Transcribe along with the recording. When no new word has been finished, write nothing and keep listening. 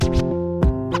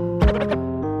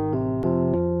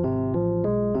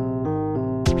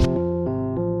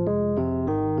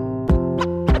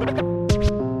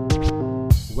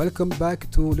welcome back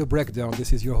to The Breakdown.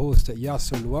 This is your host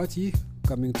Yasser Louati,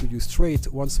 coming to you straight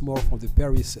once more from the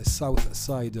Paris South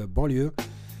Side banlieue.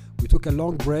 We took a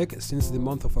long break since the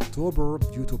month of October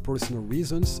due to personal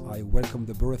reasons. I welcomed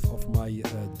the birth of my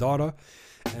daughter,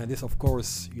 and this, of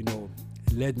course,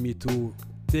 led me to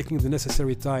taking the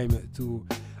necessary time to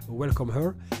welcome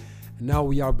her. Now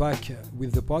we are back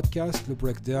with the podcast, The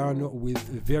Breakdown, with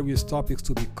various topics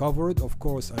to be covered. Of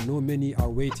course, I know many are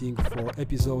waiting for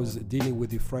episodes dealing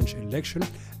with the French election.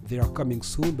 They are coming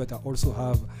soon, but I also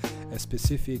have a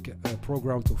specific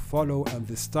program to follow. And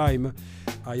this time,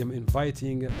 I am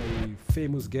inviting a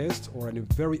famous guest, or a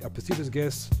very prestigious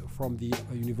guest from the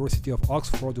University of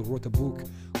Oxford, who wrote a book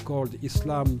called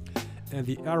Islam and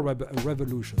the Arab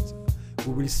Revolutions.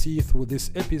 We will see through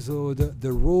this episode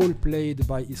the role played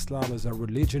by Islam as a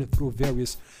religion through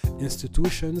various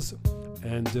institutions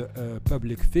and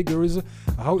public figures,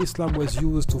 how Islam was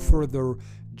used to further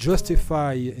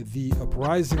justify the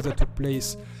uprisings that took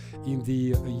place in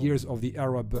the years of the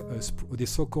the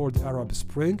so-called Arab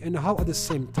Spring, and how at the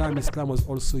same time Islam was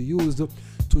also used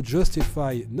to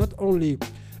justify not only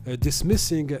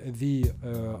dismissing the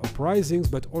uprisings,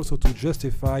 but also to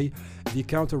justify the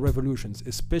counter-revolutions,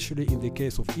 especially in the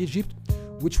case of Egypt,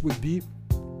 which would be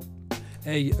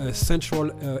a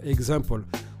central example.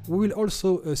 We will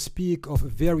also speak of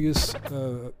various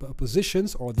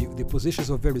positions, or the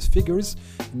positions of various figures,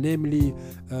 namely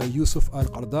Yusuf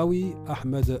al-Qaradawi,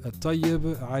 Ahmed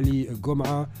al-Tayyib, Ali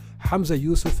Gom'a, Hamza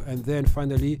Yusuf, and then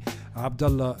finally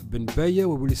Abdullah bin Bayya.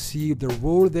 We will see the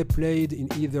role they played in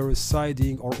either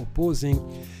siding or opposing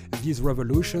these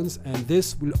revolutions, and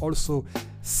this will also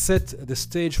set the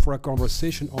stage for a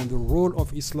conversation on the role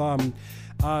of Islam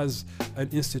as an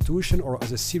institution, or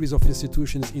as a series of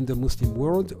institutions in the Muslim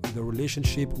world, the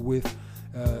relationship with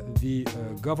the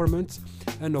government,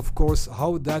 and of course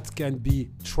how that can be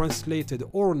translated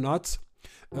or not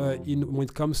when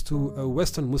it comes to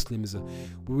Western Muslims.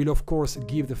 We will of course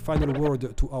give the final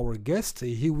word to our guest.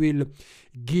 He will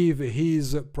give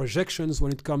his projections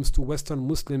when it comes to Western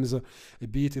Muslims,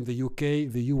 be it in the UK,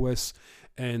 the US,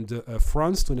 and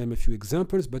France, to name a few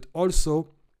examples, but also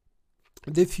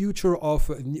the future of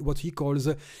what he calls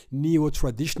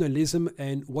neo-traditionalism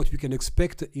and what we can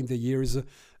expect in the years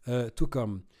to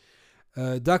come.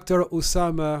 Dr.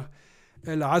 Osama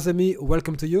Al-Azami,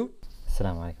 welcome to you.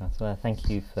 Assalamu alaikum. Well, thank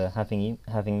you for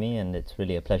having me, and it's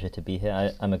really a pleasure to be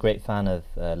here. I'm a great fan of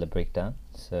Le Breakdown,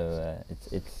 so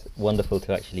it's wonderful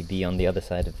to actually be on the other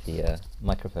side of the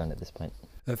microphone at this point.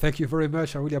 Thank you very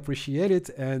much. I really appreciate it.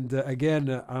 And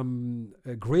again, I'm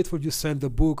grateful you sent the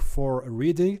book for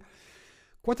reading.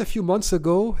 Quite a few months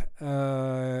ago,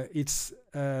 I'm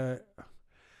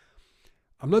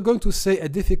not going to say a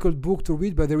difficult book to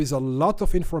read, but there is a lot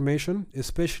of information,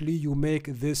 especially you make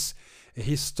this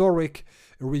historic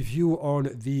review on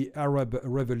the Arab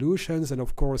revolutions, and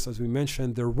of course, as we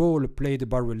mentioned, the role played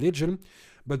by religion.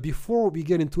 But before we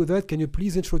get into that, can you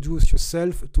please introduce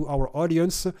yourself to our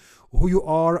audience, who you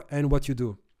are and what you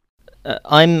do?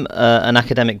 I'm an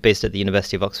academic based at the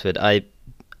University of Oxford.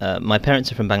 My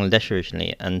parents are from Bangladesh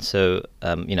originally, and so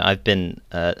I've been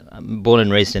born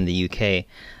and raised in the UK,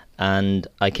 and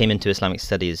I came into Islamic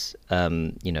studies.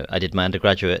 I did my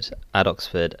undergraduate at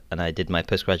Oxford, and I did my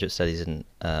postgraduate studies in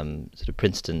sort of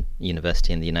Princeton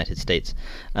University in the United States.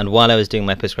 And while I was doing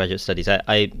my postgraduate studies,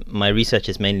 my research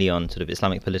is mainly on sort of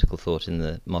Islamic political thought in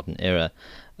the modern era,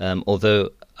 although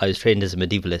I was trained as a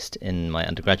medievalist in my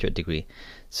undergraduate degree.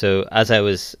 So as I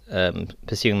was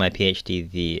pursuing my PhD,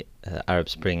 the Arab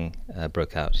Spring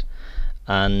broke out,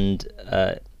 and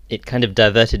it kind of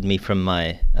diverted me from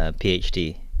my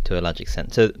PhD to a large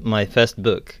extent. So my first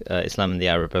book, Islam and the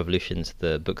Arab Revolutions,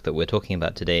 the book that we're talking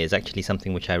about today, is actually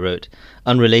something which I wrote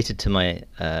unrelated to my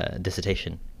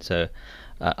dissertation. So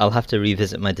I'll have to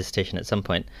revisit my dissertation at some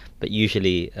point, but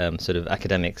usually sort of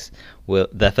academics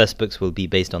their first books will be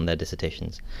based on their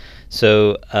dissertations.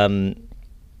 So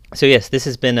yes, this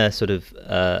has been a sort of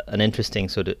an interesting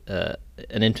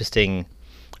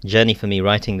journey for me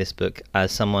writing this book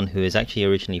as someone who is actually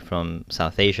originally from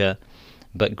South Asia,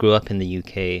 but grew up in the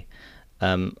UK.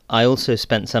 I also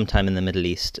spent some time in the Middle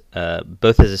East,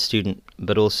 both as a student,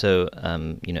 but also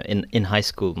in high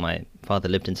school. My father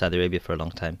lived in Saudi Arabia for a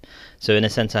long time, so in a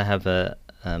sense I have a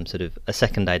sort of a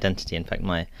second identity. In fact,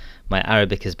 my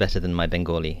Arabic is better than my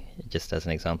Bengali, just as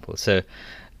an example. So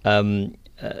in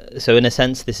a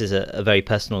sense, this is a very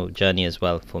personal journey as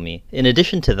well for me. In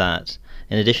addition to that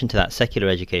secular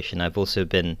education, I've also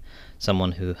been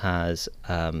someone who has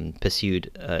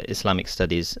pursued Islamic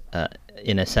studies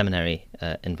in a seminary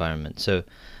environment. So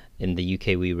in the UK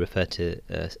we refer to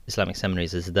Islamic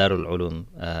seminaries as Darul Ulum,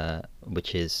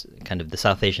 which is kind of the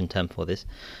South Asian term for this.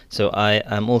 So I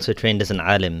am also trained as an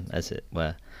alim, as it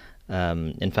were.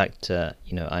 In fact,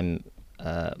 I'm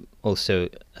also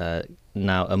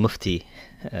now a mufti,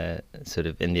 sort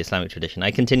of in the Islamic tradition.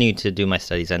 I continue to do my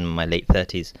studies in my late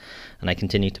 30s, and I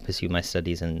continue to pursue my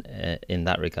studies in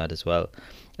that regard as well.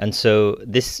 And so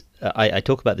this, I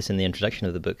talk about this in the introduction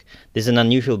of the book. This is an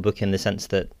unusual book in the sense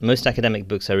that most academic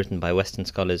books are written by Western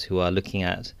scholars who are looking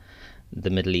at the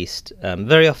Middle East,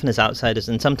 very often as outsiders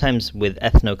and sometimes with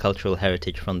ethno-cultural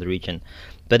heritage from the region.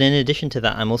 But in addition to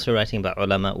that, I'm also writing about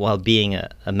ulama while being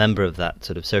a member of that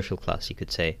sort of social class, you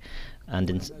could say.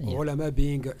 And ulama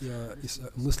being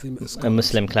Muslim scholars.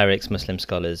 Muslim clerics, Muslim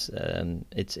scholars.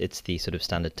 It's the sort of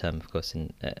standard term, of course.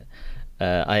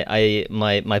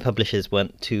 My publishers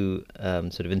weren't too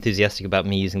sort of enthusiastic about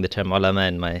me using the term ulama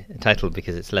in my title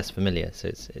because it's less familiar. So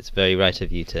it's very right of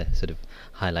you to sort of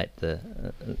highlight the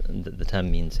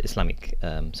term means Islamic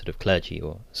sort of clergy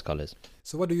or scholars.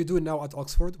 So what do you do now at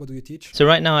Oxford? What do you teach? So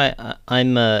right now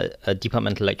I'm a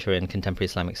departmental lecturer in contemporary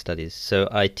Islamic studies. So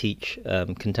I teach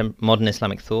modern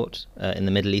Islamic thought in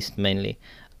the Middle East mainly,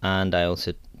 and I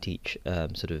also teach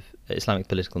sort of Islamic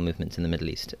political movements in the Middle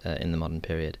East in the modern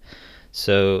period.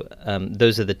 So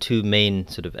those are the two main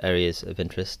sort of areas of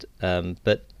interest.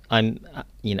 But I'm,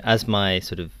 as my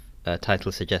sort of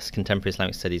title suggests, contemporary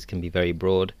Islamic studies can be very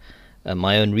broad.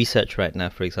 My own research right now,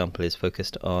 for example, is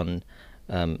focused on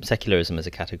secularism as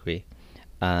a category,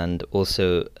 and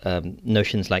also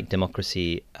notions like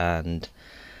democracy, and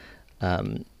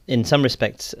in some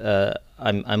respects,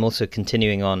 I'm also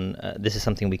continuing on. This is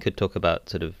something we could talk about,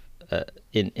 sort of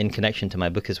in connection to my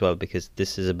book as well, because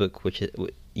this is a book which,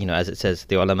 as it says,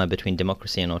 the ulama between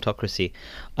democracy and autocracy.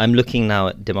 I'm looking now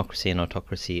at democracy and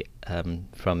autocracy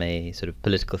from a sort of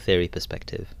political theory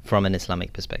perspective, from an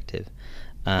Islamic perspective,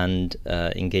 and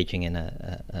engaging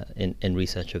in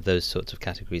research of those sorts of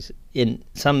categories, in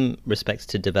some respects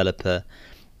to develop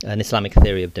an Islamic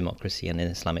theory of democracy and an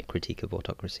Islamic critique of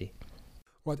autocracy.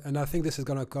 Right, and I think this is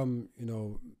going to come,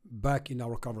 back in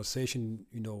our conversation,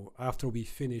 after we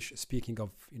finish speaking of,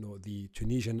 the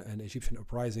Tunisian and Egyptian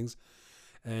uprisings,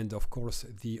 and of course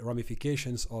the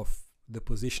ramifications of the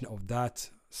position of that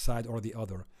side or the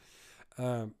other.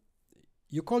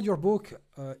 You called your book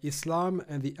Islam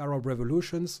and the Arab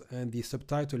Revolutions, and the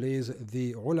subtitle is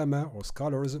The Ulama or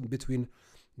Scholars Between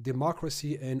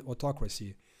Democracy and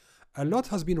Autocracy. A lot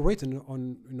has been written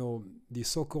on the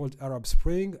so-called Arab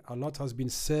Spring. A lot has been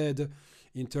said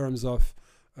in terms of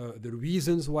the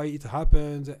reasons why it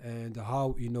happened, and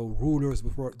how rulers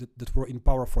that were in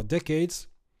power for decades,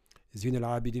 Zine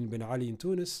al-Abidin Ben Ali in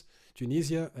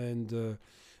Tunisia, and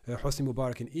Hosni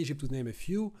Mubarak in Egypt, to name a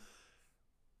few.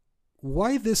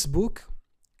 Why this book?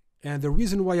 And the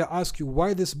reason why I ask you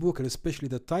why this book, and especially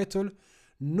the title,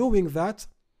 knowing that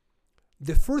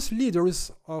the first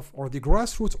leaders or the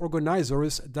grassroots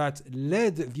organizers that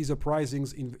led these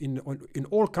uprisings in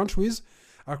all countries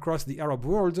across the Arab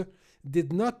world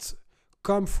did not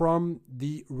come from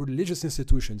the religious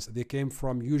institutions. They came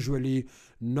from usually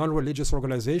non-religious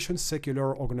organizations,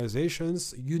 secular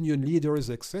organizations, union leaders,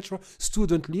 etc.,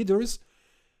 student leaders.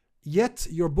 Yet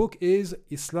your book is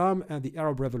Islam and the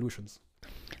Arab Revolutions.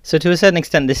 So to a certain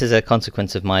extent, this is a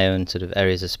consequence of my own sort of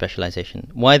areas of specialization.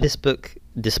 Why this book,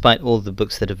 despite all the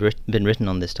books that have been written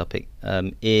on this topic,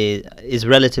 is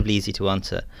relatively easy to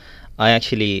answer. I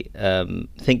actually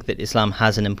think that Islam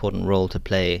has an important role to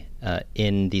play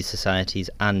in these societies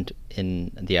and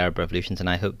in the Arab revolutions, and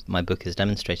I hope my book has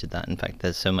demonstrated that. In fact,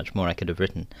 there's so much more I could have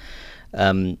written.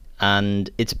 And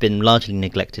it's been largely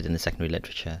neglected in the secondary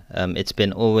literature. It's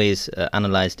been always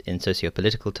analysed in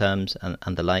socio-political terms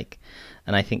and the like,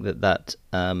 and I think that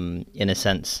in a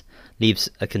sense, leaves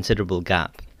a considerable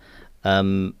gap.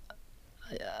 The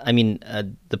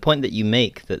point that you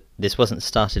make, that this wasn't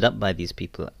started up by these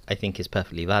people, I think is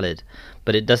perfectly valid,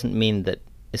 but it doesn't mean that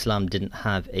Islam didn't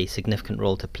have a significant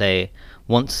role to play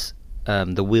once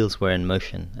the wheels were in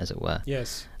motion, as it were.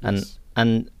 Yes.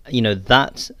 And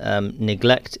that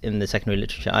neglect in the secondary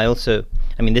literature.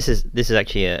 This is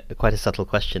actually quite a subtle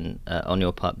question on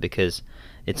your part, because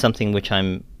it's something which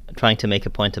I'm trying to make a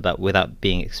point about without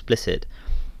being explicit.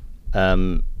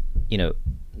 There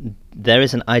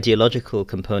is an ideological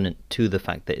component to the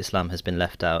fact that Islam has been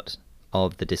left out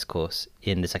of the discourse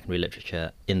in the secondary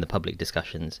literature, in the public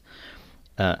discussions,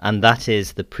 and that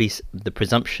is the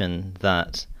presumption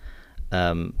that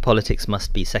politics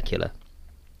must be secular.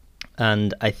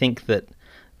 And I think that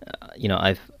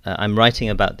I'm writing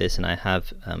about this, and I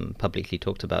have publicly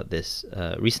talked about this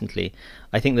recently.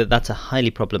 I think that that's a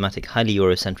highly problematic, highly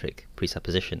Eurocentric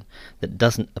presupposition that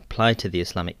doesn't apply to the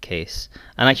Islamic case,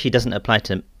 and actually doesn't apply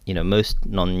to most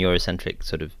non-Eurocentric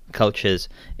sort of cultures,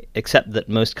 except that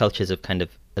most cultures have kind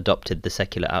of adopted the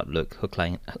secular outlook, hook,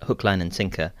 line, and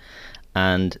sinker.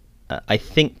 And I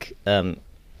think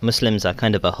Muslims are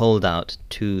kind of a holdout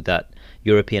to that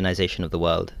Europeanization of the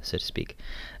world, so to speak.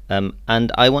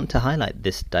 And I want to highlight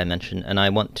this dimension, and I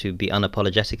want to be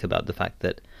unapologetic about the fact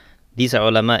that these are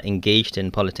ulama engaged in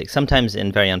politics, sometimes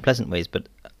in very unpleasant ways, but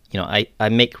I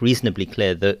make reasonably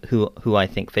clear who I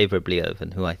think favorably of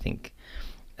and who I think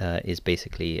is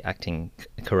basically acting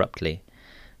corruptly.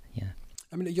 Yeah.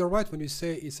 I mean, you're right when you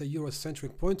say it's a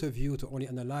Eurocentric point of view to only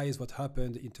analyze what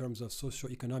happened in terms of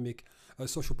socio-economic,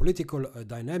 socio-political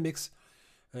dynamics,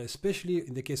 especially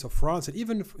in the case of France, and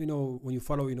even when you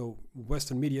follow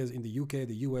Western media in the UK,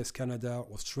 the US, Canada,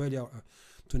 Australia,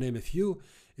 to name a few,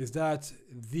 is that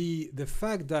the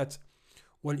fact that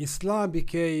when Islam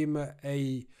became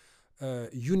a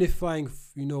unifying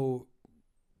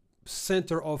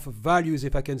center of values,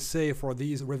 if I can say, for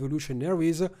these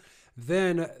revolutionaries,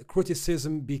 then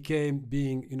criticism began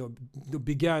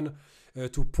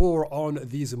to pour on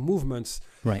these movements.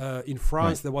 Right. In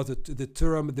France, there was the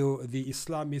term the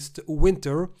Islamist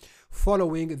winter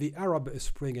following the Arab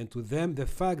Spring, and to them the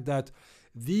fact that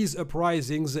these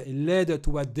uprisings led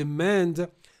to a demand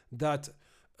that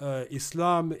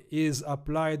Islam is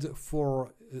applied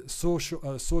for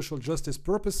social justice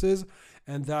purposes,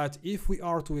 and that if we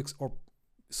are to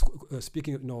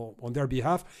speaking on their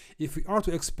behalf, if we are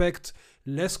to expect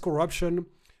less corruption,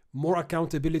 more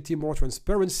accountability, more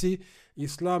transparency,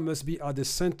 Islam must be at the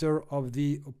center of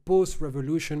the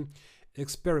post-revolution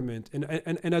experiment.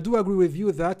 And I do agree with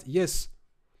you that, yes,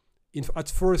 at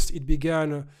first it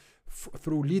began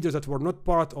through leaders that were not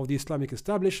part of the Islamic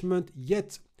establishment,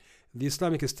 yet the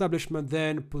Islamic establishment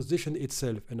then positioned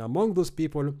itself. And among those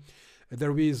people,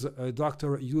 there is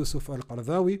Dr. Yusuf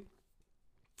al-Qaradawi,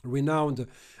 renowned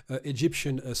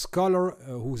Egyptian scholar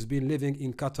who's been living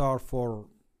in Qatar for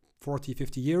 40,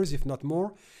 50 years, if not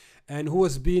more, and who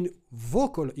has been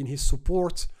vocal in his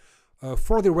support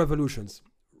for the revolutions.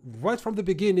 Right from the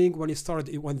beginning, when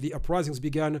the uprisings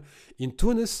began in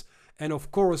Tunis, and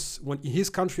of course, when his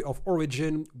country of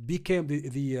origin became the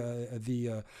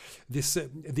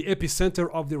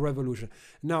epicenter of the revolution.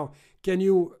 Now, can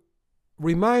you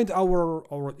remind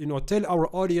tell our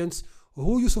audience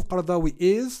who Yusuf Qaradawi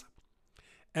is,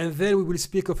 and then we will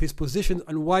speak of his position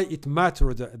and why it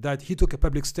mattered that he took a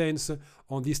public stance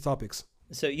on these topics.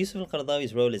 So Yusuf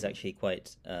al-Qaradawi's role is actually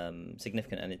quite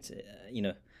significant, and it's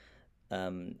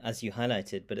as you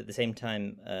highlighted. But at the same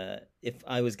time, if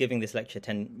I was giving this lecture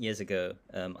 10 years ago,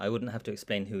 I wouldn't have to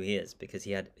explain who he is, because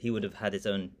he would have had his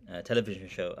own television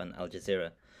show on Al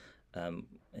Jazeera,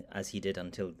 as he did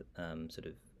until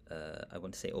I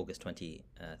want to say August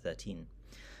 2013.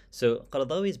 So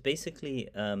Qaradawi is basically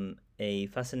a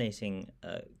fascinating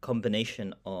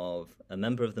combination of a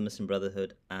member of the Muslim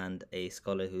Brotherhood and a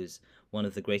scholar who's one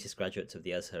of the greatest graduates of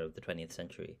the Azhar of the 20th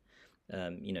century.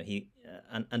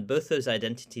 And both those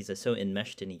identities are so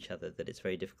enmeshed in each other that it's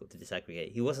very difficult to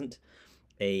disaggregate. He wasn't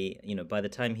by the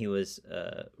time he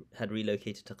had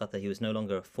relocated to Qatar, he was no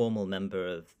longer a formal member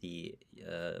of the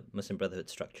Muslim Brotherhood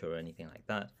structure or anything like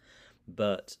that.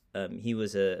 But he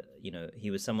was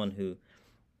someone who,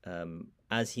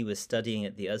 as he was studying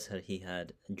at the Azhar, he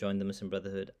had joined the Muslim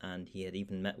Brotherhood, and he had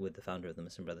even met with the founder of the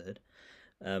Muslim Brotherhood,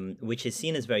 which is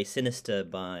seen as very sinister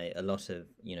by a lot of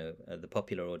the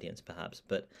popular audience, perhaps.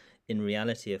 But in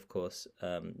reality, of course,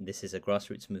 this is a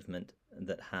grassroots movement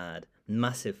that had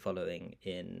massive following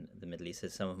in the Middle East,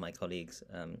 as some of my colleagues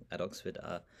at Oxford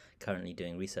are currently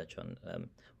doing research on.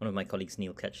 One of my colleagues,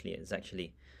 Neil Ketchley, is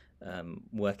actually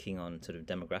working on sort of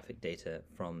demographic data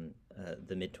from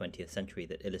the mid-20th century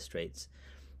that illustrates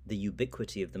the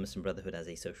ubiquity of the Muslim Brotherhood as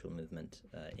a social movement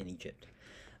in Egypt.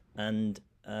 And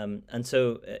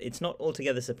so it's not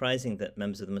altogether surprising that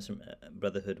members of the Muslim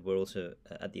Brotherhood were also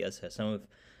at the Azhar. Some of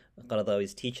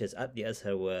Qaradawi's teachers at the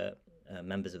Azhar were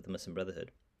members of the Muslim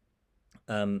Brotherhood.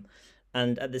 And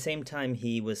at the same time,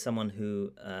 he was someone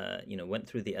who went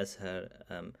through the Azhar,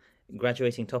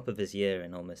 graduating top of his year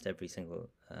in almost every single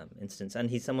instance. And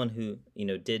he's someone who,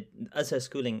 did Azhar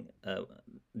schooling.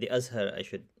 The Azhar, I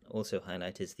should also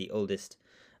highlight, is the oldest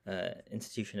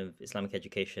institution of Islamic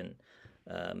education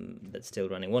that's still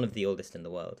running, one of the oldest in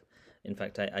the world. In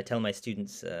fact, I tell my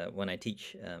students when I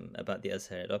teach about the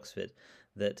Azhar at Oxford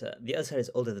that the Azhar is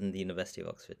older than the University of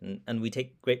Oxford, and we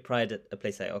take great pride at a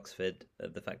place like Oxford,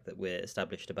 the fact that we're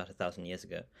established about 1,000 years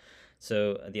ago.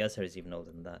 So the Azhar is even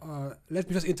older than that. Let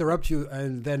me just interrupt you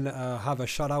and then have a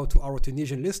shout out to our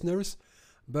Tunisian listeners.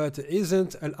 But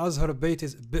isn't Al-Azhar Bint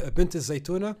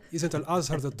Zaytuna? Isn't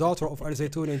Al-Azhar the daughter of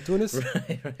Al-Zaytuna in Tunis?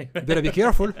 Right. Better be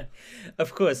careful.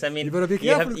 Of course, I mean, You better be you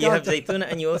careful, have Kata. Zaytuna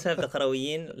and you also have the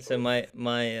Qarawiyyin. So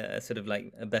my sort of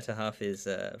like a better half is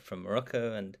from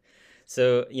Morocco, and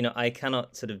so I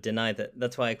cannot sort of deny that.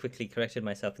 That's why I quickly corrected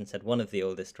myself and said one of the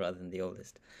oldest rather than the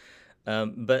oldest.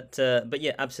 But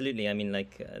yeah, absolutely. I mean,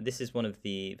 like this is one of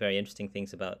the very interesting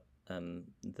things about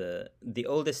the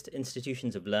oldest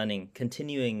institutions of learning,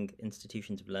 continuing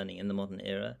institutions of learning in the modern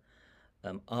era,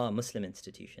 are Muslim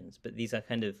institutions. But these are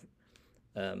kind of,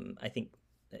 I think,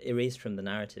 erased from the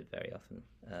narrative very often,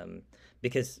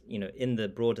 because in the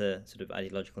broader sort of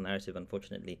ideological narrative,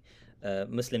 unfortunately,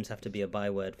 Muslims have to be a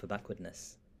byword for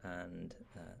backwardness and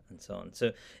so on.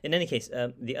 So in any case,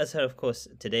 the Azhar, of course,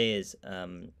 today is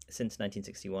since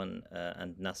 1961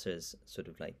 and Nasser's sort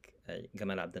of like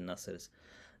Gamal Abdel Nasser's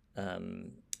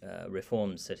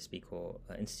reforms, so to speak, or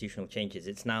institutional changes.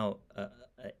 It's now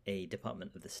a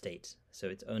department of the state, so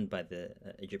it's owned by the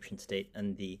Egyptian state,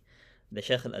 and the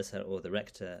Sheikh al-Azhar, or the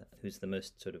rector, who's the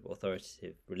most sort of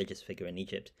authoritative religious figure in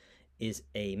Egypt, is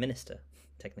a minister.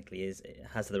 Technically,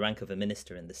 has the rank of a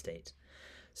minister in the state.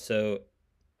 So,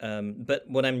 but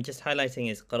what I'm just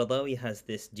highlighting is Qaradawi has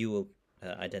this dual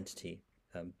identity,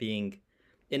 being,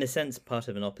 in a sense, part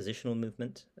of an oppositional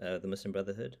movement, the Muslim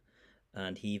Brotherhood.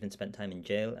 And he even spent time in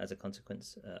jail as a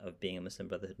consequence of being a Muslim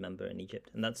Brotherhood member in Egypt.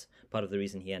 And that's part of the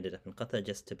reason he ended up in Qatar,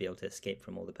 just to be able to escape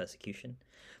from all the persecution.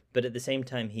 But at the same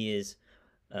time, he is,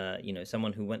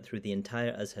 someone who went through the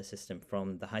entire Azhar system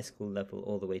from the high school level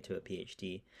all the way to a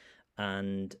PhD.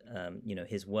 And,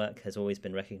 his work has always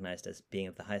been recognized as being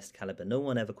of the highest caliber. No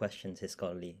one ever questions his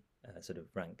scholarly sort of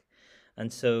rank.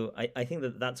 And so I think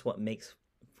that that's what makes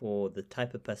for the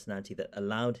type of personality that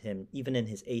allowed him, even in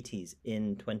his 80s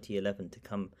in 2011, to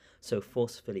come so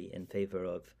forcefully in favor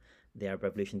of the Arab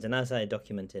revolutions. And as I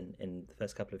document in the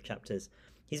first couple of chapters,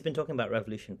 he's been talking about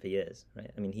revolution for years,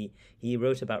 right? I mean, he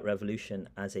wrote about revolution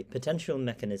as a potential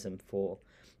mechanism for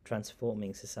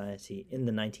transforming society in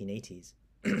the 1980s,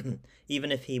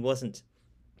 even if he wasn't.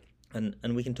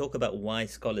 And we can talk about why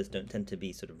scholars don't tend to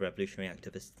be sort of revolutionary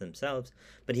activists themselves,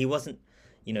 but he wasn't,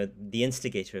 the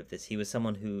instigator of this. He was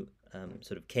someone who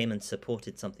sort of came and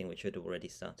supported something which had already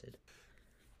started.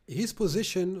 His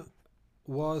position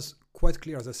was quite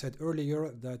clear, as I said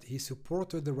earlier, that he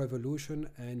supported the revolution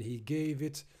and he gave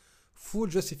it full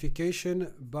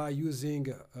justification by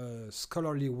using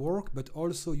scholarly work, but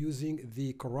also using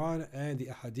the Quran and the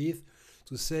Ahadith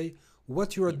to say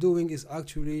what you are doing is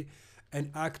actually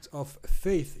an act of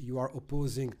faith. You are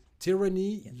opposing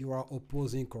tyranny, you are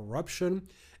opposing corruption,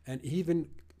 and he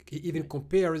even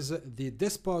compares the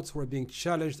despots who are being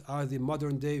challenged as the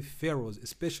modern day pharaohs,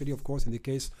 especially, of course, in the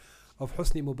case of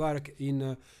Hosni Mubarak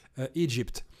in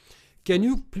Egypt. Can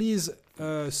you please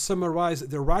summarize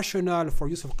the rationale for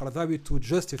Yusuf Qaradawi to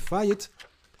justify it,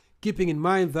 keeping in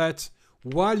mind that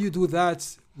while you do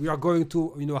that, we are going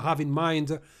to have in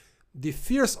mind the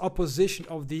fierce opposition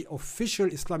of the official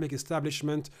Islamic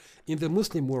establishment in the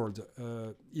Muslim world.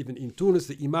 Even in Tunis,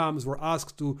 the Imams were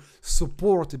asked to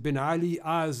support Ben Ali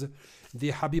as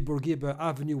the Habib Bourguiba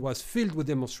Avenue was filled with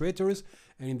demonstrators.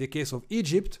 And in the case of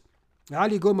Egypt,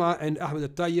 Ali Goma and Ahmed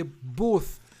al-Tayyib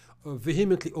both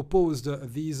vehemently opposed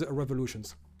these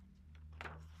revolutions.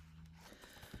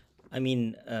 I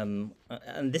mean,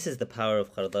 and this is the power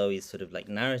of Qaradawi's sort of like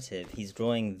narrative. He's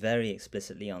drawing very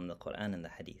explicitly on the Quran and the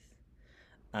Hadith.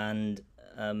 And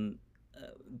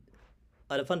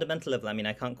at a fundamental level, I mean,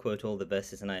 I can't quote all the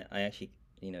verses, and I actually,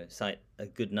 cite a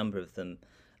good number of them.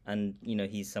 And,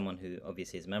 he's someone who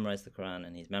obviously has memorized the Quran,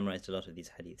 and he's memorized a lot of these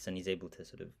hadiths, and he's able to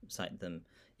sort of cite them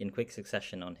in quick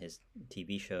succession on his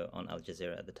TV show on Al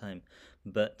Jazeera at the time.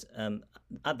 But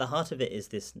at the heart of it is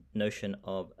this notion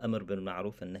of Amr bil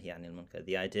Ma'ruf and Nahi anil Munkar,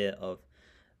 the idea of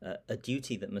a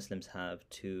duty that Muslims have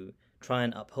to try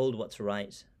and uphold what's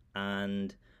right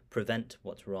and prevent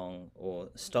what's wrong, or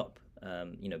stop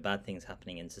bad things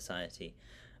happening in society.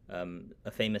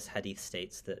 A famous hadith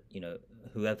states that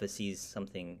whoever sees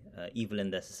something evil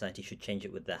in their society should change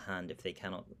it with their hand. If they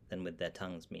cannot, then with their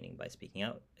tongues, meaning by speaking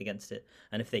out against it.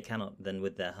 And if they cannot, then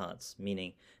with their hearts,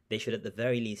 meaning they should at the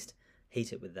very least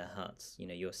hate it with their hearts.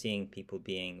 You're seeing people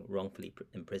being wrongfully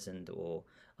imprisoned or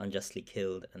unjustly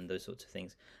killed and those sorts of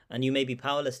things, and you may be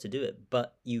powerless to do it,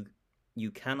 but you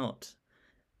cannot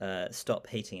stop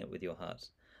hating it with your heart.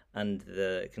 And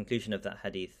the conclusion of that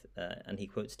hadith, and he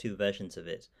quotes two versions of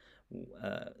it,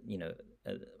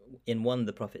 in one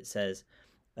the Prophet says,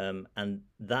 and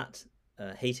that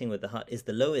hating with the heart is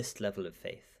the lowest level of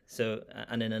faith. So,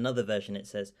 and in another version it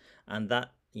says, and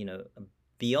that,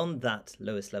 beyond that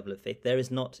lowest level of faith, there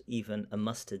is not even a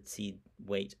mustard seed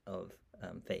weight of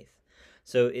faith.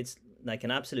 So it's like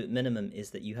an absolute minimum is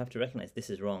that you have to recognize this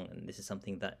is wrong and this is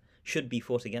something that should be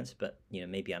fought against, but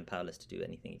maybe I'm powerless to do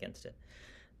anything against it.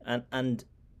 And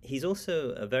he's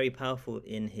also very powerful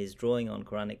in his drawing on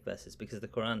Quranic verses, because the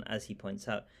Quran, as he points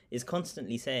out, is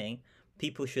constantly saying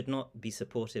people should not be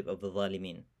supportive of the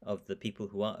zalimin, of the people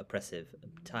who are oppressive,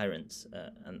 tyrants,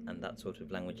 and that sort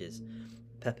of language is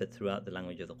peppered throughout the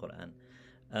language of the Quran.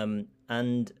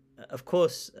 And of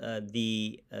course,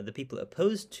 the people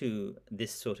opposed to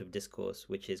this sort of discourse,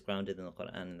 which is grounded in the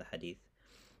Quran and the Hadith,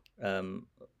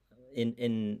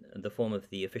 in the form of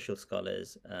the official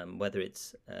scholars, whether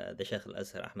it's the Sheikh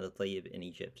al-Azhar Ahmad al-Tayyib in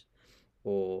Egypt,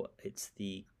 or it's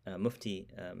the Mufti,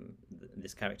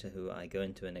 this character who I go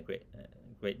into in a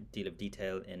great deal of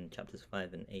detail in chapters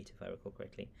 5 and 8, if I recall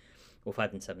correctly, or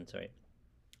 5 and 7, sorry,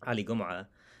 Ali Gum'a.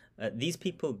 These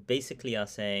people basically are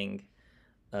saying,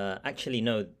 actually,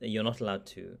 no, you're not allowed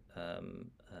to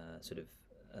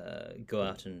go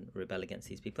out and rebel against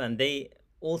these people. And they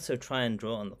also try and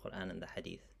draw on the Quran and the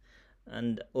Hadith.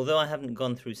 And although I haven't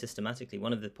gone through systematically,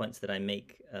 one of the points that I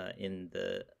make in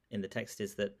the text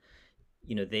is that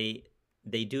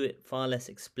they do it far less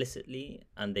explicitly,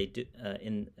 and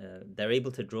they're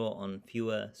able to draw on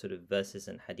fewer sort of verses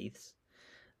and hadiths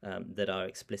that are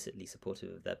explicitly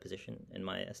supportive of their position, in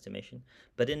my estimation.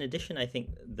 But in addition, I think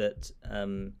that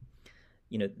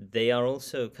they are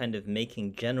also kind of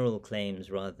making general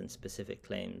claims rather than specific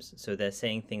claims. So they're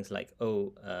saying things like,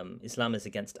 Islam is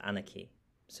against anarchy.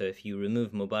 So if you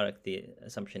remove Mubarak, the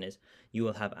assumption is you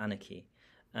will have anarchy.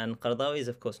 And Qaradawi is,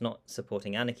 of course, not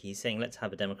supporting anarchy. He's saying, let's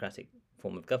have a democratic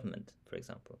form of government, for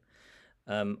example.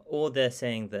 Or they're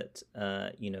saying that,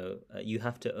 you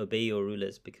have to obey your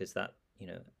rulers because that,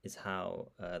 is how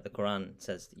the Quran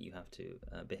says that you have to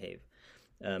behave.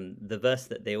 The verse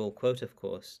that they all quote, of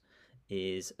course,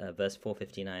 is verse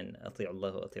 459, أطيعوا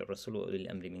الله وأطيعوا الرسول وأولي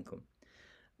الأمر منكم.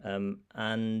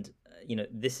 And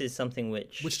this is something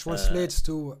which translates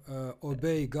to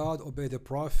obey God, obey the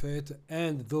Prophet,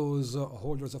 and those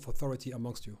holders of authority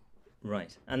amongst you.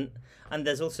 Right, and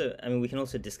there's also, we can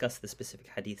also discuss the specific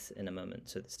hadiths in a moment.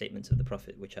 So the statements of the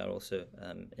Prophet, which are also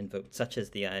invoked, such as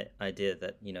the idea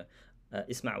that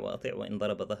اسمع وأطيع وإن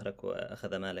ضرب ظهرك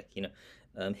وأخذ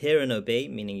مالك. Hear and obey,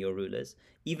 meaning your rulers,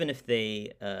 even if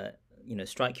they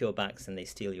strike your backs and they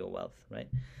steal your wealth, right?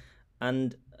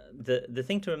 And the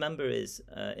thing to remember is,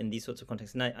 in these sorts of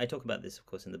contexts, and I talk about this, of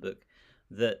course, in the book,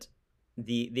 that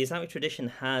the Islamic tradition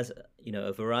has,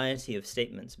 a variety of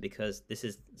statements, because this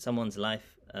is someone's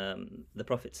life. The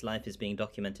Prophet's life is being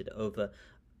documented over,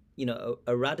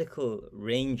 a radical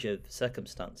range of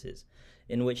circumstances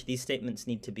in which these statements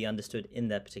need to be understood in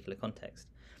their particular context.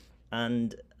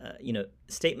 And,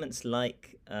 statements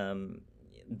like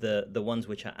the ones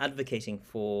which are advocating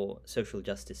for social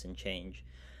justice and change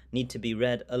need to be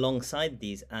read alongside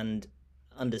these and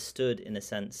understood in a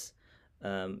sense,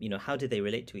 how do they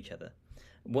relate to each other?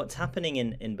 What's happening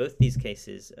in both these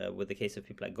cases, with the case of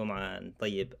people like Gum'a and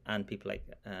Tayyib and people like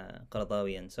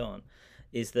Qaradawi and so on,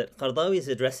 is that Qaradawi is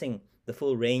addressing the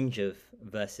full range of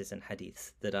verses and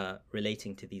hadiths that are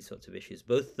relating to these sorts of issues,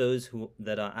 both those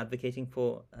that are advocating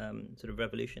for sort of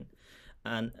revolution,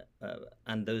 and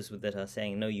those that are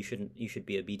saying, no, you should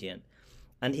be obedient.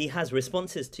 And he has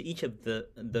responses to each of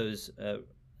those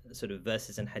sort of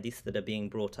verses and hadiths that are being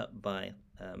brought up by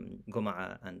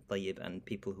Gum'a and Tayyib and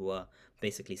people who are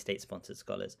basically state-sponsored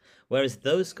scholars. Whereas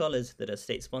those scholars that are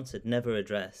state-sponsored never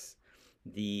address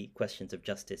the questions of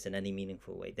justice in any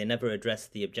meaningful way. They never address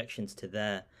the objections to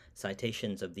their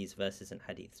citations of these verses and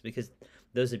hadiths, because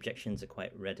those objections are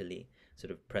quite readily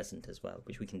sort of present as well,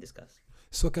 which we can discuss.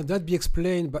 So can that be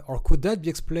explained, or could that be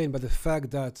explained by the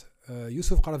fact that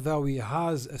Yusuf Qaradawi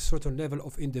has a certain level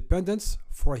of independence,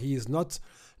 for he is not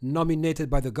nominated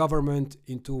by the government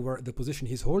into the position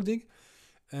he's holding?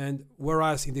 And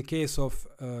whereas in the case of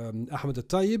Ahmed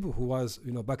al-Tayyib, who was,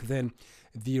 back then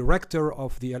the rector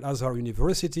of the Al-Azhar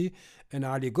University, and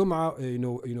Ali Gum'a,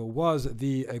 was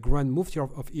the Grand Mufti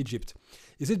of Egypt,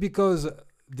 is it because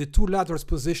the two latter's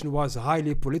position was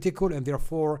highly political and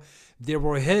therefore they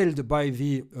were held by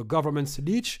the government's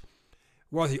leash?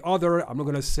 While the other, I'm not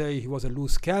going to say he was a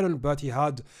loose cannon, but he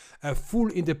had a full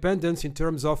independence in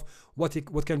terms of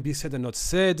what can be said and not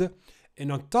said. And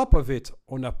on top of it,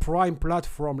 on a prime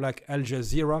platform like Al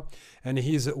Jazeera and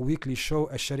his weekly show,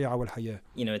 Al Sharia wal Hayah.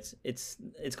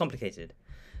 It's complicated.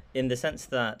 in the sense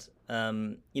that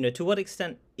to what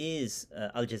extent is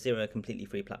Al Jazeera a completely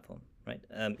free platform? Right,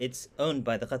 it's owned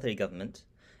by the Qatari government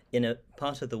in a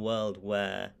part of the world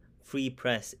where free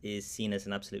press is seen as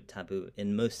an absolute taboo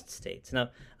in most states.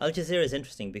 Now, Al Jazeera is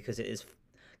interesting because it is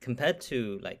compared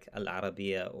to like Al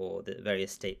Arabiya or the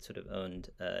various state sort of owned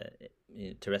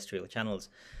terrestrial channels.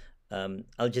 Al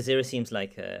Jazeera seems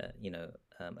like a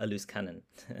loose cannon,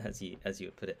 as you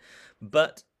would put it,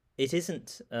 but it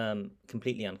isn't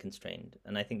completely unconstrained,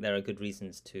 and I think there are good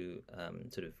reasons to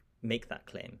sort of make that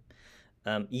claim.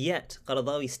 Yet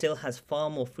Qaradawi still has far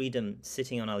more freedom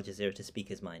sitting on Al Jazeera to speak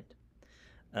his mind.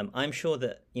 I'm sure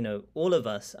that all of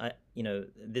us,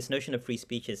 this notion of free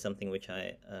speech is something which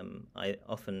I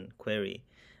often query,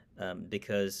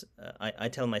 because I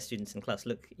tell my students in class,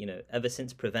 look, ever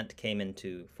since Prevent came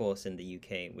into force in the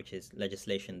UK, which is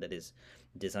legislation that is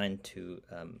designed to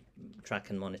track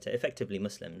and monitor effectively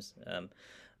Muslims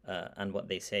and what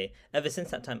they say, ever since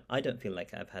that time, I don't feel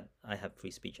like I have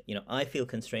free speech. I feel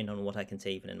constrained on what I can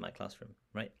say even in my classroom,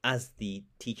 right, as the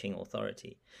teaching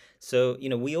authority. So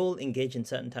we all engage in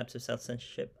certain types of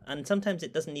self-censorship, and sometimes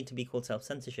it doesn't need to be called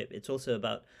self-censorship. It's also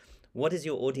about what is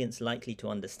your audience likely to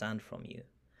understand from you.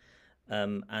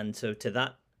 And so to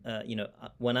that,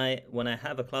 when I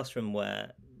have a classroom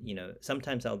where,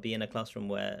 sometimes I'll be in a classroom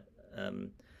where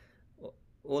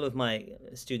all of my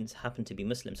students happen to be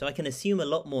Muslim, so I can assume a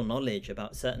lot more knowledge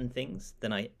about certain things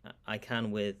than I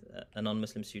can with a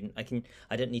non-Muslim student.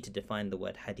 I don't need to define the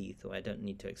word hadith, or I don't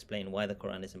need to explain why the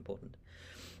Quran is important.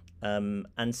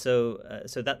 And so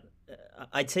that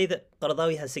I'd say that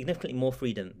Qaradawi has significantly more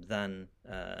freedom than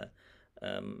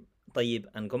Tayyib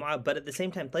and Gum'a, but at the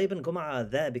same time, Tayyib and Gum'a are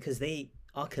there because they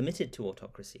are committed to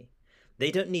autocracy. They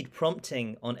don't need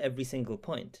prompting on every single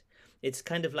point. It's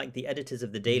kind of like the editors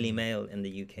of the Daily Mail in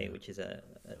the UK, which is a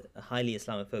highly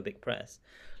Islamophobic press,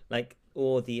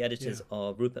 or the editors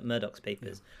of Rupert Murdoch's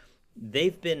papers.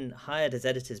 They've been hired as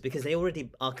editors because they already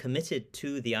are committed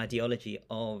to the ideology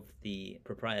of the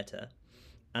proprietor,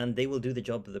 and they will do the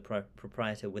job of the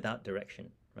proprietor without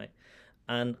direction, right?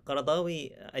 And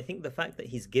Qaradawi, I think the fact that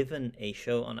he's given a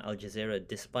show on Al Jazeera,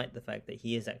 despite the fact that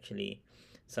he is actually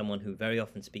someone who very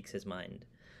often speaks his mind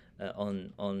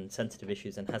on sensitive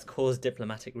issues and has caused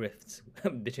diplomatic rifts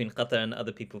between Qatar and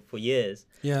other people for years.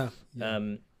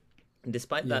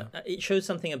 Despite that, it shows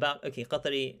something about,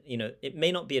 Qatari, it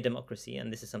may not be a democracy,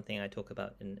 and this is something I talk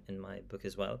about in my book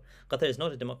as well. Qatar is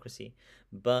not a democracy,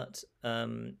 but,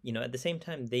 at the same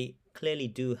time, they clearly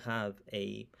do have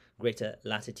a greater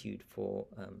latitude for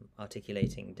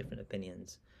articulating different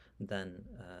opinions than,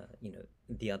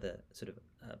 the other sort of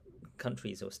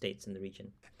countries or states in the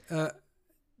region.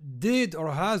 Did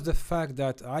or has the fact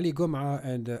that Ali Gum'a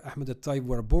and Ahmed al-Taib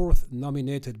were both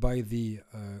nominated by the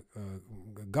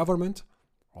government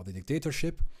or the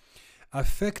dictatorship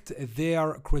affect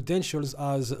their credentials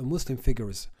as Muslim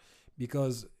figures?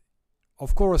 Because,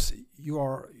 of course,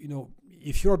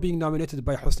 if you're being nominated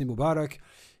by Hosni Mubarak,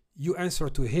 you answer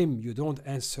to him. You don't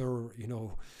answer,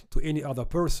 to any other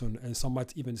person. And some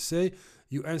might even say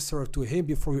you answer to him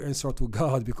before you answer to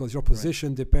God, because your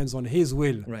position depends on his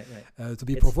will. To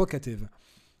be provocative.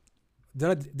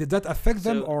 Did that affect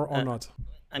them or not?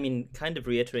 I mean, kind of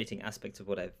reiterating aspects of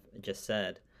what I've just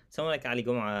said. Someone like Ali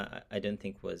Gum'a, I don't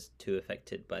think was too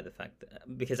affected by the fact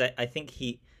that, because I think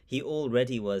he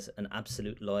already was an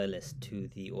absolute loyalist to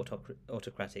the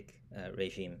autocratic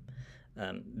regime.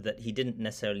 That he didn't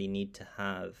necessarily need to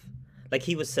have,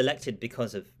 he was selected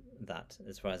because of that,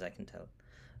 as far as I can tell.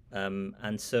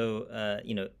 And so,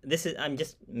 this is, I'm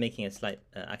just making a slight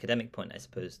academic point, I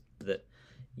suppose, that,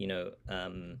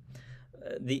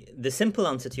 the simple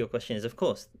answer to your question is, of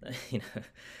course,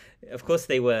 of course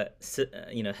they were,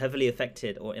 heavily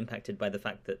affected or impacted by the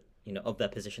fact that, of their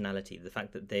positionality, the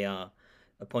fact that they are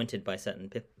appointed by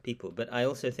certain people. But I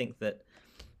also think that,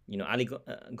 Ali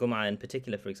Gum'a in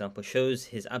particular, for example, shows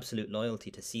his absolute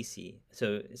loyalty to Sisi.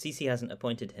 So Sisi hasn't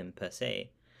appointed him per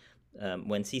se.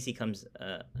 When Sisi comes,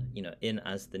 in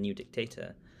as the new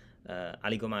dictator,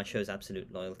 Ali Gum'a shows absolute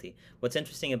loyalty. What's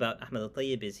interesting about Ahmed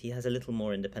al-Tayyib is he has a little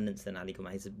more independence than Ali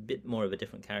Gum'a. He's a bit more of a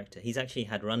different character. He's actually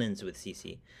had run-ins with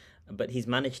Sisi, but he's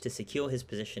managed to secure his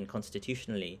position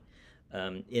constitutionally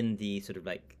in the sort of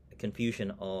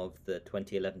confusion of the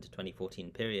 2011 to 2014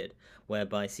 period,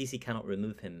 whereby Sisi cannot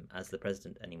remove him as the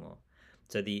president anymore.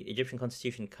 So the Egyptian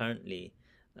constitution currently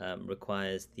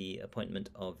requires the appointment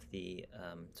of the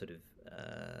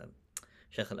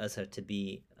Sheikh al-Azhar to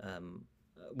be,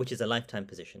 which is a lifetime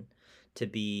position, to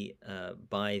be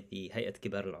by the Hayat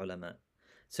Kibar al-Ulama.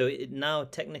 So now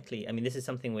technically, I mean, this is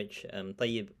something which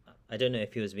Tayyib, I don't know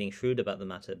if he was being shrewd about the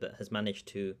matter, but has managed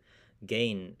to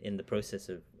gain in the process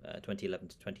of 2011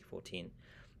 to 2014.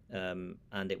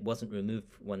 And it wasn't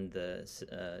removed when the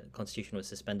constitution was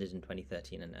suspended in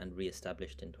 2013 and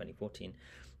re-established in 2014.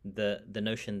 The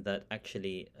notion that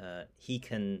actually he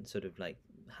can sort of like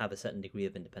have a certain degree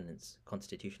of independence,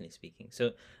 constitutionally speaking.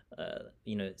 So,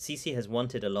 Sisi has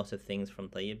wanted a lot of things from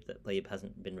Tayyip that Tayyip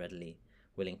hasn't been readily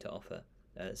willing to offer.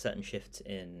 Certain shifts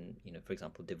in, for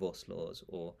example, divorce laws,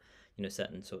 or,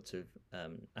 certain sorts of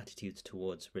attitudes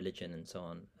towards religion and so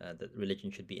on, that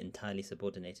religion should be entirely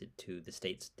subordinated to the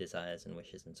state's desires and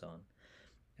wishes and so on.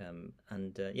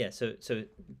 So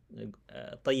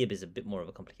Tayyip is a bit more of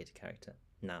a complicated character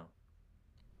now.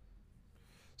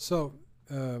 So,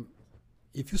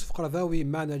 if Yusuf Qaradawi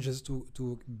manages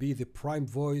to be the prime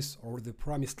voice or the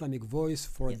prime Islamic voice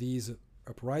for these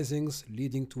uprisings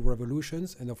leading to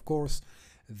revolutions, and of course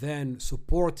then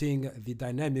supporting the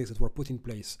dynamics that were put in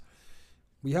place,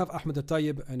 we have Ahmed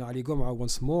Tayyib and Ali Gom'a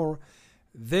once more.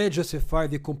 They justify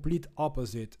the complete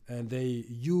opposite, and they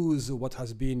use what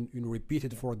has been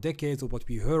repeated for decades, or what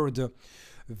we heard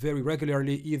very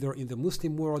regularly either in the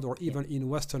Muslim world or even in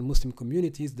Western Muslim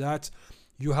communities, that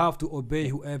you have to obey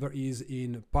whoever is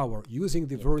in power, using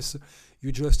the verse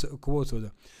you just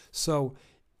quoted. So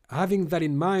having that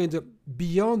in mind,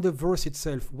 beyond the verse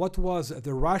itself, what was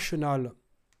the rationale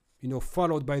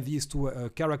followed by these two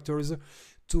characters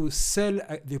to sell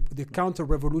the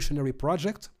counter-revolutionary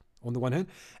project on the one hand,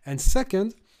 and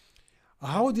second,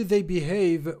 how did they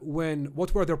behave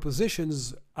what were their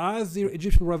positions as the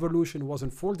Egyptian revolution was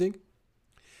unfolding,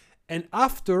 and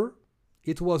after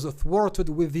it was thwarted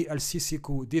with the Al-Sisi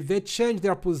coup? Did they change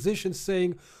their position,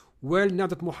 saying, well, now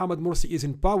that Mohammed Morsi is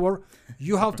in power,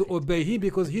 you have to obey him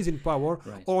because he's in power?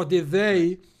 Right. Or did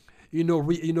they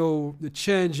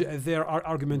change their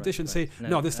argumentation, say,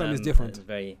 no, this time is different?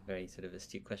 Very, very sort of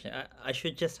astute question. I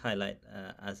should just highlight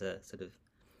as a sort of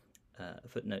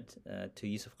footnote to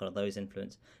Yusuf Qaradawi's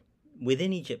influence.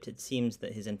 Within Egypt, it seems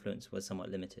that his influence was somewhat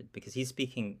limited, because he's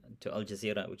speaking to Al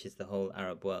Jazeera, which is the whole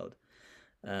Arab world.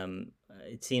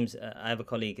 It seems I have a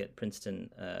colleague at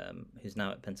Princeton who's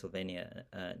now at Pennsylvania,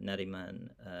 Nariman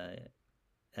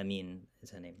Amin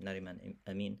is her name, Nariman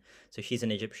Amin. So she's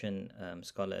an Egyptian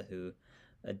scholar who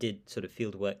did sort of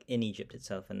field work in Egypt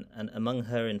itself, and among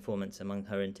her informants, among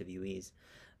her interviewees,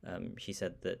 she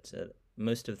said that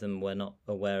most of them were not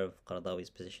aware of Qaradawi's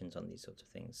positions on these sorts of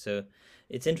things. So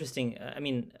it's interesting.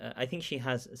 I think she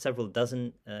has several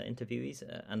dozen interviewees,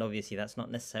 and obviously that's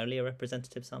not necessarily a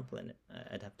representative sample, and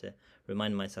I'd have to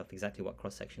remind myself exactly what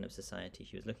cross-section of society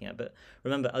she was looking at. But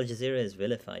remember, Al Jazeera is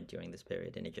vilified during this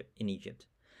period in Egypt.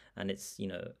 And it's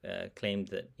claimed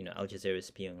that Al Jazeera is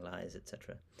spewing lies,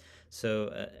 etc. So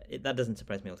that doesn't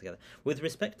surprise me altogether. With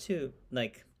respect to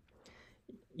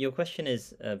your question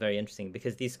is very interesting,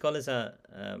 because these scholars are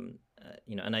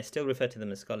and I still refer to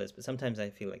them as scholars, but sometimes I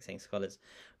feel like saying scholars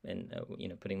and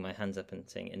putting my hands up and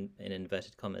saying in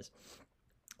inverted commas.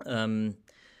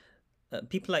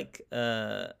 People like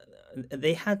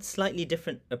they had slightly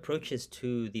different approaches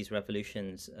to these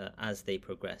revolutions as they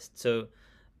progressed. So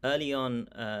early on,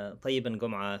 Tayyib and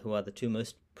Gom'a, who are the two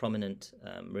most prominent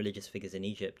religious figures in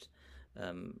Egypt,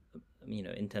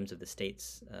 in terms of the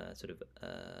state's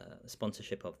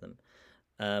sponsorship of them.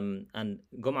 And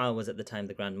Gom'a was at the time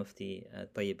the Grand Mufti,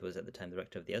 Tayyib was at the time the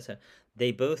rector of the Azhar.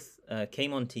 They both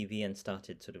came on TV and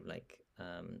started sort of like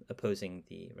opposing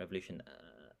the revolution.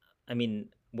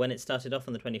 When it started off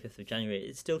on the 25th of January,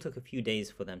 it still took a few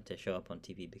days for them to show up on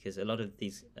TV, because a lot of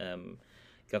these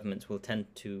governments will tend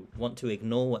to want to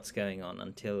ignore what's going on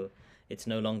until they're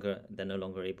no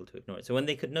longer able to ignore it. So when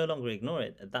they could no longer ignore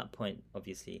it, at that point,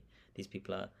 obviously, these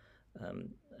people are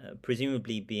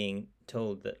presumably being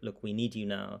told that, look, we need you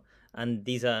now. And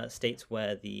these are states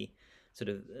where the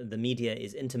media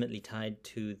is intimately tied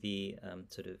to the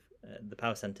the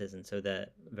power centers, and so they're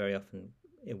very often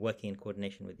working in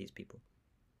coordination with these people.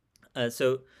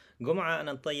 So Gom'a and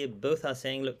Tayyib both are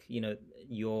saying, look,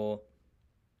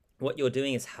 what you're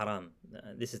doing is haram.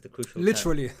 This is the crucial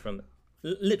literally term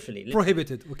literally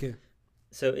prohibited. Okay.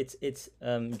 So it's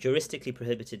juristically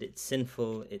prohibited. It's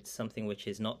sinful. It's something which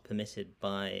is not permitted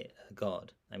by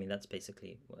God. That's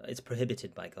basically, it's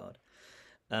prohibited by God.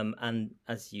 And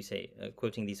as you say,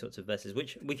 quoting these sorts of verses,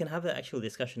 which we can have an actual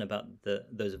discussion about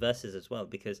those verses as well,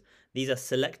 because these are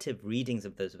selective readings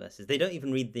of those verses. They don't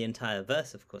even read the entire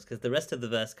verse, of course, because the rest of the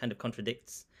verse kind of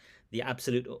contradicts the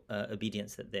absolute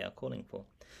obedience that they are calling for.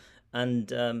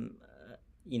 And,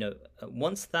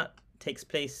 once that takes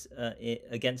place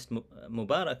against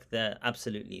Mubarak, they're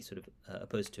absolutely sort of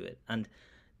opposed to it. And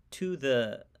to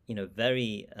the,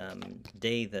 very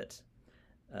day that,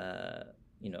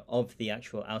 of the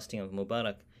actual ousting of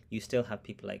Mubarak, you still have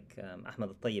people like Ahmed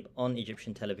al-Tayyib on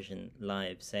Egyptian television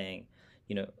live saying,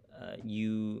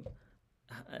 you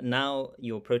now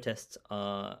your protests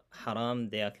are haram,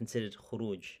 they are considered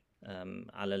khuruj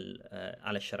ala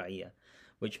al-shar'iyya,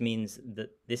 which means that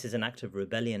this is an act of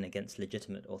rebellion against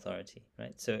legitimate authority,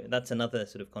 right? So that's another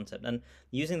sort of concept. And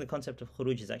using the concept of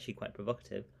khuruj is actually quite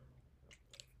provocative,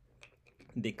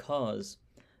 because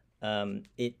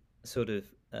it sort of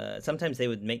sometimes they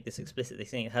would make this explicit. They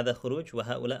say هذا خروج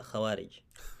وهؤلاء خوارج.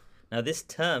 Now this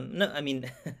term, no, I mean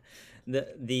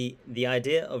the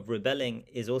idea of rebelling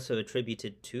is also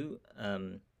attributed to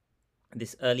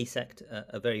this early sect,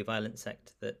 a very violent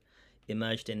sect that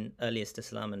emerged in earliest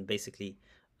Islam and basically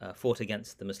fought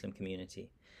against the Muslim community.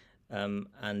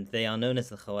 And they are known as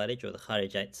the Khawarij, or the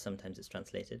Kharijites, sometimes it's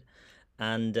translated.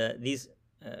 And these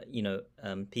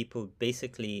people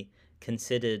basically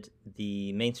considered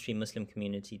the mainstream Muslim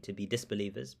community to be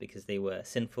disbelievers because they were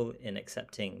sinful in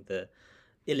accepting the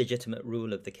illegitimate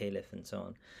rule of the caliph and so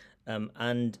on.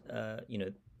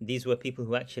 These were people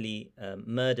who actually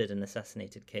murdered and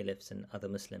assassinated caliphs and other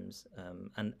Muslims,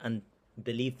 and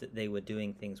believed that they were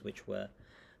doing things which were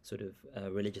sort of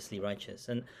religiously righteous.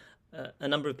 And a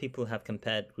number of people have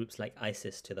compared groups like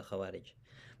ISIS to the Khawarij.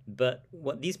 But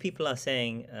what these people are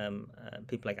saying,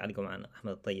 people like Ali Gum'a and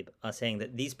Ahmed al-Tayyib, are saying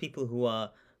that these people who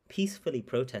are peacefully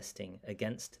protesting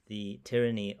against the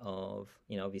tyranny of,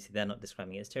 obviously they're not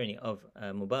describing it as tyranny, of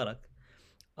Mubarak,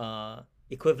 are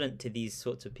equivalent to these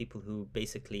sorts of people who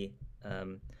basically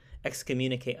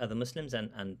excommunicate other Muslims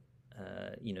and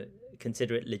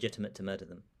consider it legitimate to murder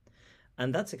them.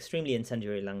 And that's extremely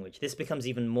incendiary language. This becomes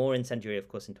even more incendiary, of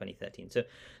course, in 2013. So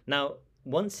now,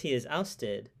 once he is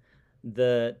ousted,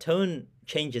 the tone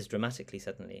changes dramatically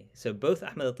suddenly. So both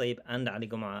Ahmed al-Tayyib and Ali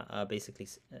Gum'a are basically...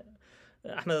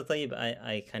 Ahmed al-Tayyib,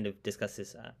 I kind of discuss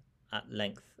this at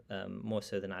length, more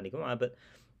so than Ali Gum'a, but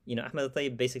Ahmed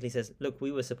al-Tayyib basically says, look,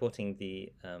 we were supporting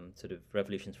the sort of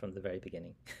revolutions from the very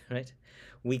beginning, right?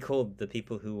 We called the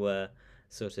people who were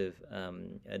sort of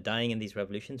dying in these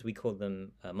revolutions, we called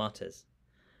them martyrs.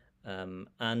 I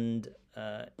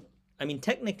mean,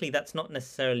 technically, that's not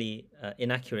necessarily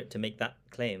inaccurate to make that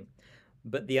claim,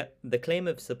 but the claim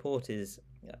of support is,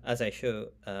 as I show,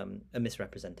 a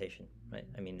misrepresentation, right?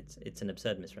 I mean, it's an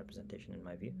absurd misrepresentation in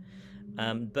my view.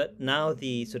 But now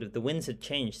the winds had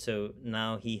changed, so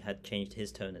now he had changed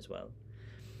his tone as well.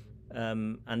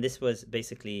 And this was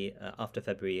basically after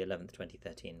February 11th,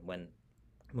 2013, when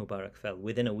Mubarak fell.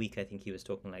 Within a week, I think he was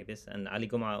talking like this, and Ali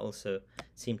Gum'a also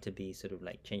seemed to be sort of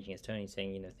like changing his tone. He's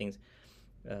saying, things.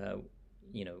 Ali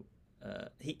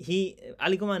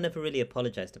Gum'a never really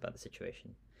apologized about the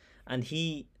situation, and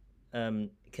he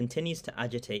continues to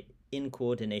agitate in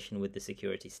coordination with the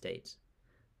security state.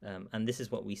 And this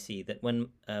is what we see, that when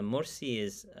Morsi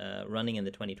is running in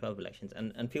the 2012 elections,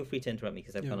 and feel free to interrupt me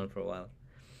because I've gone on for a while.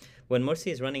 When Morsi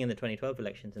is running in the 2012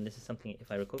 elections, and this is something,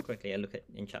 if I recall correctly, I look at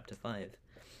in chapter 5,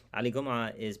 Ali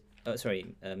Gum'a is,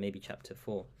 maybe chapter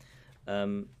 4.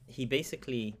 He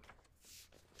basically,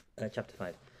 chapter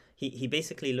 5, he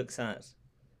basically looks at,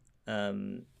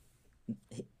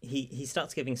 he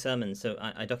starts giving sermons. So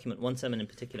I document one sermon in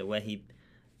particular where he,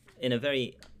 in a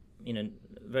very,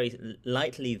 very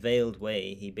lightly veiled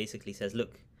way, he basically says,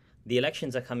 look, the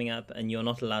elections are coming up and you're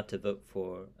not allowed to vote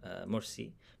for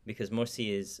Morsi, because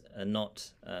Morsi is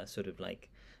not sort of like,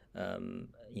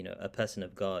 a person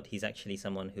of God. He's actually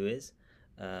someone who is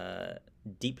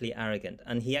deeply arrogant.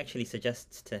 And he actually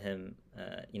suggests to him,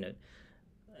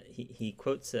 he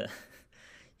quotes a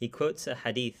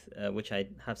hadith, which I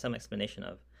have some explanation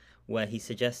of, where he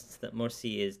suggests that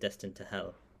Morsi is destined to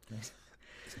hell.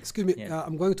 Excuse me,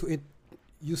 I'm going to...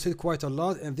 You said quite a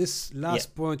lot, and this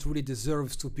last point really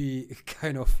deserves to be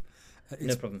kind of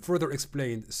further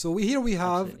explained. So here we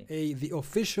have the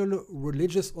official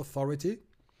religious authority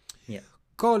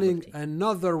calling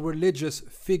another religious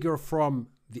figure from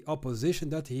the opposition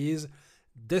that he is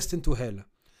destined to hell.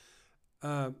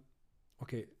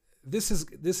 This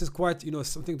is quite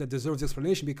something that deserves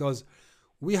explanation, because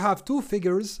we have two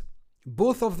figures,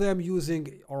 both of them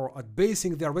using or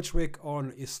basing their rhetoric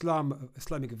on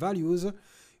Islamic values,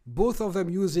 both of them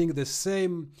using the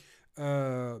same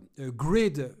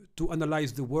grid to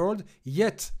analyze the world,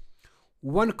 yet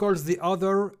one calls the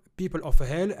other people of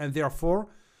hell and therefore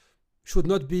should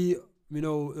not be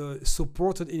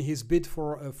supported in his bid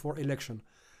for election.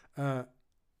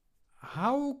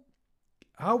 How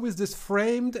is this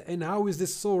framed, and how is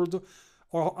this sold,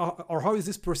 or how is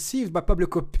this perceived by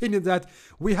public opinion, that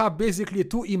we have basically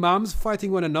two imams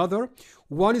fighting one another?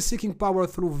 One is seeking power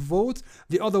through vote,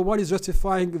 the other one is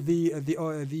justifying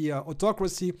the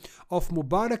autocracy of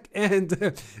Mubarak, and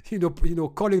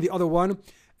calling the other one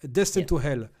destined to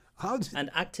hell. And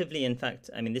actively, in fact,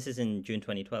 I mean, this is in June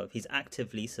 2012, he's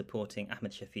actively supporting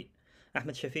Ahmed Shafiq.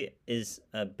 Ahmed Shafiq is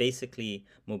basically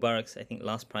Mubarak's, I think,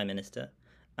 last prime minister,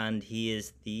 and he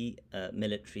is the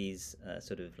military's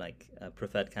sort of like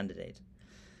preferred candidate.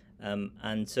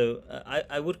 And so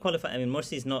I would qualify, I mean,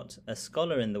 Morsi is not a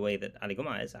scholar in the way that Ali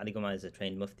Goma is. Ali Goma is a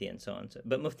trained mufti and so on.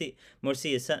 But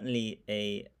Morsi is certainly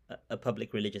a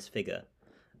public religious figure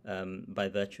by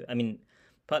virtue. I mean,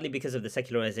 partly because of the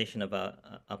secularization of our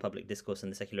public discourse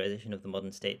and the secularization of the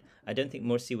modern state. I don't think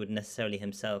Morsi would necessarily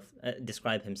himself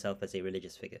describe himself as a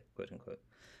religious figure, quote unquote,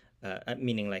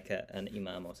 meaning like an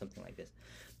imam or something like this.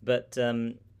 But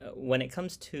when it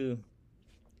comes to...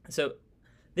 So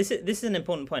this is an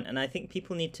important point, and I think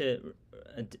people need to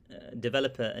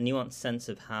develop a nuanced sense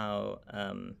of how...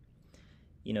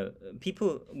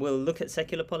 people will look at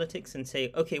secular politics and say,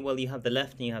 okay, well, you have the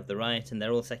left and you have the right, and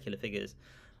they're all secular figures.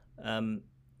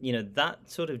 That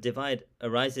sort of divide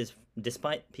arises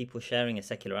despite people sharing a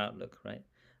secular outlook, right?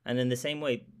 And in the same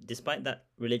way, despite that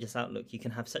religious outlook, you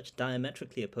can have such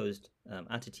diametrically opposed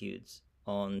attitudes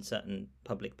on certain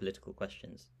public political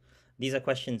questions. These are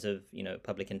questions of,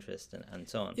 public interest and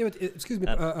so on. Yeah, but excuse me,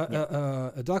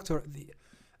 Doctor.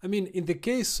 In the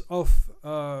case of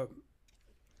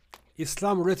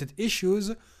Islam-related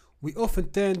issues, we often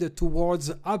tend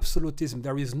towards absolutism.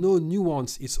 There is no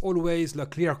nuance. It's always like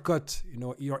clear cut.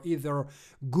 You're either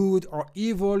good or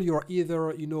evil. You're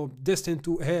either, destined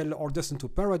to hell or destined to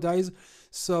paradise.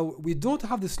 So we don't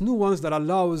have this nuance that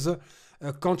allows a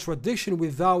contradiction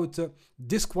without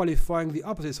disqualifying the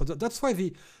opposite. So that's why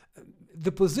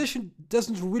the position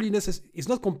doesn't really necessarily, it's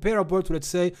not comparable to, let's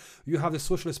say, you have the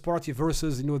Socialist Party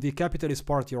versus, the Capitalist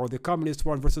Party, or the Communist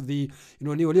one versus the,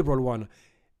 neoliberal one.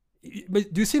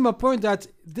 But do you see my point that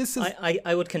this is...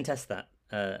 I would contest that.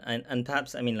 And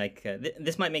perhaps,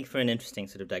 this might make for an interesting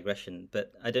sort of digression,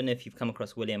 but I don't know if you've come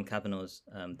across William Kavanagh's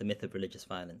The Myth of Religious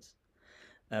Violence.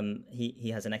 He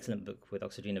has an excellent book with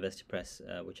Oxford University Press,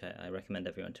 which I recommend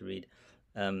everyone to read,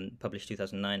 published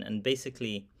 2009. And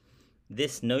basically,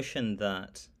 this notion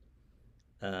that,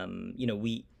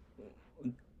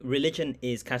 religion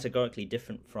is categorically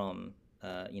different from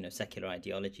secular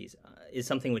ideologies is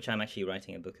something which I'm actually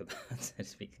writing a book about, so to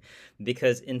speak.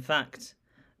 Because in fact,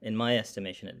 in my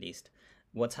estimation at least,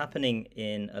 what's happening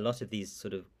in a lot of these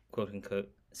sort of quote-unquote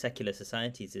secular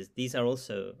societies is these are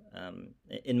also,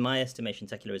 in my estimation,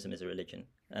 secularism is a religion.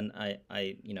 And I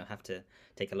have to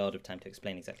take a lot of time to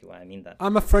explain exactly why I mean that.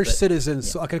 I'm a French citizen,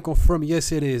 so I can confirm,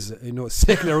 yes, it is.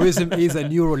 Secularism is a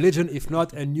new religion, if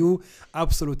not a new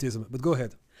absolutism. But go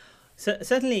ahead. So,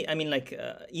 certainly,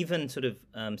 even sort of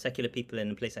secular people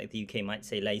in a place like the UK might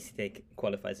say laicite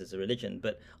qualifies as a religion,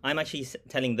 but I'm actually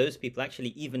telling those people, actually,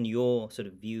 even your sort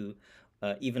of view,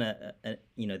 even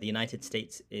the United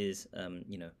States is,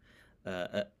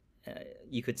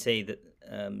 you could say that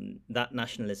that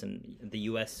nationalism, the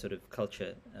US sort of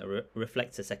culture,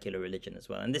 reflects a secular religion as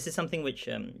well. And this is something which,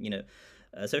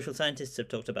 social scientists have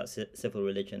talked about civil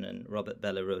religion, and Robert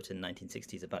Bellah wrote in the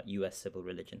 1960s about US civil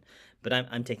religion. But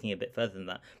I'm taking it a bit further than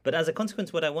that. But as a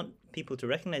consequence, what I want people to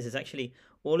recognize is actually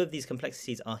all of these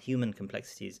complexities are human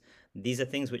complexities. These are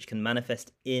things which can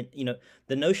manifest in,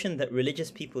 the notion that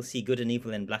religious people see good and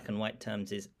evil in black and white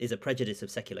terms is a prejudice of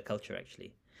secular culture,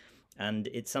 actually. And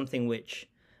it's something which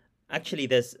actually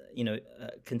there's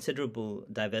considerable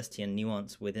diversity and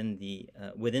nuance within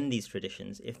these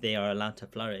traditions if they are allowed to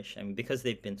flourish. Because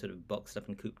they've been sort of boxed up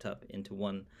and cooped up into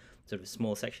one sort of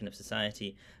small section of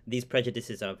society, these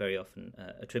prejudices are very often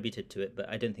attributed to it, but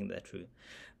I don't think they're true.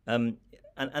 And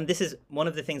this is one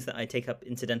of the things that I take up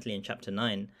incidentally in chapter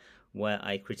 9, where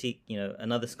I critique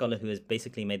another scholar who has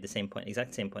basically made the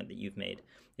exact same point that you've made,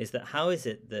 is that how is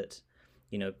it that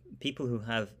people who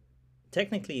have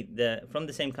technically they're from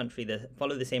the same country, they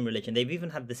follow the same religion, they've even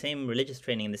had the same religious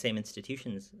training in the same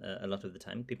institutions a lot of the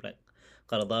time. People like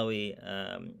Qaradawi,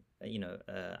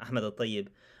 Ahmed al-Tayyib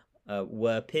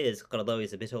were peers. Qaradawi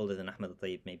is a bit older than Ahmed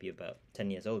al-Tayyib, maybe about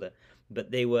 10 years older,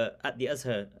 but they were at the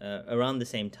Azhar around the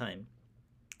same time.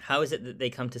 How is it that they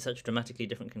come to such dramatically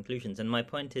different conclusions? And my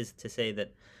point is to say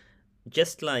that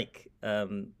just like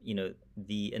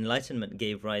the Enlightenment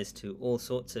gave rise to all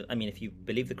sorts of, if you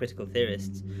believe the critical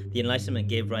theorists, the Enlightenment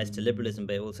gave rise to liberalism,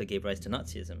 but it also gave rise to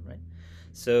Nazism, right?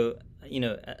 So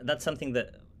that's something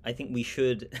that I think we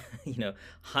should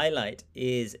highlight,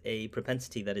 is a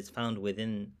propensity that is found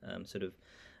within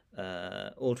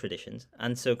all traditions.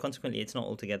 And so consequently, it's not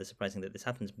altogether surprising that this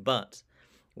happens. But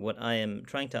what I am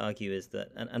trying to argue is that,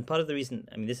 and part of the reason,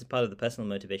 this is part of the personal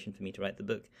motivation for me to write the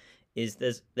book, is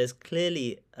there's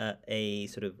clearly a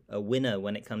sort of a winner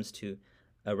when it comes to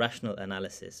a rational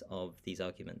analysis of these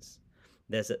arguments.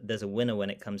 there's a winner when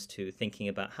it comes to thinking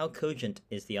about how cogent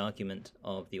is the argument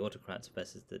of the autocrats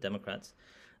versus the democrats.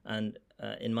 And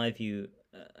in my view,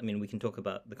 I mean, we can talk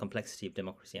about the complexity of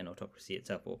democracy and autocracy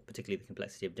itself, or particularly the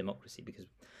complexity of democracy, because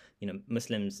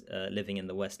Muslims living in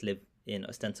the West live in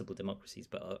ostensible democracies,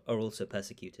 but are also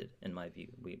persecuted. In my view,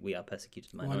 we are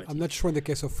persecuted minorities. Well, I'm not sure in the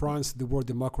case of France the word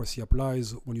democracy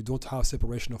applies when you don't have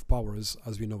separation of powers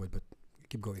as we know it. But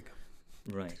keep going.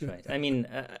 Right. I mean,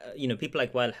 people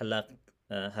like Wael Hallaq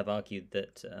have argued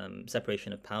that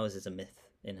separation of powers is a myth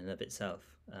in and of itself,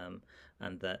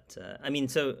 and that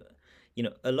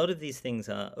a lot of these things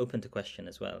are open to question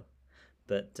as well.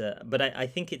 But I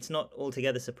think it's not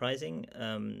altogether surprising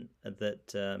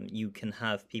that you can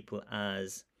have people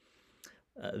as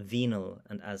venal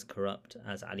and as corrupt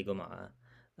as Ali Gomaa,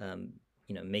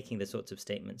 making the sorts of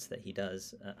statements that he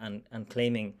does and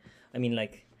claiming. I mean,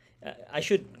 I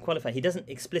should qualify. He doesn't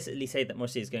explicitly say that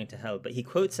Morsi is going to hell, but he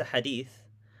quotes a hadith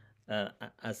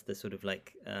as the sort of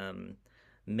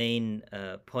main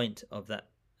point of that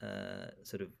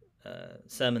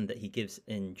sermon that he gives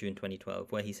in June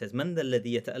 2012, where he says, "Man dha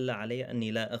alladhi yata'alla alayya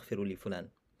anni la aghfiru li fulan."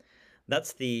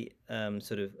 That's the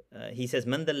he says,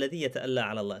 "Man dha alladhi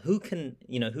yata'alla ala Allah." Who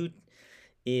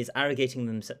is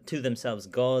arrogating to themselves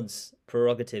God's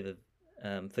prerogative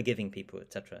of forgiving people,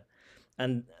 etc.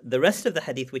 And the rest of the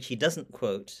hadith, which he doesn't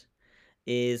quote,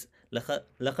 is لَقَدْ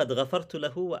غَفَرْتُ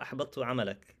لَهُ وَأَحْبَطْتُ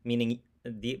عَمَلَكَ, meaning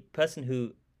the person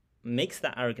who makes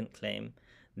that arrogant claim,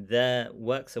 their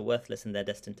works are worthless and they're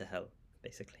destined to hell,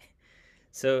 basically.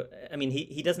 So, I mean,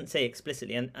 he doesn't say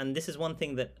explicitly, and this is one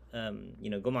thing that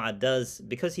Gomaa does,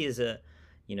 because he is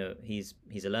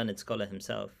he's a learned scholar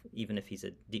himself, even if he's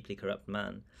a deeply corrupt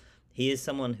man. He is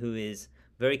someone who is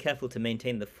very careful to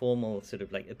maintain the formal sort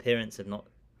of appearance of not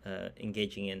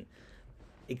engaging in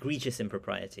egregious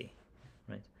impropriety,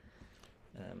 right?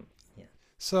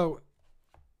 So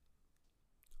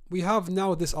we have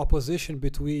now this opposition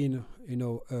between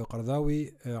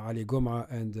Qaradawi, Ali Gomaa,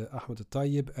 and Ahmed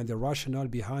al-Tayyib, and the rationale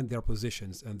behind their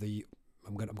positions, and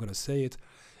I'm gonna say it,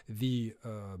 the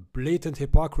blatant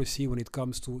hypocrisy when it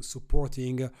comes to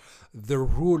supporting the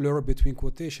ruler between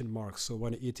quotation marks. So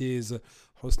when it is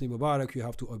Hosni Mubarak, you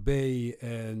have to obey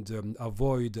and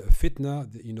avoid fitna,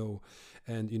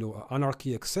 and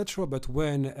anarchy, etc. But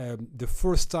when the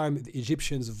first time the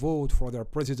Egyptians vote for their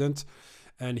president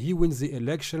and he wins the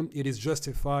election, it is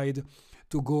justified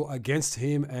to go against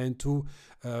him and to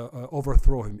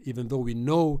overthrow him, even though we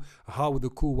know how the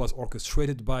coup was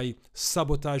orchestrated by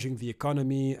sabotaging the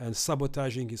economy and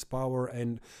sabotaging his power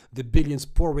and the billions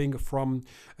pouring from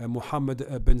Mohammed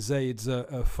bin Zayed's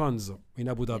funds in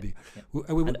Abu Dhabi.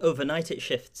 And overnight it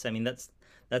shifts. I mean, that's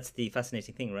the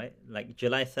fascinating thing, right? Like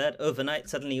July 3rd, overnight,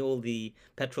 suddenly all the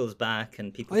petrol's back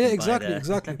and people. Exactly.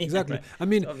 Right. I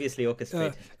mean, it's obviously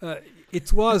orchestrated.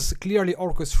 It was clearly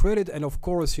orchestrated, and of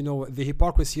course, the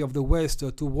hypocrisy of the West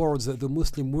towards the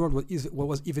Muslim world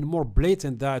was even more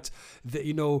blatant. That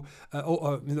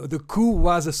the coup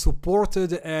was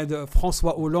supported, and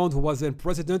François Hollande, who was then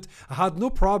president, had no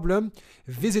problem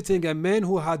visiting a man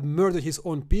who had murdered his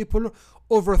own people,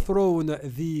 overthrown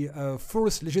the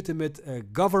first legitimate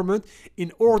government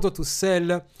in order to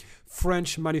sell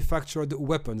French manufactured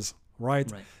weapons.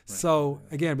 Right. So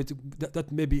again,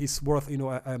 that maybe is worth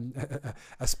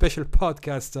a special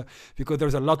podcast because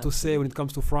there's a lot to say when it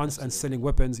comes to France and selling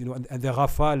weapons, and the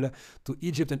Rafale to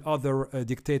Egypt and other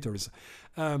dictators.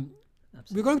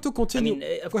 We're going to continue. I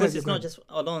mean, of course, it's not just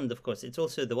Hollande. Of course, it's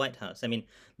also the White House. I mean,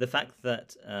 the fact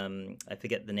that I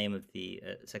forget the name of the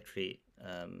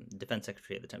defense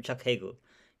secretary at the time, Chuck Hagel.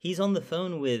 He's on the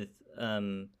phone with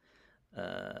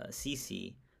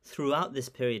Sisi throughout this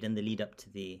period in the lead up to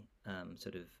the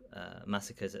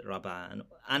massacres at Rabaa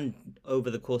and over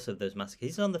the course of those massacres.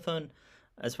 He's on the phone,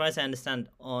 as far as I understand,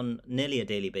 on nearly a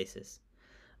daily basis.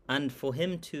 And for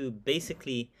him to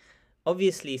basically,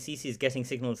 obviously Sisi is getting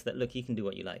signals that, look, you can do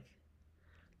what you like.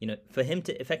 For him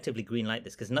to effectively greenlight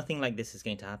this, because nothing like this is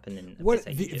going to happen in...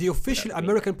 the official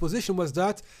American position was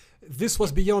that this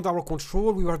was beyond our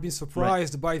control. We were being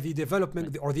surprised by the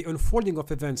development or the unfolding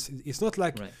of events. It's not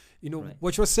like,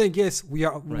 what you're saying, yes,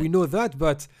 we know that,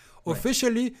 but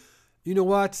officially, you know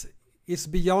what, it's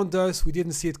beyond us. We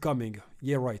didn't see it coming.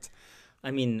 Yeah, right.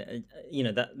 I mean,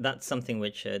 that's something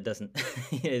which doesn't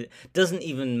doesn't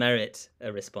even merit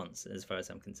a response, as far as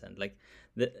I'm concerned. Like,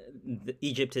 the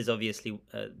Egypt is obviously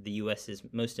the US's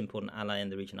most important ally in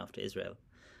the region after Israel,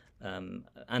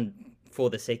 and for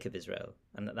the sake of Israel,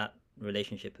 and that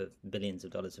relationship of billions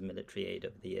of dollars of military aid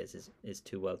over the years is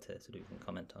too well to sort of even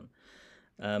comment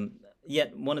on.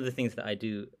 Yet one of the things that I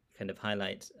do kind of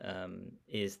highlight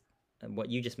is what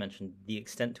you just mentioned, the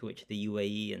extent to which the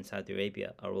UAE and Saudi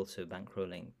Arabia are also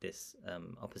bankrolling this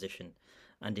opposition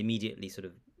and immediately sort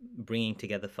of bringing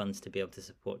together funds to be able to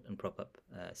support and prop up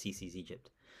Sisi's Egypt.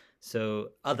 So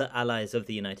other allies of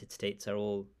the United States are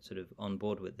all sort of on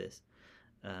board with this.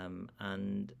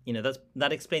 And, you know,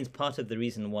 that explains part of the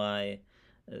reason why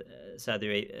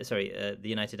the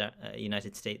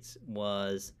United States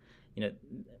was, you know,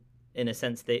 in a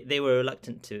sense, they were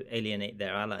reluctant to alienate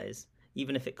their allies,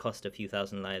 even if it cost a few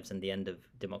thousand lives and the end of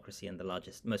democracy in the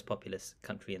largest, most populous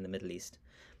country in the Middle East.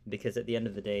 Because at the end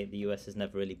of the day, the US has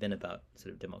never really been about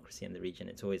sort of democracy in the region.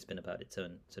 It's always been about its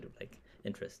own sort of like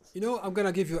interests. You know, I'm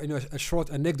gonna give you, a short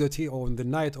anecdote here on the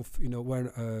night of, when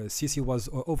Sisi was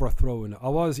overthrown. I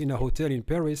was in a hotel in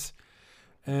Paris,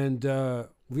 and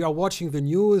we are watching the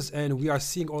news, and we are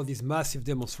seeing all these massive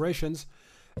demonstrations.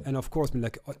 And of course,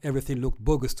 everything looked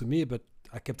bogus to me, but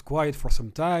I kept quiet for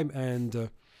some time. And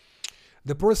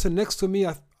the person next to me,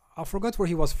 I forgot where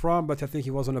he was from, but I think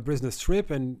he was on a business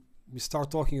trip, and we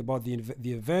start talking about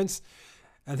the events.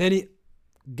 And then he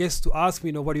gets to ask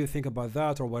me, what do you think about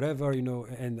that or whatever,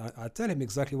 and I tell him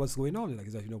exactly what's going on.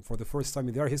 Like that, for the first time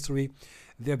in their history,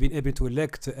 they have been able to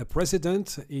elect a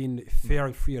president in fair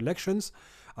and free elections,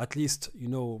 at least,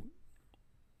 to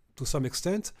some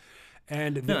extent.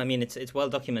 And no, I mean it's well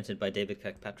documented by David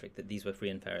Kirkpatrick that these were free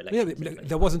and fair elections. Yeah,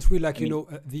 there wasn't really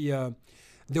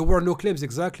there were no claims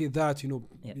exactly that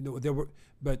there were,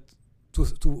 but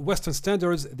to Western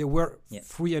standards they were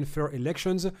free and fair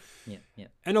elections.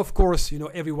 And of course,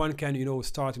 everyone can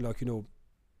start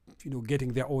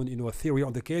getting their own theory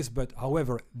on the case, but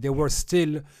however they were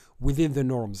still within the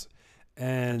norms.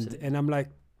 And I'm like,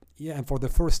 yeah, and for the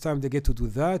first time they get to do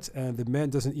that, and the man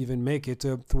doesn't even make it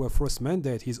through a first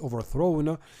mandate. He's overthrown.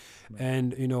 Right.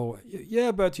 And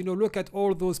but look at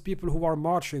all those people who are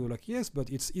marching. Like, yes, but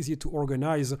it's easy to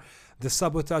organize the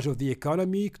sabotage of the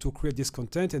economy to create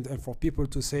discontent, and for people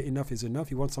to say enough is enough,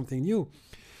 you want something new.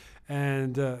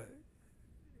 And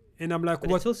I'm like, but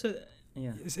what? It's also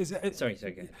sorry, go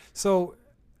ahead. So,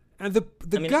 and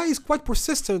the guy is quite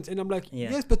persistent, and I'm like,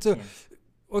 yes, but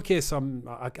okay, so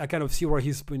I kind of see where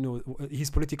his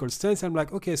political stance. I'm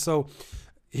like, okay, so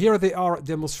here they are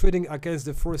demonstrating against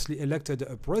the firstly elected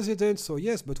president. So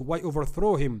yes, but why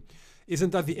overthrow him?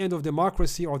 Isn't that the end of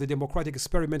democracy or the democratic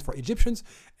experiment for Egyptians?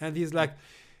 And he's like,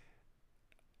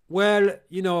 well,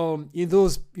 in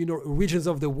those regions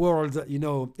of the world,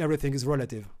 everything is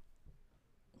relative.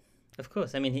 Of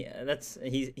course, I mean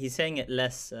he's saying it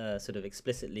less sort of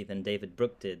explicitly than David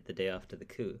Brooke did the day after the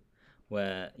coup,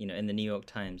 where in the New York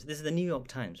Times, this is the New York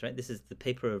Times, right? This is the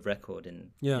paper of record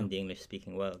in the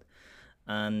English-speaking world,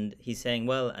 and he's saying,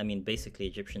 well, I mean, basically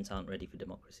Egyptians aren't ready for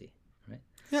democracy, right?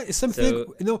 Yeah, it's something.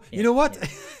 So, you know what?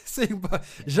 Saying about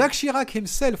Jacques Chirac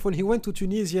himself, when he went to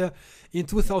Tunisia in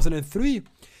 2003,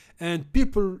 and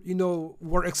people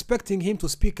were expecting him to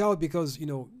speak out because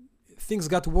things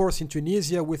got worse in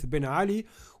Tunisia with Ben Ali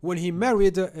when he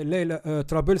married Leila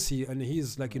Trabelsi, and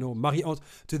he's like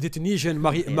to the Tunisian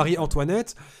Marie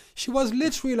Antoinette. She was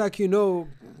literally like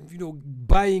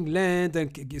buying land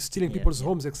and stealing people's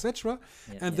homes, etc.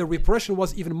 And the repression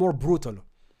was even more brutal.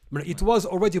 I mean, it was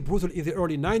already brutal in the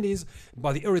early 90s.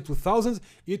 By the early 2000s,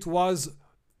 it was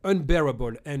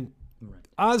unbearable. And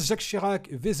as Jacques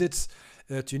Chirac visits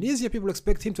Tunisia, people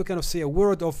expect him to kind of say a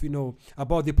word of,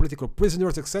 about the political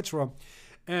prisoners, etc.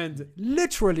 And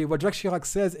literally what Jacques Chirac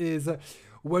says is,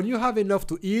 when you have enough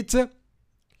to eat,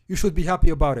 you should be happy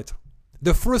about it.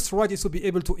 The first right is to be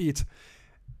able to eat.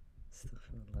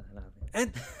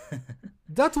 And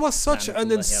that was such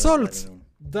an insult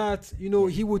that,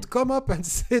 he would come up and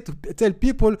tell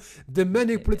people the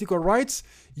many political rights,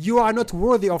 you are not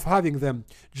worthy of having them.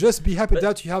 Just be happy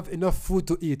that you have enough food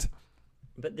to eat.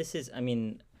 But this is, I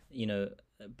mean,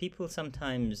 people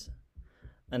sometimes,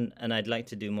 and I'd like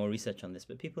to do more research on this,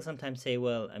 but people sometimes say,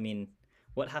 well, I mean,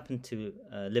 what happened to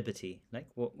liberty? Like,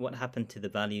 what happened to the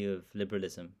value of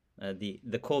liberalism,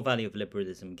 the core value of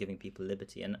liberalism, giving people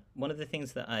liberty? And one of the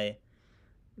things that I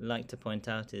like to point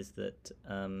out is that,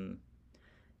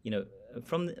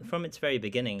 from its very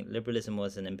beginning, liberalism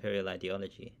was an imperial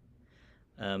ideology.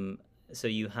 So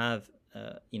you have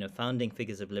founding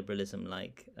figures of liberalism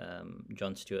like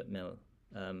John Stuart Mill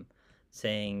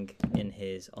saying in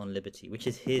his On Liberty, which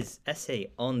is his essay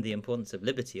on the importance of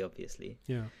liberty, obviously,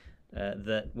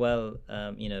 that, well,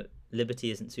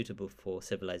 liberty isn't suitable for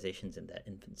civilizations in their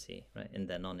infancy, right, in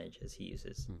their nonage, as he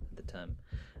uses the term.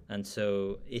 And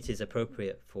so it is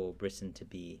appropriate for Britain to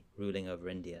be ruling over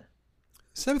India.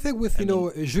 Same thing with, I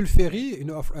mean, Jules Ferry,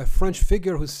 a French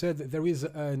figure who said that there is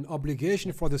an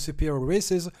obligation for the superior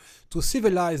races to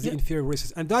civilize the yeah, inferior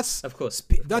races. And of course, of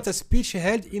that's a course. speech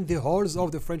held in the halls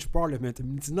of the French parliament. I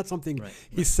mean, it's not something Right,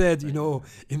 he right, said, right.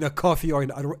 in a coffee or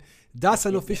in other. That's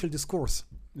an Yeah, yeah. official discourse,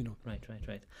 Right, right,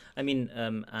 right. I mean,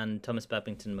 and Thomas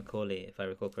Babington Macaulay, if I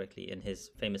recall correctly, in his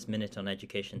famous Minute on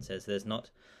Education, says there's not,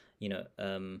 you know,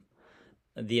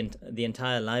 the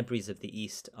entire libraries of the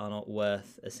East are not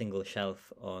worth a single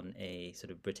shelf on a sort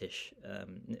of British,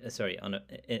 sorry, on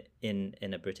in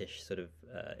a British sort of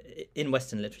in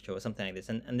Western literature or something like this.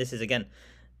 And this is again,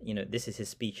 this is his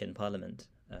speech in Parliament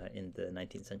in the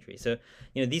 19th century. So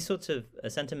these sorts of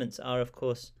sentiments are, of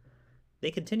course,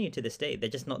 they continue to this day. They're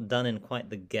just not done in quite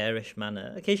the garish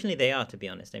manner. Occasionally they are, to be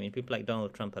honest. I mean, people like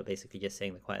Donald Trump are basically just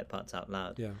saying the quiet parts out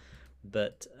loud. yeah.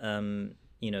 But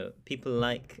people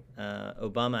like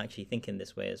Obama actually think in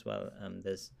this way as well.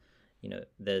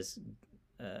 There's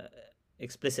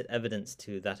explicit evidence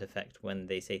to that effect when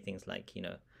they say things like,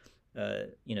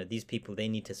 these people, they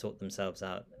need to sort themselves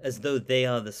out, as though they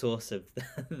are the source of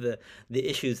the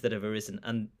issues that have arisen,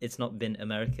 and it's not been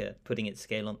America putting its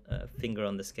finger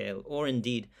on the scale, or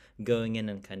indeed going in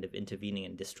and kind of intervening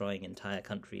and destroying entire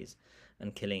countries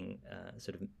and killing,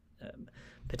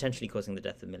 potentially causing the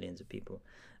death of millions of people.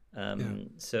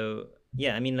 So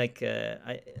yeah, I mean,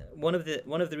 one of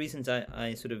the reasons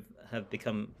I sort of have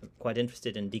become quite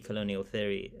interested in decolonial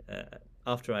theory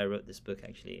after I wrote this book,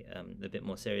 actually, a bit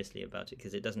more seriously about it,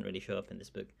 because it doesn't really show up in this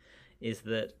book, is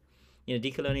that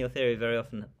decolonial theory very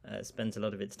often spends a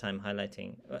lot of its time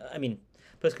highlighting. I mean,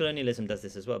 postcolonialism does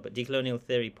this as well, but decolonial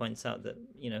theory points out that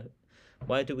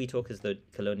why do we talk as though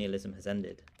colonialism has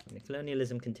ended? I mean,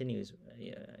 colonialism continues,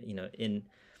 in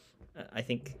I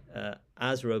think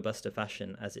as robust a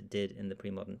fashion as it did in the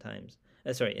pre-modern times.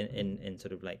 In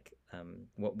sort of like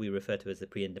what we refer to as the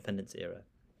pre-independence era.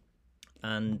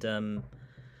 And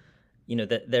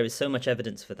that there is so much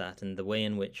evidence for that, and the way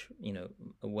in which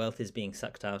wealth is being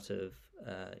sucked out of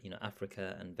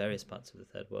Africa and various parts of the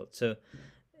third world. So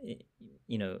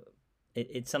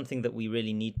it's something that we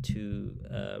really need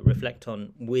to reflect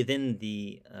on within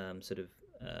the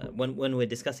when we're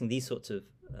discussing these sorts of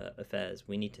affairs.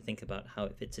 We need to think about how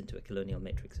it fits into a colonial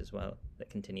matrix as well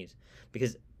that continues,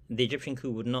 because the Egyptian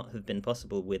coup would not have been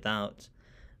possible without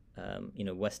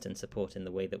Western support in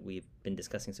the way that we've been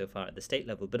discussing so far at the state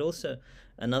level. But also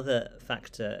another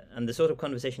factor, and the sort of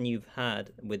conversation you've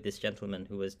had with this gentleman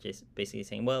who was just basically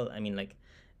saying, well, I mean, like,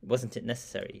 wasn't it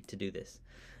necessary to do this,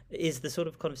 is the sort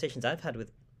of conversations I've had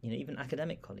with even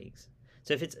academic colleagues.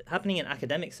 So if it's happening in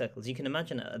academic circles, you can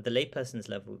imagine at the layperson's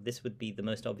level, this would be the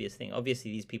most obvious thing.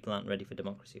 Obviously, these people aren't ready for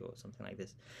democracy or something like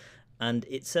this. And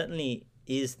it certainly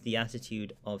is the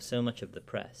attitude of so much of the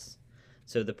press.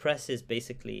 So the press is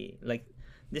basically, like,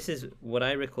 this is what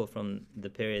I recall from the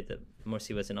period that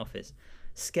Morsi was in office.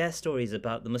 Scare stories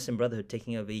about the Muslim Brotherhood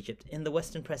taking over Egypt in the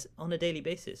Western press on a daily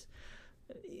basis.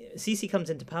 Sisi comes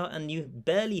into power and you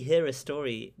barely hear a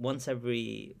story once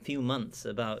every few months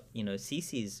about,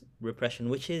 Sisi's repression,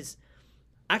 which is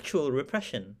actual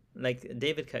repression. Like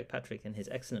David Kirkpatrick in his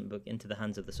excellent book, Into the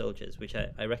Hands of the Soldiers, which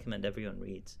I recommend everyone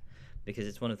reads, because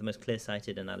it's one of the most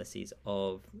clear-sighted analyses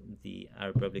of the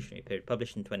Arab Revolutionary period,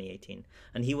 published in 2018.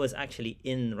 And he was actually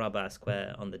in Rabaa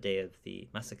Square on the day of the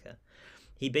massacre.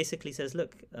 He basically says,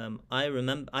 look, I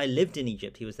lived in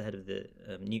Egypt. He was the head of the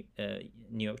New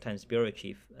York Times bureau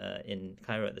chief in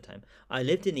Cairo at the time. I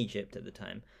lived in Egypt at the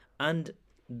time, and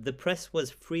the press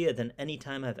was freer than any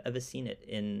time I've ever seen it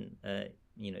in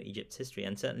Egypt's history.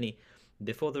 And certainly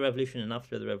before the revolution and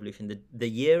after the revolution, the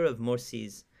year of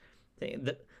Morsi's thing,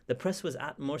 the press was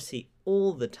at Morsi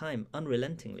all the time,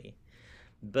 unrelentingly.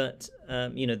 But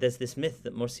there's this myth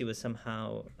that Morsi was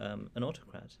somehow an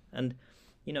autocrat. And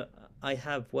I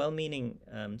have well-meaning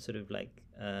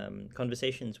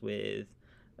conversations with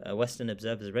Western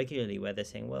observers regularly, where they're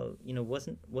saying, well,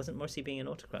 wasn't Morsi being an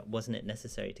autocrat? Wasn't it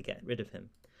necessary to get rid of him?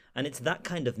 And it's that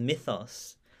kind of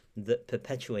mythos that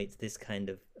perpetuates this kind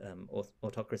of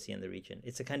autocracy in the region.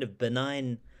 It's a kind of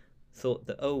benign thought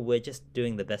that, we're just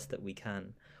doing the best that we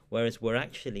can, whereas we're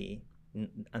actually,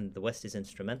 and the West is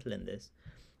instrumental in this,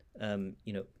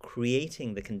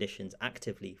 creating the conditions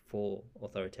actively for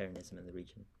authoritarianism in the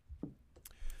region.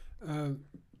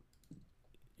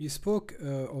 You spoke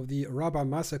of the Rabaa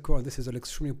massacre, and this is an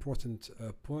extremely important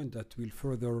point that will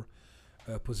further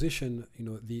position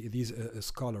these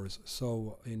scholars.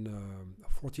 So in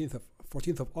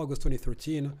 14th of August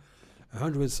 2013,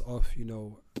 hundreds of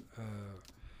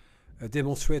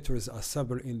demonstrators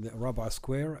assembled in the Rabaa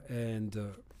Square, and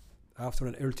after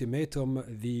an ultimatum,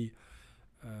 the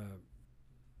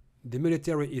the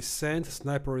military is sent,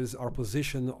 snipers are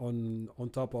positioned on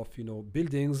top of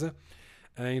buildings,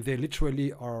 and they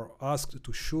literally are asked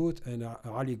to shoot, and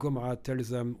Ali Gom'a tells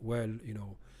them, well,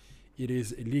 it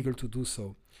is illegal to do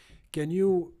so.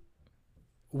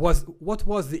 What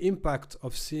was the impact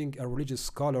of seeing a religious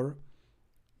scholar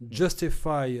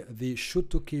justify the shoot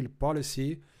to kill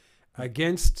policy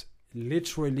against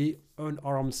literally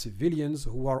unarmed civilians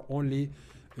who are only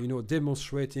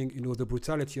demonstrating the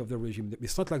brutality of the regime?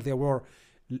 It's not like they were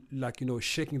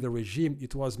shaking the regime.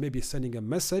 It was maybe sending a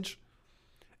message,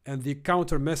 and the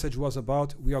counter message was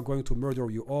about, we are going to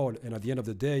murder you all. And at the end of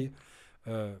the day,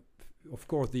 of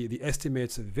course the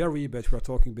estimates vary, but we are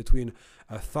talking between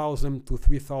 1,000 to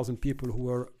 3,000 people who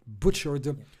were butchered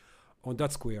on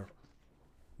that square.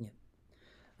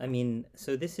 I mean,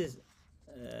 so this is,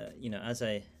 as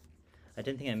I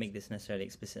don't think I make this necessarily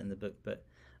explicit in the book, but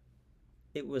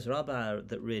it was Rabaa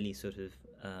that really sort of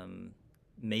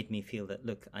made me feel that,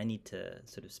 look, I need to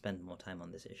sort of spend more time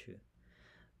on this issue.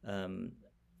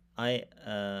 I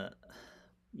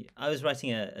was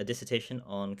writing a dissertation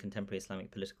on contemporary Islamic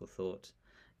political thought,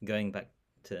 going back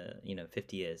to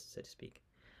 50 years, so to speak,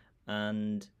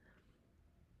 and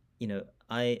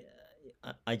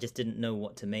I just didn't know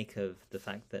what to make of the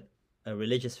fact that a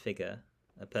religious figure,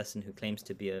 a person who claims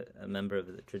to be a member of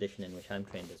the tradition in which I'm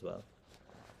trained as well,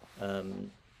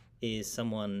 is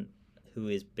someone who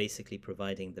is basically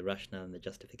providing the rationale and the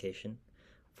justification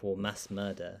for mass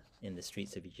murder in the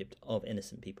streets of Egypt of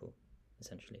innocent people,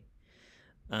 essentially.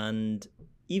 And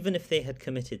even if they had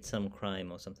committed some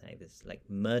crime or something like this, like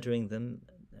murdering them,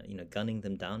 gunning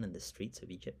them down in the streets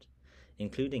of Egypt,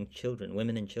 including children,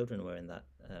 women and children were in that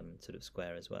sort of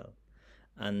square as well.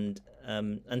 And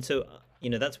so,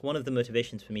 that's one of the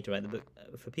motivations for me to write the book.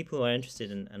 For people who are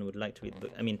interested and would like to read the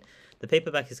book, I mean, the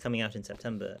paperback is coming out in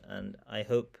September, and I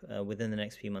hope within the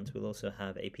next few months we'll also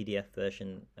have a PDF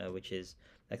version which is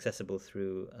accessible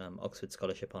through Oxford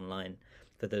Scholarship Online.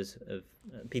 For those of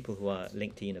people who are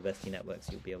linked to university networks,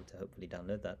 you'll be able to hopefully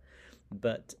download that.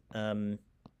 But I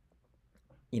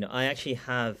actually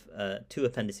have two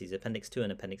appendices, Appendix 2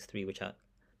 and Appendix 3, which are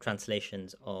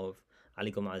translations of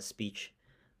Ali Gom'a's speech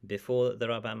before the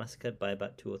Rabaa massacre by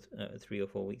about 3 or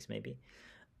 4 weeks maybe,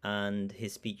 and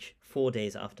his speech 4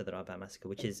 days after the Rabaa massacre,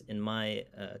 which is in my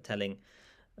telling,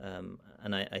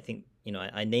 and I think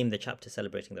I named the chapter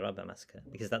celebrating the Rabaa massacre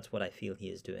because that's what I feel he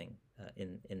is doing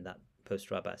in that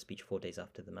post-Rabaa speech 4 days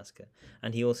after the massacre.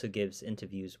 And he also gives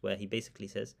interviews where he basically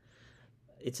says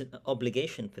it's an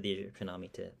obligation for the Egyptian army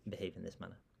to behave in this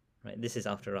manner, right? This is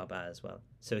after Rabaa as well,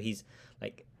 so he's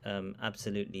like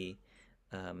absolutely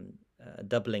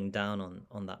doubling down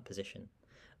on that position.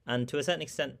 And to a certain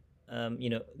extent,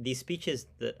 these speeches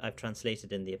that I've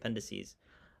translated in the appendices,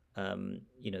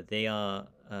 they are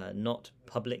not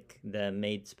public. They're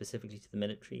made specifically to the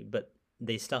military, but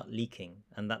they start leaking,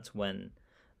 and that's when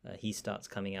he starts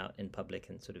coming out in public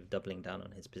and sort of doubling down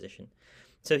on his position.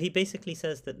 So he basically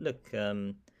says that, look,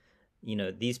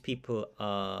 these people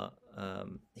are,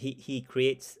 he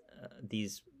creates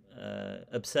these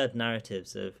absurd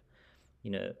narratives of,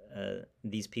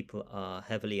 these people are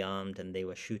heavily armed and they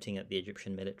were shooting at the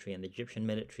Egyptian military, and the Egyptian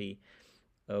military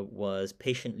was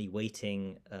patiently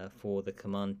waiting for the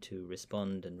command to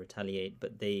respond and retaliate,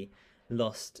 but they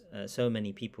lost so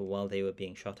many people while they were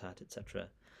being shot at, etc.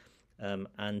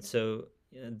 And so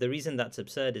the reason that's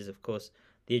absurd is, of course,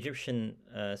 the Egyptian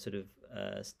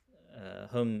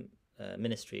home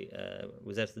ministry,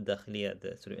 Wazarat al-Dakhiliya,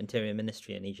 the sort of interior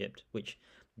ministry in Egypt, which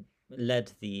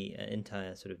led the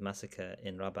entire sort of massacre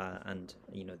in Rabaa and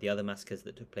the other massacres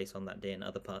that took place on that day in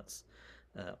other parts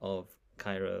of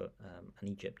Cairo and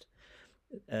Egypt.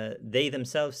 They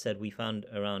themselves said we found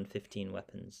around 15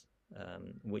 weapons,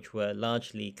 which were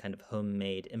largely kind of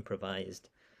homemade, improvised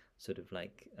sort of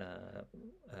like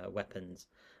weapons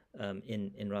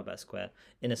in Rabaa Square,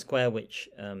 in a square which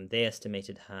they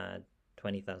estimated had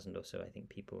 20,000 or so, I think,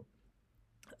 people.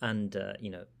 And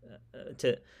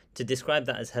to describe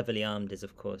that as heavily armed is,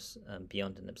 of course,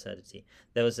 beyond an absurdity.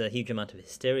 There was a huge amount of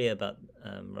hysteria about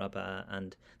Rabaa,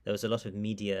 and there was a lot of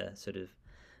media sort of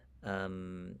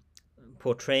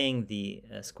portraying the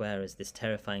square as this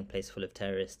terrifying place full of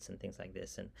terrorists and things like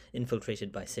this, and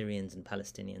infiltrated by Syrians and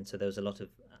Palestinians. So there was a lot of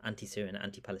anti-Syrian,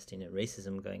 anti-Palestinian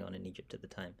racism going on in Egypt at the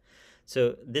time.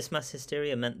 So this mass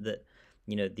hysteria meant that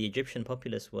the Egyptian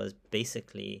populace was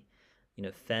basically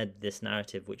fed this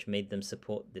narrative which made them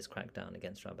support this crackdown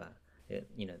against Rabaa.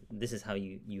 This is how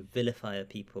you vilify a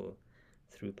people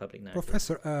through public narrative.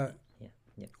 Professor,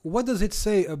 what does it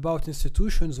say about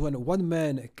institutions when one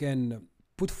man can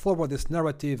put forward this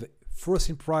narrative first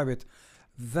in private,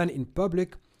 then in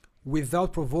public,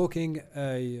 without provoking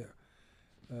an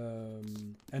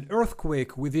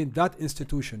earthquake within that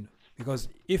institution. Because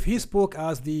if he spoke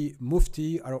as the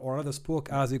mufti or rather spoke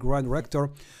as the grand rector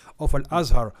of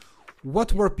Al-Azhar,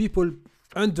 what were people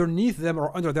underneath them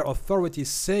or under their authority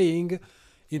saying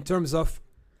in terms of,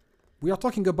 we are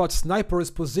talking about snipers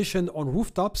positioned on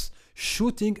rooftops,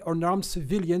 shooting unarmed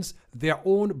civilians, their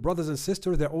own brothers and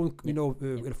sisters, their own,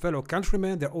 fellow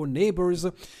countrymen, their own neighbors,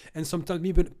 and sometimes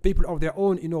even people of their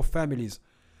own, families.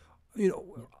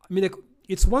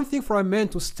 It's one thing for a man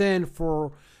to stand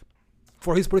for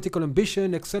his political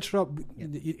ambition, etc.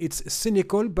 It's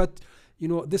cynical, but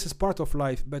this is part of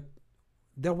life. But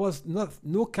there was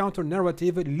no counter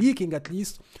narrative leaking, at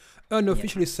least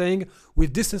unofficially, saying we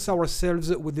distance ourselves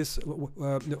with this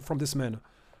from this man.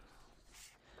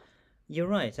 You're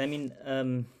right. I mean,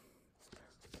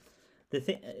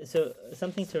 so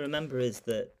something to remember is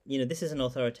that this is an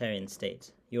authoritarian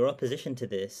state. Your opposition to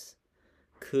this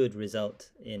could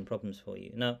result in problems for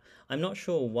you. Now, I'm not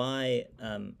sure why,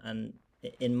 and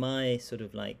in my sort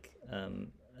of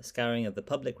scouring of the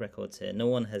public records here, no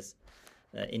one has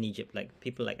in Egypt, like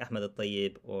people like Ahmed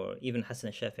al-Tayyib or even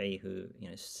Hassan al-Shafi'i, who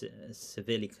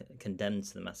severely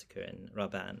condemns the massacre in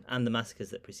Rabaa and the massacres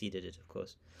that preceded it, of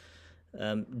course,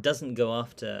 doesn't go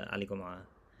after Ali Gom'a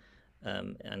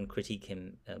and critique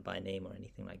him by name or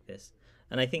anything like this.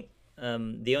 And I think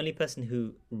the only person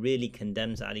who really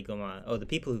condemns Ali Gom'a, or the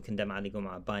people who condemn Ali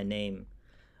Gom'a by name,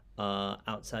 are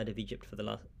outside of Egypt for the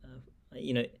last,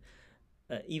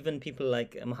 even people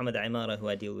like Muhammad Aymara, who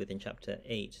I deal with in chapter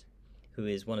 8, who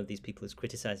is one of these people who's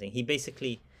criticizing. He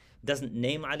basically doesn't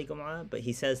name Ali Gom'a, but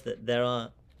he says that there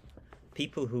are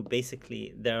people who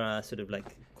there are sort of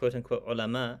quote unquote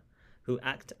ulama who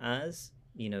act as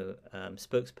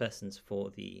spokespersons for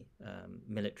the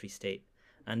military state,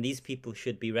 and these people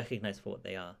should be recognized for what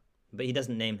they are. But he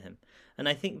doesn't name him. And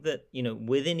I think that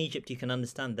within Egypt you can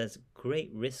understand there's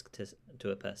great risk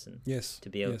to a person to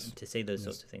be able to say those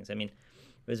sorts of things. I mean,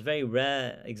 it was a very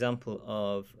rare example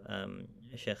of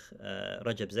Sheikh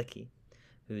Rajab Zaki,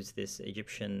 who's this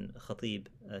Egyptian khatib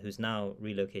who's now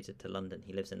relocated to London.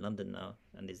 He lives in London now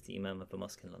and is the imam of a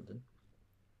mosque in London.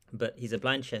 But he's a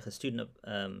blind sheikh, a student of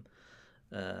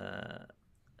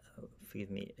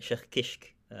Sheikh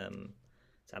Kishk.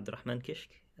 It's Abdurrahman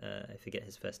Kishk. I forget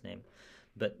his first name.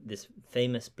 But this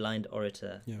famous blind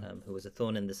orator who was a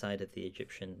thorn in the side of the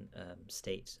Egyptian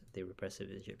state, the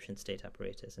repressive Egyptian state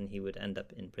apparatus, and he would end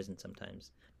up in prison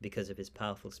sometimes because of his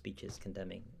powerful speeches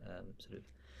condemning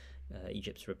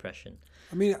Egypt's repression.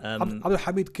 I mean, Abdul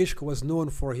Hamid Kishk was known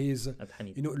for his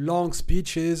long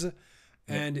speeches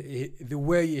and the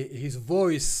way his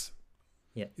voice,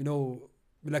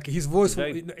 his voice,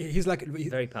 he's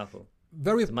very powerful.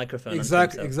 Very microphone.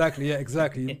 Exactly. Yes.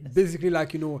 Basically,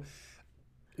 like an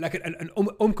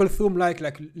Kulthum,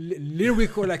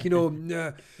 lyrical,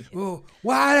 oh,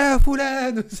 wala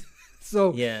fulan.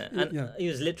 So he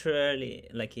was literally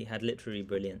he had literary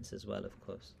brilliance as well, of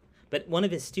course. But one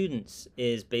of his students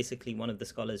is basically one of the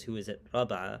scholars who is at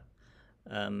Rabaa,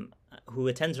 who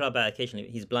attends Rabaa occasionally.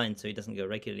 He's blind, so he doesn't go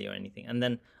regularly or anything. And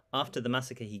then after the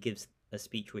massacre, he gives a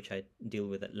speech which I deal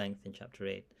with at length in chapter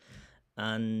 8,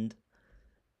 and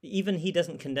even he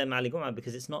doesn't condemn Ali Gom'a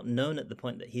because it's not known at the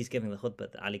point that he's giving the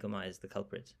khutbah that Ali Gom'a is the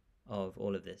culprit of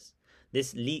all of this.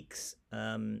 This leaks,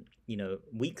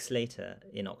 weeks later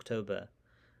in October,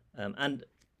 and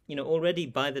already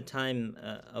by the time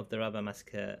of the Rabaa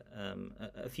massacre,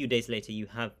 a few days later, you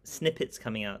have snippets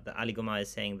coming out that Ali Gom'a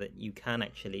is saying that you can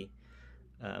actually,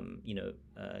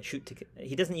 shoot to kill.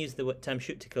 He doesn't use the term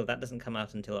shoot to kill. That doesn't come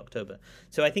out until October.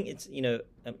 So I think it's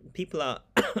people are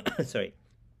sorry.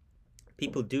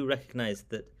 People do recognize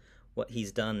that what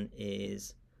he's done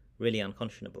is really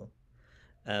unconscionable.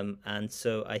 And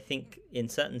so I think in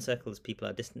certain circles, people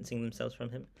are distancing themselves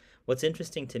from him. What's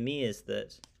interesting to me is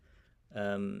that,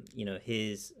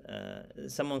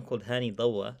 someone called Hani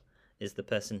Dawa is the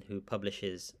person who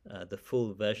publishes the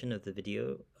full version of the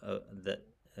video that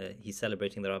he's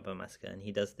celebrating the Rabaa massacre. And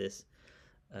he does this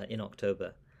in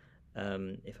October.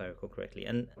 If I recall correctly,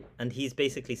 and he's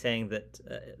basically saying that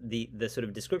the sort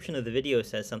of description of the video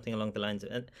says something along the lines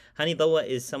of, and Hani Dawa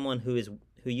is someone who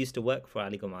used to work for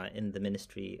Ali Gom'a in the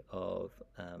Ministry of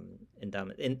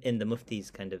Endowment, in the Mufti's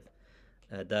kind of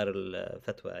Dar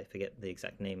al-Fatwa. I forget the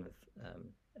exact name of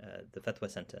the Fatwa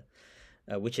Center,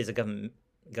 which is a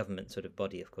government sort of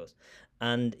body, of course.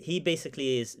 And he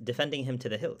basically is defending him to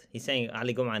the hilt. He's saying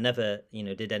Ali Gom'a never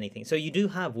did anything. So you do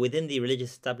have within the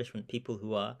religious establishment people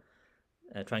who are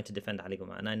trying to defend Ali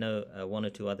Gom'a, and I know one or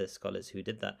two other scholars who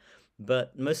did that.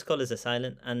 But most scholars are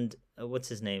silent. And what's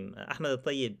his name? Ahmed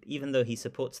al-Tayyib, even though he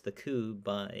supports the coup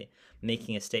by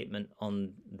making a statement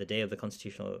on the day of the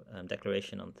Constitutional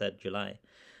Declaration on 3rd July,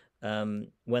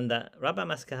 when that Rabaa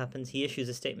massacre happens, he issues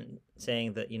a statement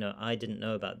saying that, I didn't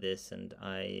know about this, and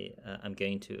I'm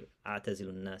going to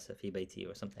a'tazilun nasa fi bayti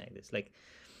or something like this. Like,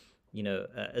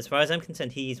 as far as I'm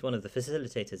concerned, he's one of the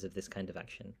facilitators of this kind of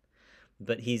action,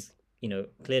 but he's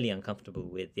clearly uncomfortable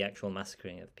with the actual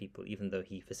massacring of people, even though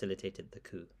he facilitated the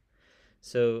coup.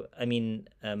 So I mean,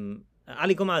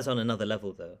 Ali Goma is on another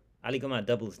level, though. Ali Goma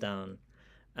doubles down.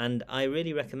 And I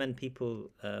really recommend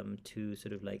people to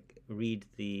sort of like read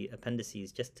the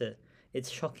appendices. It's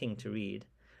shocking to read.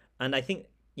 And I think,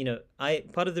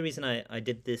 part of the reason I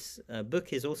did this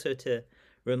book is also to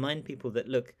remind people that,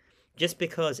 look, just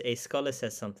because a scholar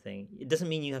says something, it doesn't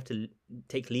mean you have to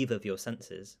take leave of your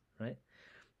senses, right?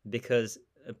 Because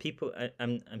people,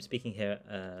 I'm speaking here,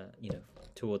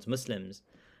 towards Muslims,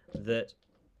 that,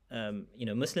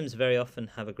 Muslims very often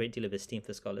have a great deal of esteem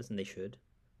for scholars, and they should,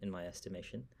 in my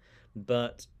estimation.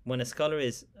 But when a scholar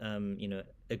is,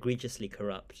 egregiously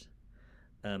corrupt,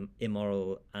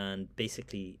 immoral, and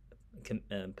basically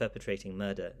perpetrating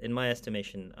murder, in my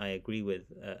estimation, I agree with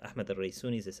Ahmed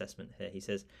al-Raisuni's assessment here. He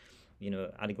says,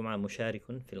 Ali Guma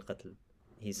musharikun fil qatl.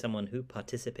 He's someone who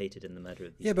participated in the murder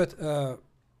of these people. But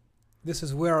this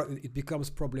is where it becomes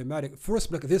problematic.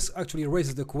 First, this actually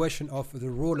raises the question of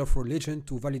the role of religion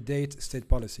to validate state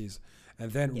policies, and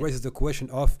then raises the question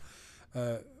of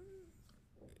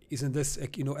isn't this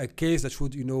a case that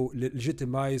should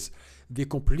legitimize the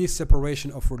complete separation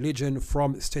of religion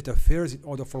from state affairs in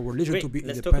order for religion to be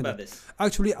independent? Let's talk about this.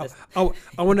 Actually,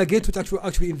 I want to get to it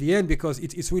actually in the end, because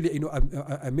it's really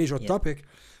a major topic,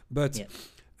 but.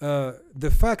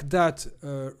 The fact that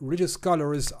religious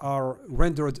scholars are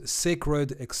rendered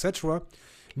sacred, etc.,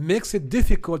 makes it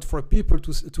difficult for people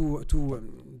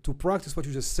to practice what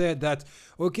you just said. That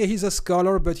okay, he's a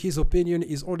scholar, but his opinion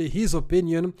is only his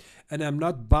opinion, and I'm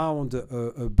not bound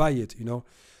by it.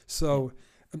 So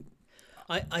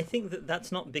I think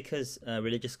that's not because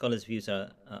religious scholars' views are,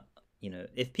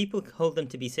 if people hold them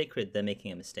to be sacred, they're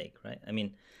making a mistake, right? I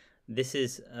mean. This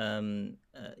is,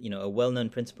 a well-known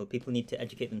principle. People need to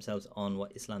educate themselves on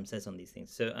what Islam says on these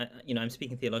things. So, I'm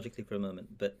speaking theologically for a moment,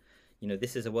 but,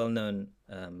 this is a well-known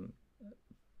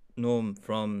norm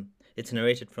it's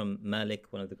narrated from Malik,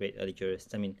 one of the great early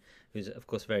jurists, who's, of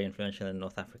course, very influential in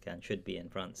North Africa and should be in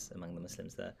France among the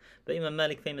Muslims there. But Imam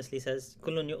Malik famously says,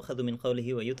 كُلٌّ يُؤْخَذُ مِنْ قَوْلِهِ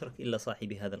وَيُتْرَكْ إِلَّا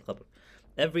صَاحِبِ هَذَا الْقَبْرِ.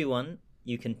 Everyone,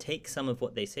 you can take some of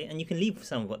what they say, and you can leave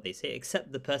some of what they say,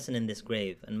 except the person in this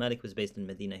grave. And Malik was based in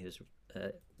Medina. He was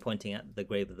pointing at the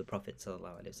grave of the Prophet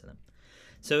ﷺ.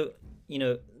 So,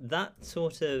 that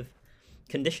sort of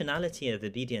conditionality of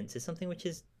obedience is something which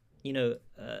is,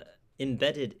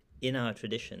 embedded in our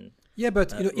tradition. Yeah,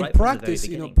 but in practice,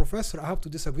 Professor, I have to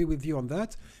disagree with you on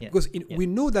that, because we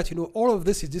know that all of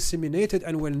this is disseminated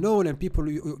and well known, and people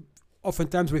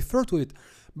oftentimes refer to it.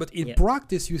 But in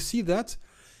practice, you see that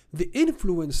the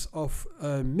influence of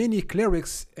many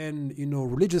clerics and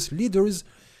religious leaders,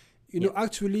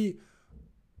 actually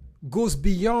goes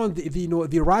beyond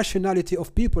the rationality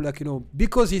of people. Like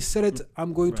because he said it,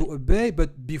 I'm going to obey.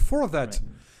 But before that,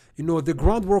 the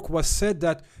groundwork was said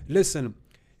that listen,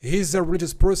 he's a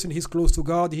religious person, he's close to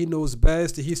God, he knows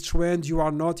best, he's trained, you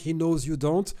are not, he knows you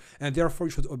don't, and therefore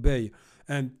you should obey.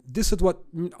 And this is what,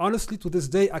 honestly, to this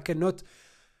day, I cannot.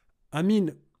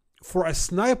 For a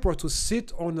sniper to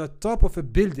sit on the top of a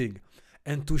building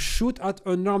and to shoot at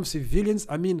unarmed civilians,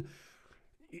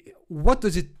 what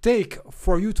does it take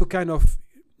for you to kind of,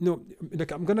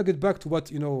 I'm going to get back to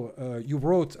what, you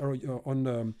wrote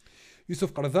on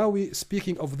Yusuf Qaradawi,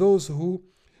 speaking of those who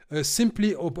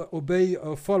simply obey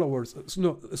followers.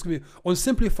 On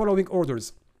simply following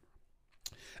orders.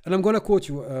 And I'm going to quote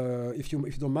you, if you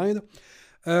don't mind.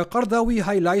 Qaradawi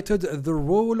highlighted the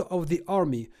role of the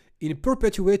army in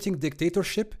perpetuating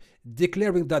dictatorship,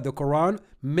 declaring that the Quran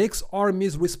makes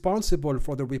armies responsible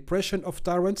for the repression of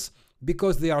tyrants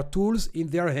because they are tools in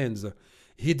their hands.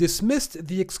 He dismissed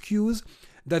the excuse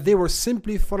that they were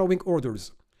simply following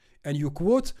orders. And you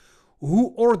quote,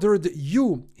 "Who ordered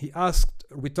you?" he asked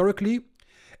rhetorically,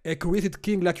 "a created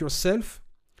king like yourself?"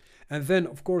 And then,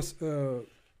 of course,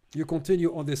 you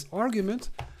continue on this argument,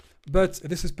 but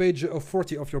this is page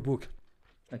 40 of your book.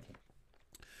 Okay.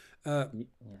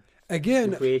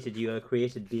 Again, you are a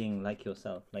created being like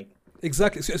yourself, like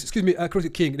exactly. Excuse me, a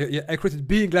created king, a created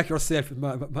being like yourself.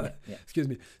 Excuse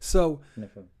me. So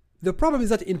the problem is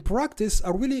that in practice,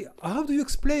 how do you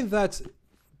explain that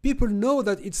people know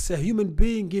that it's a human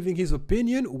being giving his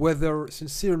opinion, whether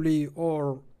sincerely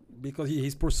or because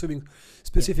he's pursuing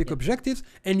specific objectives,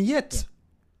 and yet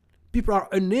people are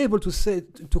unable to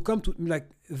come to, like,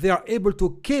 they are able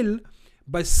to kill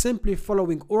by simply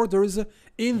following orders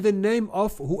in the name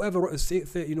of whoever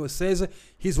says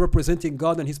he's representing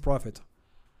God and his prophet.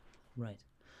 Right.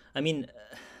 I mean,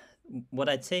 what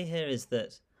I'd say here is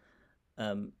that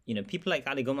people like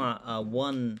Ali Goma are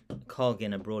one cog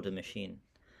in a broader machine.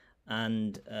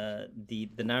 And the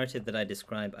narrative that I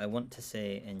describe, I want to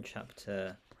say in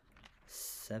chapter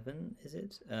 7, is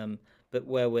it? But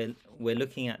where we're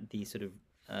looking at the sort of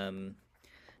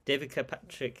David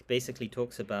Kirkpatrick basically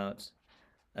talks about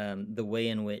the way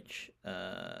in which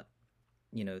the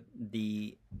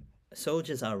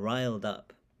soldiers are riled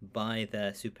up by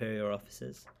their superior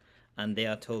officers, and they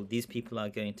are told these people are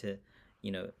going to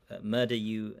murder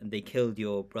you, and they killed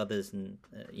your brothers and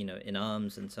in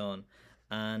arms and so on.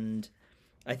 And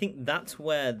I think that's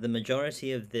where the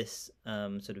majority of this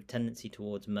sort of tendency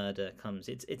towards murder comes.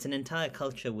 It's an entire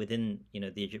culture within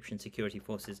the Egyptian security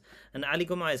forces, and Ali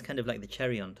Goma is kind of like the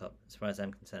cherry on top, as far as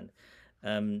I'm concerned.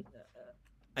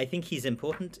 I think he's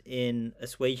important in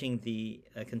assuaging the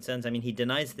concerns. I mean, he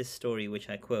denies this story, which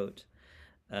I quote,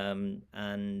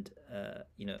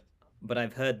 but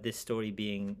I've heard this story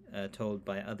being told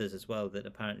by others as well, that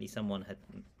apparently someone had,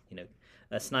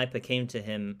 a sniper came to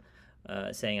him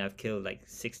saying, I've killed like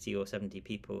 60 or 70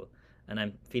 people and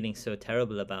I'm feeling so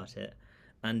terrible about it.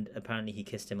 And apparently he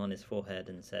kissed him on his forehead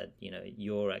and said,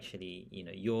 you're actually,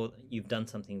 you've done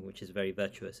something which is very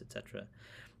virtuous, etc.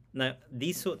 Now,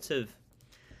 these sorts of,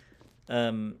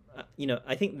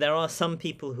 I think there are some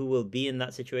people who will be in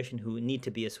that situation who need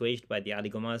to be assuaged by the Ali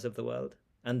Gomas of the world.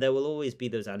 And there will always be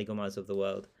those Ali Gomas of the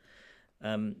world.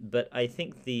 But I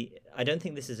don't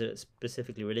think this is a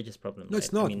specifically religious problem. No, right?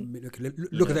 It's not. I mean,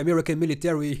 look at the American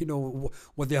military,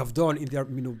 what they have done in their,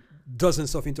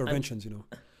 dozens of interventions,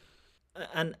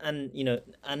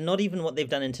 And not even what they've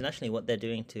done internationally, what they're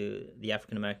doing to the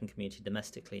African American community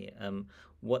domestically,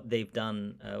 what they've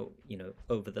done,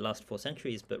 over the last 4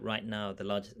 centuries. But right now, the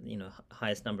largest,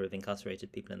 highest number of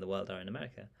incarcerated people in the world are in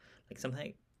America. Like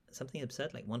something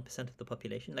absurd, like 1% of the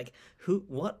population. Like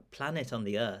what planet on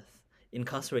the earth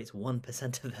incarcerates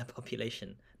 1% of their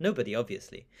population? Nobody,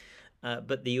 obviously,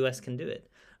 but the US can do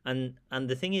it. And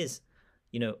the thing is,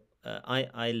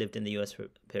 I lived in the US for a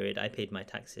period. I paid my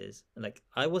taxes. Like,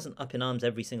 I wasn't up in arms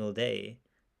every single day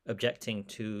objecting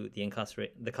to the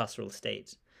carceral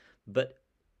state, but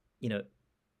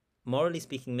morally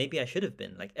speaking, maybe I should have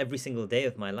been. Like, every single day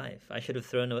of my life, I should have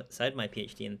thrown aside my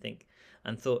PhD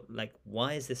and thought, like,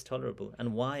 why is this tolerable?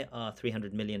 And why are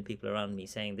 300 million people around me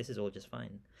saying this is all just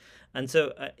fine? And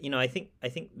so, I think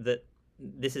that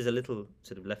this is a little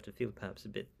sort of left of field, perhaps a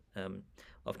bit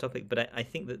off topic, but I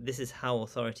think that this is how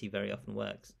authority very often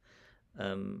works.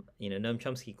 Noam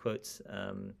Chomsky quotes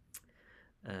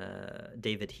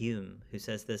David Hume, who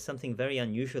says there's something very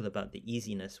unusual about the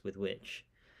easiness with which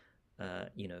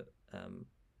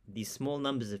these small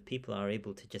numbers of people are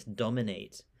able to just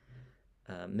dominate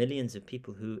millions of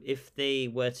people who, if they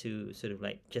were to sort of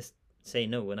like just say,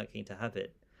 no, we're not going to have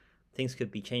it, things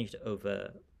could be changed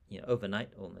overnight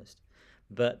almost.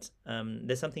 But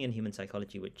there's something in human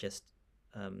psychology which just,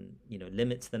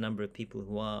 limits the number of people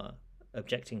who are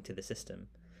objecting to the system.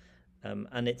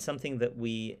 And it's something that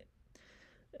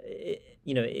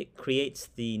it creates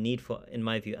the need for, in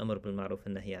my view, amr bil ma'ruf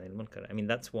and nahy anil munkar. I mean,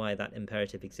 that's why that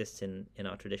imperative exists in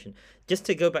our tradition. Just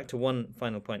to go back to one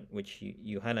final point, which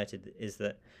you highlighted, is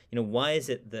that, why is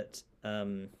it that,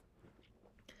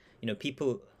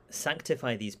 people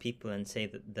sanctify these people and say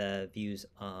that their views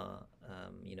are,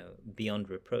 beyond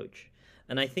reproach?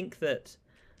 And I think that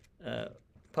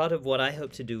part of what I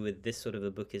hope to do with this sort of a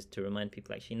book is to remind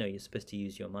people, actually, no, you're supposed to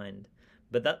use your mind.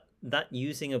 But that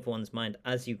using of one's mind,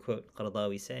 as you quote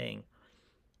Qaradawi saying,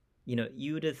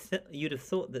 you'd have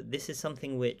thought that this is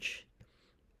something which,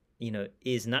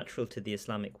 is natural to the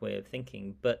Islamic way of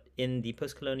thinking. But in the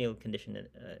post-colonial condition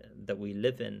that we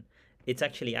live in, it's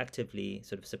actually actively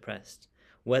sort of suppressed.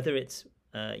 Whether it's,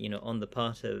 on the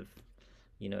part of,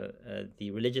 the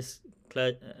religious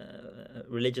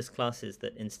classes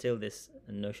that instill this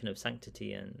notion of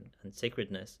sanctity and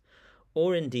sacredness,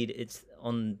 or indeed it's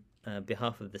on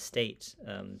behalf of the state,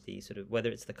 the sort of, whether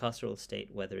it's the carceral state,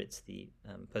 whether it's the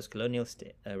post-colonial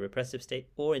state, repressive state,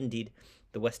 or indeed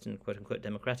the Western quote-unquote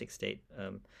democratic state,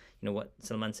 what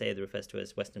Salman Sayed refers to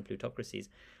as Western plutocracies.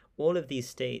 All of these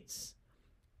states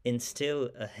instill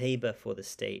a haiba for the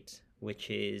state, which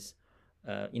is,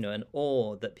 an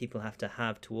awe that people have to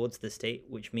have towards the state,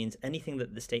 which means anything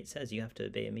that the state says, you have to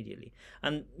obey immediately.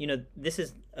 And, this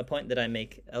is a point that I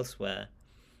make elsewhere,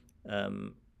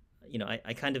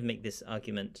 I kind of make this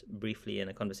argument briefly in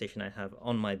a conversation I have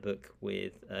on my book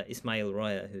with Ismail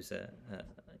Roya, who's a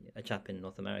chap in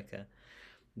North America.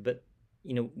 But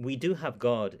we do have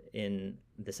God in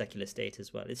the secular state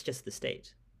as well. It's just the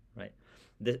state, right?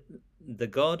 The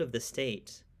God of the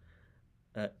state,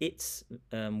 its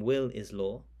will is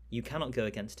law. You cannot go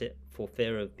against it for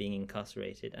fear of being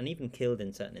incarcerated and even killed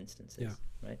in certain instances,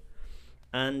 right?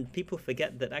 And people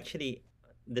forget that actually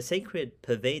the sacred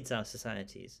pervades our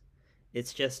societies.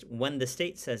 It's just when the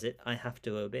state says it, I have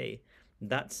to obey.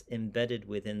 That's embedded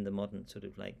within the modern sort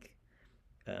of like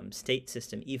state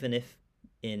system, even if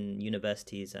in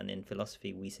universities and in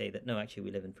philosophy we say that no, actually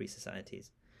we live in free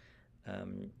societies.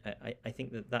 I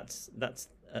think that's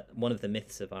one of the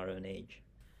myths of our own age.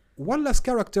 One last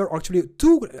character, actually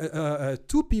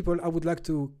two people I would like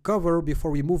to cover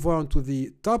before we move on to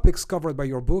the topics covered by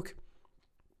your book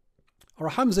are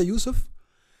Hamza Yusuf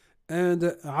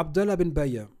and Abdullah bin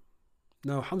Bayya.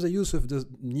 Now, Hamza Yusuf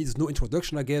needs no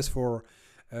introduction, I guess, for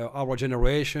our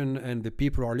generation and the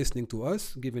people who are listening to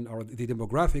us, given the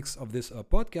demographics of this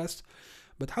podcast.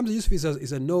 But Hamza Yusuf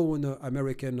is a known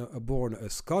American-born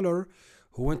scholar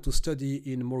who went to study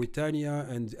in Mauritania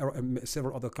and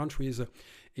several other countries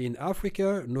in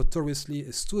Africa, notoriously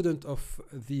a student of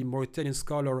the Mauritanian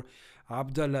scholar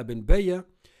Abdullah bin Bayya.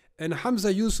 And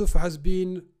Hamza Yusuf has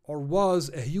been or was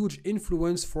a huge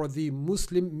influence for the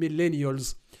Muslim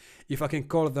millennials, if I can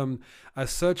call them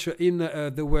as such, in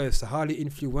the West, highly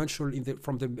influential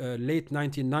from the late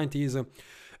 1990s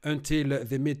until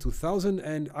the mid-2000s,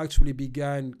 and actually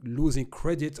began losing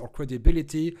credit or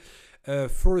credibility,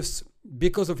 first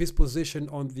because of his position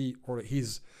on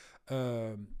his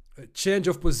change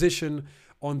of position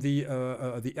on the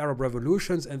Arab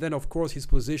revolutions, and then of course his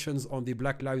positions on the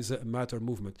Black Lives Matter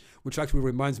movement, which actually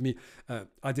reminds me,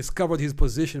 I discovered his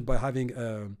position by having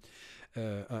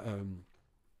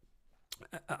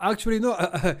actually no,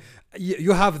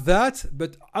 you have that,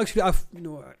 but actually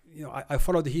I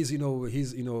followed his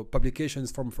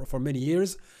publications for many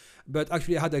years. But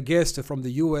actually, I had a guest from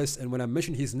the US, and when I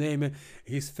mentioned his name,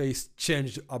 his face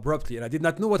changed abruptly, and I did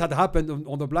not know what had happened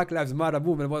on the Black Lives Matter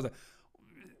movement. I was like,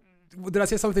 did I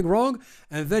say something wrong?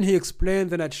 And then he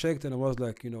explained. Then I checked, and I was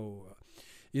like,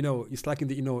 it's like in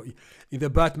the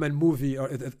Batman movie or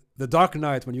the Dark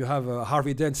Knight, when you have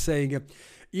Harvey Dent saying,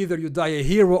 either you die a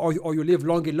hero or you live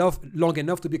long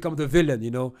enough to become the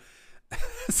villain.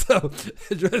 So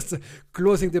just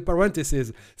closing the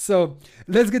parentheses. So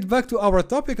let's get back to our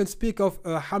topic and speak of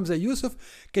Hamza Yusuf.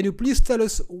 Can you please tell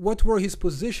us what were his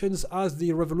positions as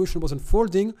the revolution was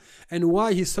unfolding and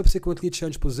why he subsequently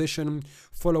changed position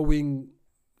following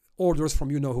orders from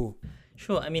you-know-who?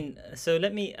 Sure. So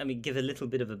let me give a little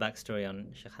bit of a backstory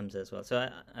on Sheikh Hamza as well. So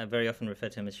I very often refer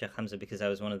to him as Sheikh Hamza because I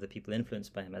was one of the people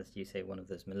influenced by him, as you say, one of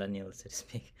those millennials, so to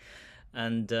speak.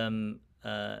 And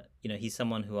he's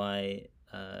someone who I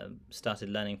started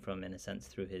learning from, in a sense,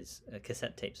 through his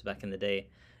cassette tapes back in the day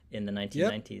in the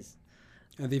 1990s.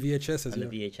 And the VHSs. And the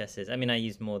VHSs. I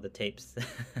used more the tapes.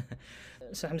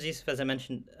 So Hamza Yusuf, as I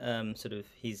mentioned,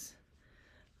 he's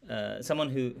someone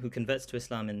who converts to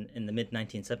Islam in the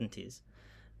mid-1970s.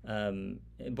 Born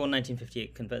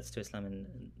 1958, converts to Islam in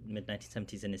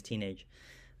mid-1970s in his teenage.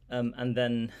 And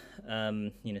then,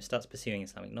 starts pursuing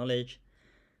Islamic knowledge.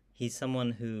 He's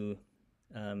someone who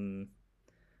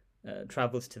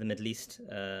travels to the Middle East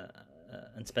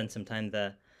and spends some time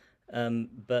there.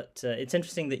 But it's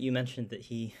interesting that you mentioned that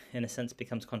he, in a sense,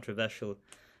 becomes controversial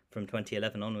from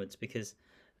 2011 onwards, because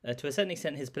to a certain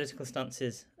extent his political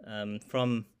stances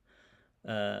from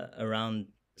around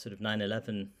sort of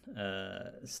 9/11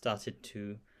 started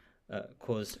to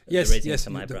cause raising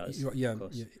some eyebrows.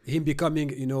 Him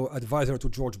becoming, advisor to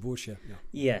George Bush.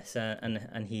 Yes,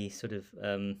 and he sort of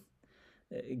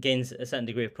gains a certain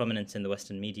degree of prominence in the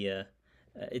Western media.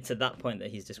 It's at that point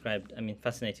that he's described,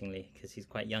 fascinatingly, because he's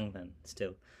quite young then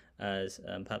still, as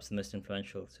perhaps the most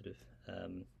influential sort of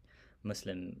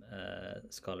Muslim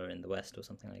scholar in the West or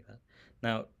something like that.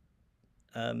 Now,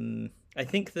 I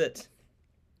think that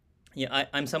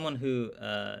I'm someone who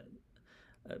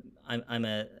I'm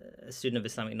a student of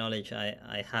Islamic knowledge.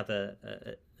 I have a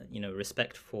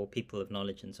respect for people of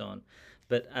knowledge and so on.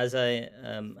 But as I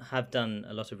have done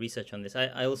a lot of research on this,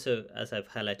 I also, as I've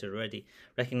highlighted already,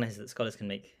 recognize that scholars can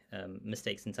make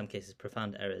mistakes, in some cases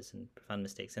profound errors and profound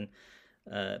mistakes. And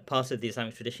part of the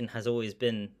Islamic tradition has always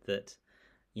been that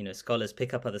scholars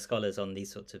pick up other scholars on these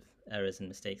sorts of errors and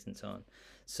mistakes and so on.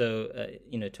 So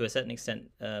to a certain extent,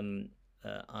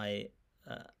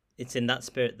 it's in that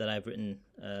spirit that I've written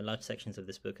large sections of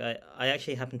this book. I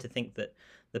actually happen to think that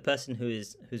the person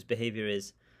whose behavior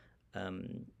is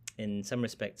in some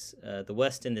respects, the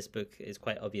worst in this book is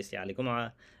quite obviously Ali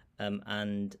Gum'a,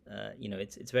 and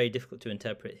it's very difficult to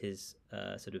interpret his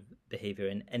sort of behavior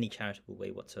in any charitable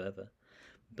way whatsoever.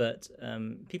 But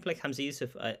people like Hamza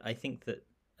Yusuf, I think that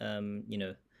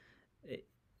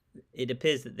it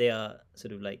appears that they are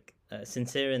sort of like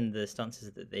sincere in the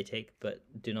stances that they take, but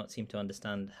do not seem to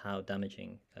understand how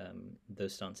damaging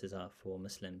those stances are for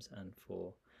Muslims and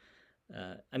for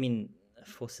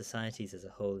societies as a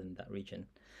whole in that region.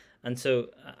 And so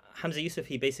Hamza Yusuf,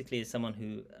 he basically is someone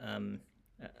who,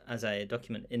 as I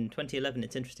document in 2011,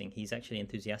 it's interesting, he's actually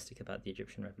enthusiastic about the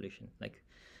Egyptian revolution.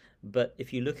 But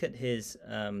if you look at his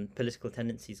political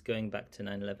tendencies going back to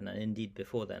 9/11 and indeed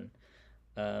before then,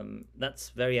 that's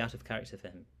very out of character for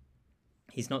him.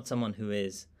 He's not someone who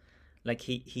is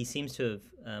he seems to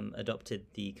have adopted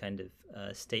the kind of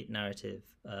state narrative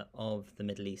of the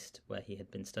Middle East, where he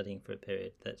had been studying for a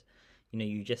period, that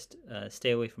you just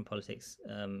stay away from politics,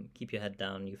 keep your head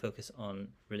down, you focus on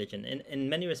religion. In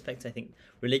many respects, I think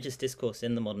religious discourse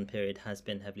in the modern period has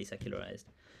been heavily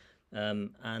secularized,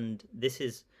 and this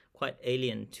is quite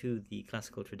alien to the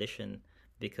classical tradition,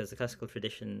 because the classical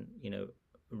tradition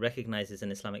recognizes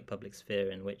an Islamic public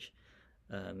sphere in which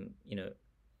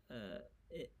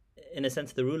in a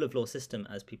sense, the rule of law system,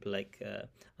 as people like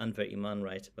Anwar Iman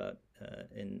write about,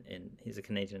 he's a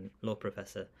Canadian law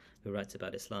professor who writes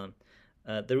about Islam.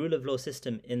 The rule of law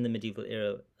system in the medieval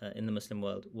era in the Muslim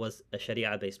world was a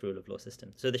Sharia-based rule of law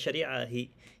system. So the Sharia,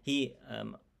 he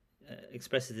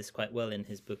expresses this quite well in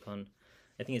his book on,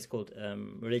 I think it's called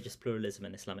Religious Pluralism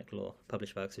and Islamic Law,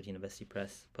 published by Oxford University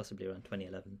Press, possibly around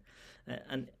 2011.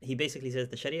 And he basically says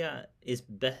the Sharia is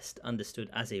best understood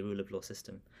as a rule of law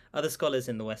system. Other scholars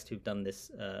in the West who've done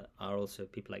this are also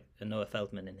people like Noah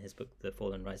Feldman in his book, The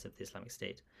Fall and Rise of the Islamic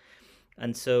State.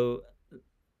 And so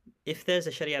if there's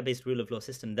a Sharia-based rule of law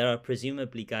system, there are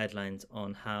presumably guidelines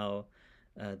on how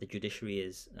the judiciary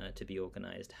is to be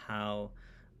organized, how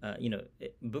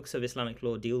books of Islamic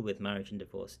law deal with marriage and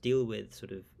divorce, deal with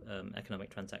sort of economic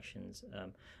transactions,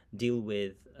 deal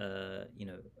with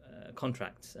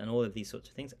contracts and all of these sorts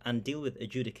of things, and deal with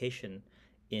adjudication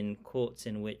in courts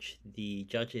in which the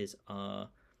judges are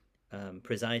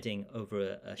presiding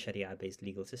over a Sharia-based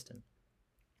legal system.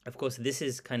 Of course, this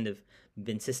has kind of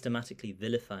been systematically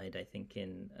vilified, I think,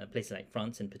 in places like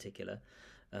France in particular,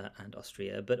 and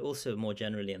Austria, but also more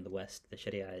generally in the West. The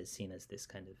Sharia is seen as this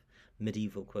kind of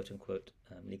medieval, quote-unquote,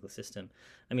 legal system.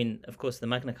 I mean, of course, the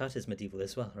Magna Carta is medieval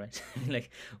as well, right? Like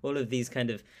all of these kind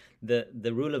of,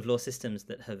 the rule of law systems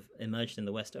that have emerged in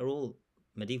the West are all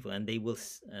medieval, and they will,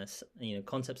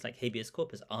 concepts like habeas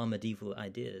corpus are medieval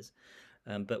ideas.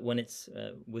 But when it's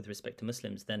with respect to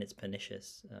Muslims, then it's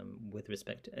pernicious. With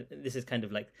respect to, this is kind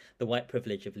of like the white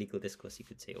privilege of legal discourse, you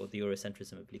could say, or the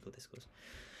Eurocentrism of legal discourse.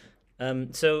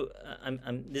 There's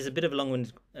a bit of a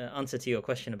long-winded answer to your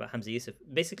question about Hamza Yusuf.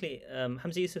 Basically,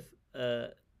 Hamza Yusuf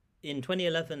in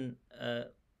 2011,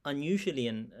 unusually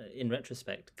in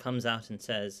retrospect, comes out and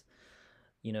says,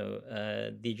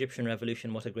 the Egyptian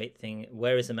revolution, what a great thing.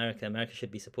 Where is America? America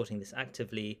should be supporting this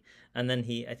actively. And then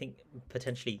he, I think,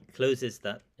 potentially closes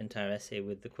that entire essay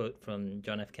with the quote from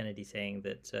John F. Kennedy saying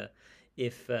that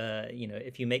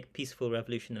if you make peaceful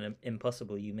revolution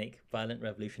impossible, you make violent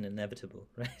revolution inevitable,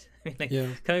 right?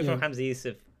 Coming from Hamza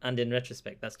Yusuf, and in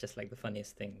retrospect, that's just like the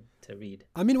funniest thing to read.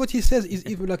 I mean, what he says is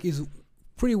even is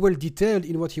pretty well detailed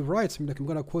in what he writes. I mean, I'm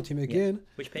going to quote him again.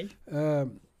 Yeah. Which page?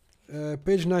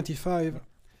 Page 95.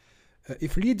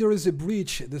 If leaders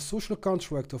breach the social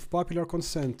contract of popular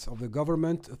consent of the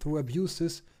government through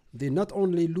abuses, they not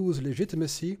only lose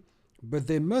legitimacy, but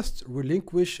they must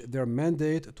relinquish their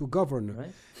mandate to govern.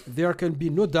 Right. There can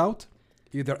be no doubt,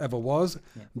 if there ever was,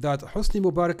 that Hosni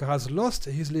Mubarak has lost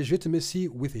his legitimacy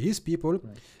with his people,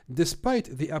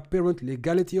 despite the apparent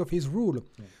legality of his rule,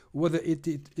 whether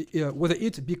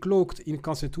it be cloaked in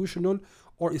constitutional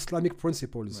or Islamic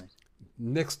principles.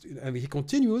 Next, and he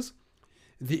continues,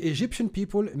 the Egyptian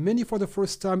people, many for the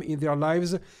first time in their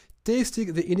lives,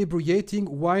 tasting the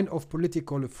inebriating wine of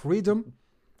political freedom,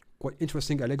 quite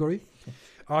interesting allegory,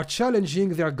 are challenging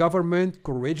their government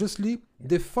courageously,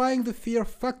 defying the fear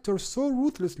factor so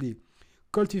ruthlessly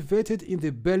cultivated in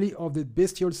the belly of the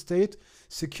bestial state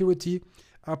security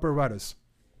apparatus.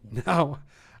 Now,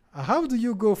 how do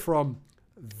you go from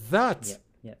that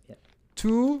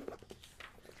to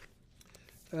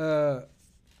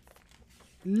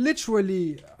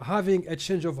literally having a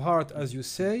change of heart, as you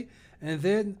say, and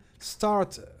then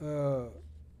start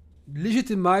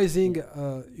legitimizing,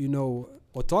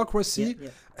 autocracy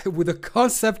with the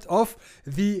concept of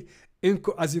the, and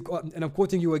I'm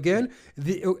quoting you again,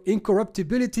 the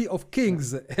incorruptibility of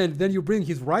kings, and then you bring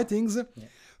his writings.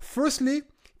 Firstly,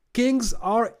 Kings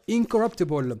are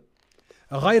incorruptible.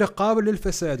 غير قابل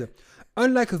للفساد.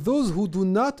 Unlike those who do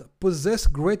not possess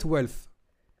great wealth.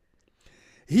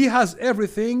 He has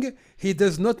everything, he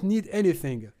does not need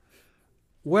anything.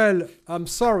 Well, I'm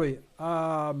sorry.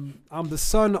 I'm the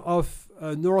son of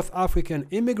North African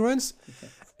immigrants,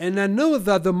 and I know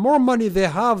that the more money they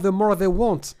have, the more they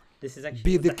want. This is actually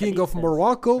Be the king of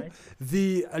Morocco, right?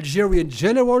 the Algerian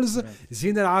generals, Right.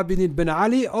 Zine al-Abidin Ben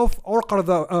Ali or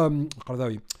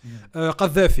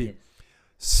Qaddafi. Yes.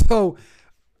 So,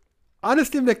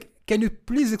 honestly, like, can you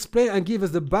please explain and give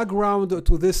us the background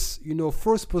to this,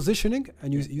 first positioning?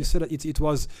 And you said that it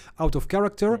was out of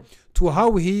character, Yeah. to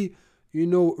how he,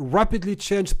 rapidly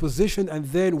changed position and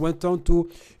then went on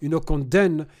to,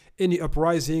 condemn any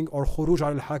uprising or khuruj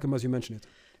al-hakim, as you mentioned it.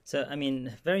 So, I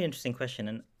mean, very interesting question,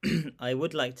 and I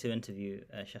would like to interview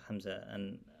Sheikh Hamza,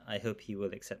 and I hope he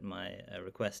will accept my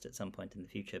request at some point in the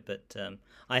future. But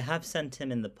I have sent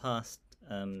him in the past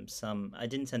some. I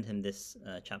didn't send him this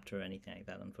chapter or anything like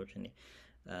that, unfortunately.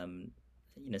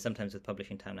 Sometimes with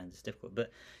publishing timelines it's difficult.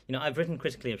 But I've written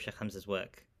critically of Sheikh Hamza's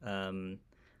work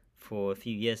for a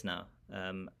few years now,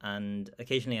 and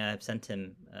occasionally I have sent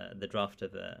him the draft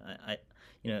of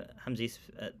Hamza Yusuf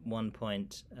at one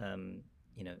point.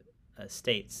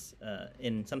 States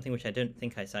in something which I don't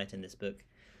think I cite in this book,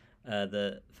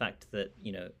 the fact that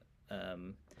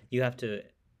you have to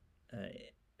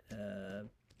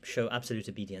show absolute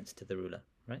obedience to the ruler,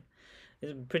 right?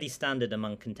 It's pretty standard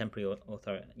among contemporary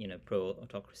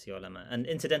pro-autocracy ulama. And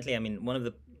incidentally, I mean, one of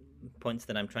the points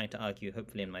that I'm trying to argue,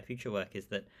 hopefully in my future work, is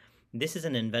that this is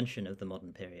an invention of the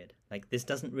modern period. Like, this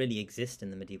doesn't really exist in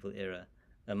the medieval era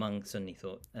among Sunni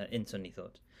thought, in Sunni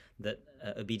thought, that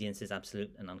obedience is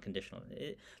absolute and unconditional.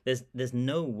 There's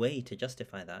no way to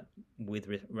justify that with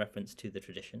reference to the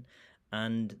tradition,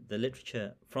 and the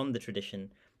literature from the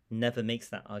tradition never makes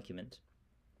that argument.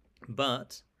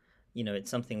 But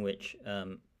it's something which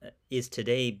is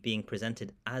today being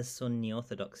presented as Sunni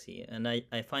orthodoxy, and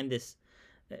I find this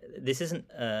isn't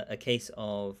a case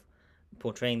of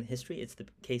portraying history; it's the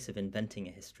case of inventing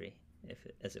a history,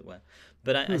 as it were.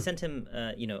 But I sent him,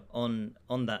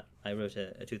 on that, I wrote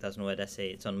a 2,000-word essay.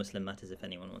 It's on Muslim matters if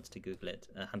anyone wants to Google it.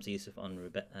 Hamza Yusuf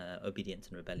on obedience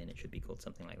and rebellion. It should be called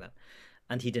something like that.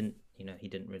 And he didn't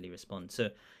really respond. So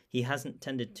he hasn't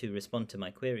tended to respond to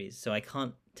my queries. So I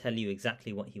can't tell you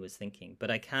exactly what he was thinking.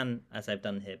 But I can, as I've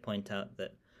done here, point out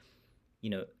that,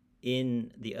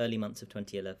 in the early months of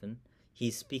 2011,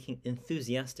 he's speaking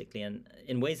enthusiastically and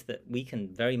in ways that we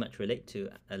can very much relate to,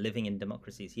 living in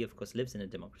democracies. He, of course, lives in a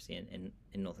democracy in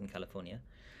Northern California.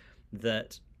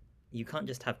 That you can't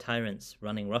just have tyrants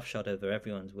running roughshod over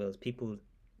everyone's wills.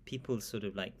 People's sort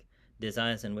of like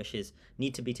desires and wishes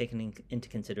need to be taken into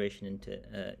consideration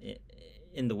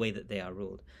in the way that they are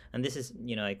ruled. And this is,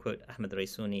 I quote Ahmed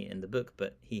Raisuni in the book,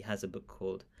 but he has a book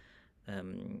called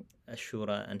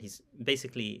Ashura, and he's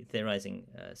basically theorizing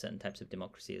certain types of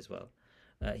democracy as well.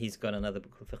 He's got another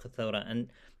book called Fiqh al-Thawra,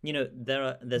 and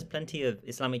there's plenty of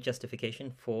Islamic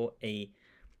justification for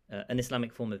an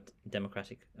Islamic form of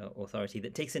democratic authority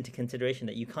that takes into consideration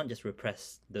that you can't just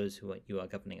repress those who you are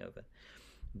governing over.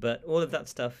 But all of that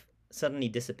stuff suddenly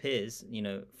disappears,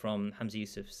 from Hamza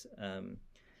Yusuf's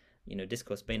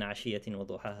discourse Baina Ashiyatin wa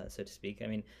Duhaha, so to speak. I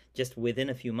mean, just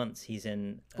within a few months, he's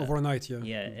in overnight,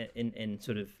 in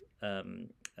sort of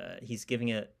he's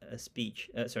giving a speech.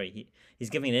 He's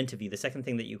giving an interview. The second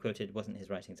thing that you quoted wasn't his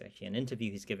writings, actually. An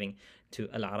interview he's giving to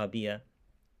Al Arabiya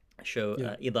show,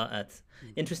 Ida'at.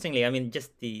 Interestingly, I mean,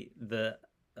 just the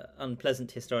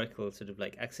unpleasant historical sort of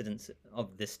like accidents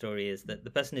of this story is that the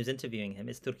person who's interviewing him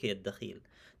is Turki al-Dakhil.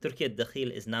 Turki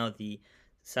al-Dakhil is now the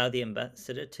Saudi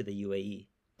ambassador to the UAE.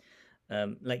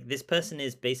 This person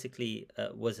is basically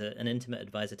was an intimate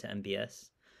advisor to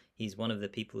MBS. He's one of the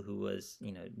people who was,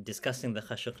 discussing the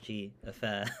Khashoggi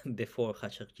affair before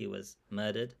Khashoggi was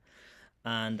murdered.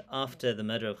 And after the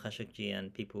murder of Khashoggi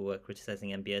and people were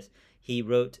criticizing MBS, he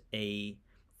wrote a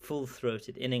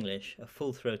full-throated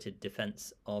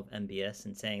defense of MBS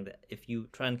and saying that if you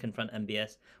try and confront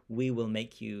MBS, we will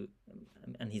make you,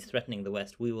 and he's threatening the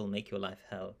West, we will make your life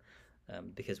hell.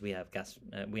 Because we have gas,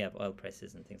 we have oil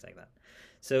prices and things like that.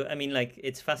 So, I mean,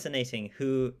 it's fascinating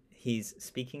who he's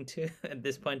speaking to at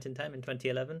this point in time in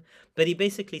 2011. But he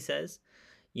basically says,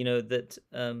 that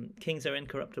kings are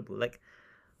incorruptible.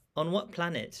 On what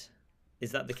planet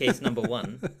is that the case, number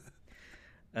one?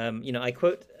 I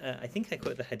quote, I think I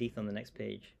quote the hadith on the next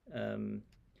page. There's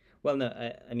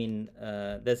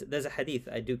a hadith,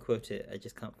 I do quote it, I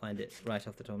just can't find it right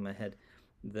off the top of my head,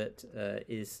 that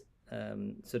is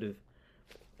sort of,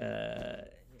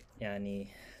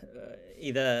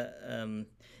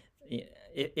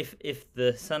 if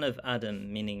the son of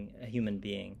Adam, meaning a human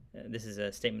being, this is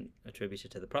a statement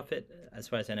attributed to the Prophet. As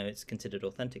far as I know, it's considered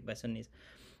authentic by Sunnis.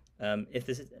 If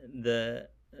the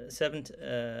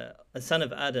son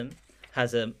of Adam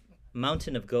has a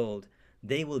mountain of gold,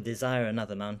 they will desire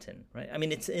another mountain, right? I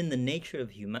mean, it's in the nature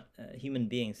of human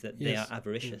beings that they are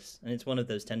avaricious, and it's one of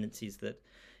those tendencies that,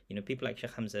 people like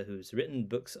Sheikh Hamza, who's written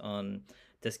books on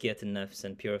tazkiyat an-nafs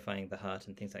and purifying the heart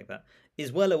and things like that,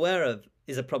 is well aware of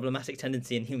is a problematic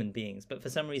tendency in human beings. But for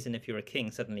some reason, if you're a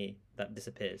king, suddenly that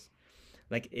disappears.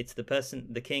 Like, it's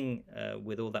the king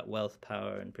with all that wealth,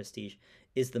 power, and prestige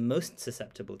is the most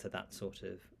susceptible to that sort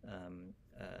of,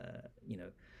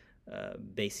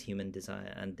 base human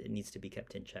desire, and it needs to be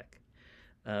kept in check.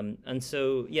 And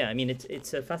so, I mean,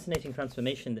 it's a fascinating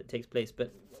transformation that takes place,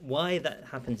 but why that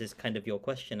happens is kind of your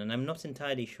question, and I'm not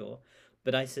entirely sure,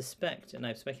 but I suspect, and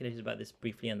I've speculated about this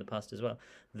briefly in the past as well,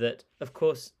 that, of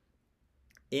course,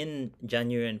 in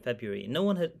January and February, no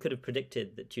one could have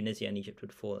predicted that Tunisia and Egypt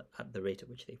would fall at the rate at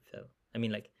which they fell. I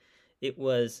mean, it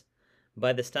was,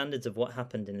 by the standards of what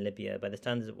happened in Libya, by the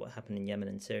standards of what happened in Yemen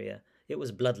and Syria, it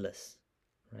was bloodless,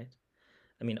 right?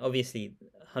 I mean, obviously,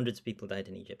 hundreds of people died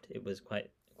in Egypt. It was quite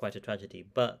a tragedy,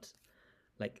 but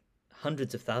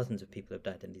hundreds of thousands of people have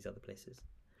died in these other places.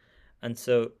 And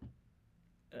so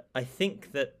I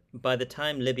think that by the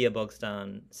time Libya bogs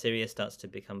down, Syria starts to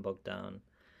become bogged down,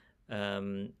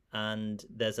 and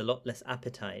there's a lot less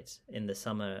appetite in the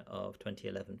summer of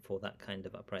 2011 for that kind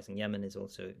of uprising. Yemen is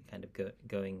also kind of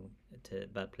going to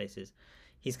bad places.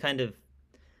 He's kind of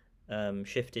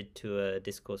shifted to a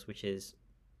discourse which is,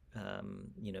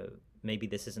 maybe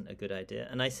this isn't a good idea.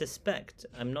 And I suspect,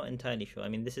 I'm not entirely sure, I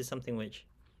mean, this is something which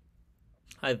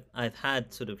I've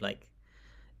had sort of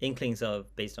inklings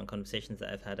of based on conversations that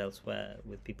I've had elsewhere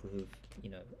with people who've,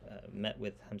 met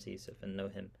with Hamza Yusuf and know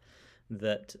him,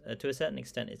 that to a certain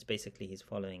extent it's basically he's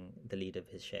following the lead of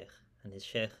his sheikh. And his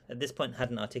sheikh at this point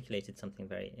hadn't articulated something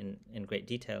very in great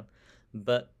detail,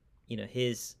 but,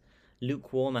 his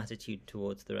lukewarm attitude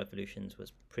towards the revolutions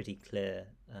was pretty clear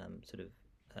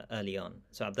early on.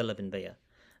 So Abdullah bin Bayya.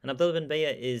 And Abdullah bin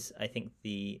Bayya is, I think,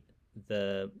 the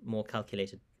more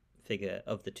calculated figure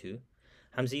of the two.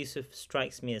 Hamza Yusuf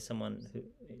strikes me as someone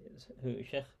who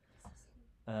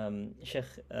Sheikh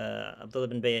Abdullah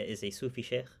bin Bayya is a Sufi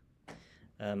sheikh,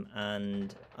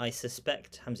 and I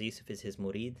suspect Hamza Yusuf is his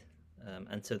murid,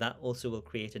 and so that also will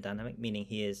create a dynamic, meaning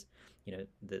he is,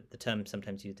 the term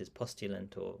sometimes used is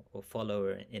postulant or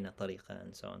follower in a tariqah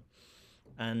and so on.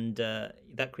 And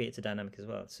that creates a dynamic as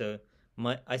well. So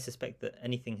I suspect that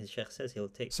anything his sheikh says, he'll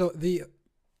take. So the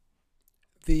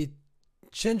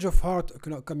change of heart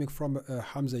coming from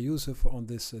Hamza Yusuf on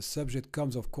this subject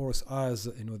comes, of course, as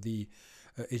the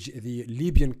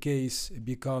Libyan case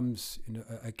becomes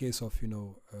a case of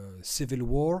civil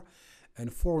war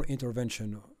and foreign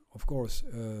intervention. Of course,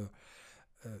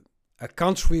 a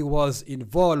country was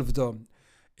involved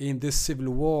in this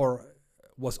civil war,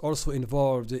 was also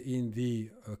involved in the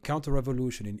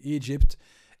counter-revolution in Egypt,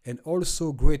 and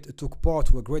also took part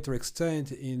to a greater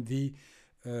extent in the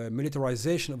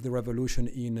militarization of the revolution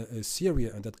in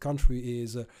Syria. And that country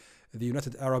is the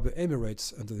United Arab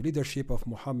Emirates under the leadership of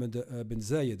Mohammed bin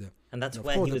Zayed. And that's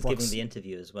where he was giving the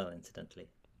interview as well, incidentally.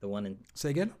 The one in...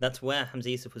 Say again? That's where Hamza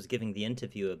Yusuf was giving the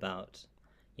interview about,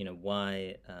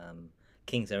 why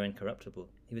kings are incorruptible.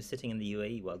 He was sitting in the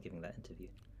UAE while giving that interview.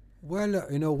 Well,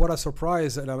 what a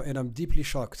surprise, and I'm deeply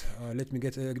shocked. Let me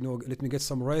get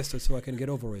some rest so I can get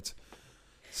over it.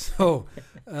 So,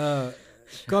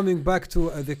 coming back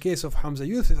to the case of Hamza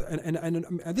Yusuf, and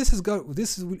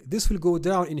this will go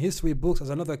down in history books as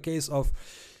another case of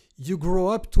you grow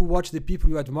up to watch the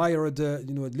people you admired,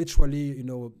 literally,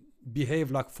 behave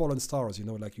like fallen stars.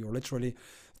 Like you're literally.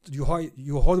 You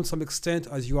hold them to some extent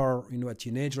as you are, a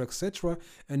teenager, etc.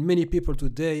 And many people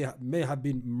today may have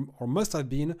been or must have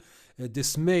been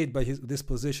dismayed by this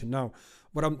position. Now,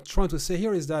 what I'm trying to say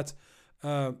here is that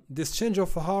this change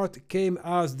of heart came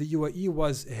as the UAE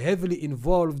was heavily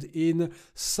involved in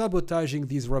sabotaging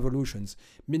these revolutions,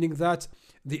 meaning that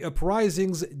the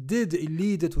uprisings did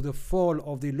lead to the fall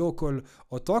of the local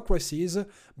autocracies,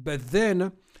 but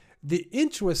then the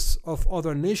interests of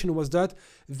other nations was that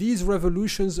these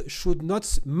revolutions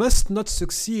must not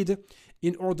succeed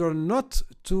in order not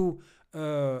to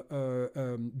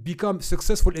become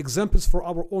successful examples for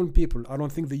our own people. I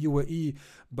don't think the UAE,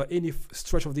 by any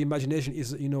stretch of the imagination,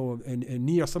 is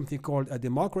near something called a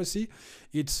democracy.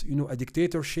 It's a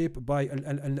dictatorship by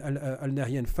Al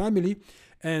Nahyan family,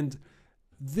 and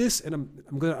this, and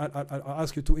I'll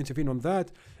ask you to intervene on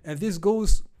that. And this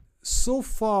goes so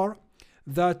far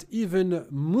that even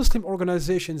Muslim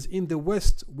organizations in the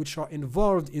West which are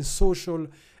involved in social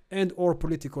and or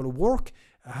political work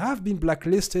have been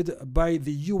blacklisted by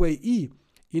the UAE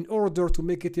in order to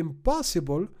make it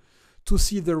impossible to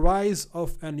see the rise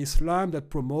of an Islam that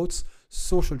promotes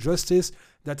social justice,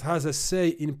 that has a say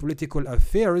in political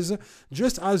affairs,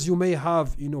 just as you may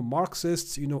have,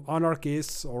 Marxists,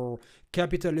 anarchists or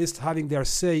capitalists having their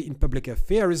say in public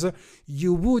affairs.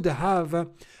 You would have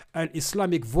an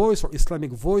Islamic voice or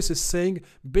Islamic voices saying,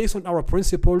 based on our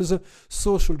principles,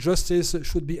 social justice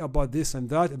should be about this and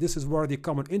that, and this is where the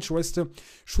common interest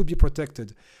should be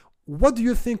protected. What do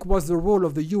you think was the role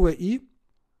of the UAE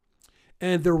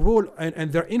and the role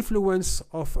and their influence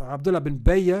of Abdullah bin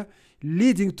Bayya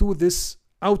leading to this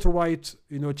outright,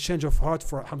 change of heart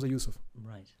for Hamza Yusuf?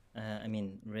 Right.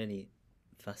 Really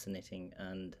fascinating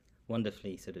and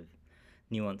wonderfully sort of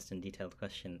nuanced and detailed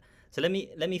question. So let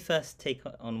me first take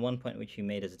on one point which you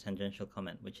made as a tangential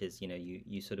comment, which is,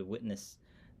 you sort of witness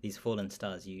these fallen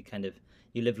stars. You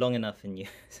live long enough, and you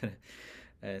sort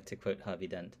of, to quote Harvey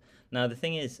Dent. Now the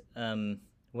thing is,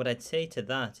 what I'd say to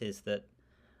that is that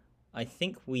I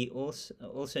think we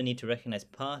also need to recognize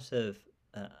part of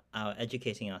our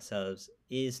educating ourselves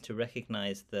is to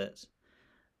recognize that,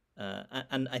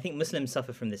 and I think Muslims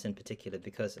suffer from this in particular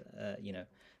because,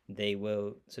 they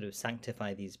will sort of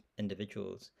sanctify these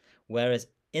individuals, whereas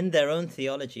in their own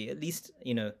theology, at least,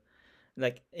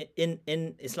 like in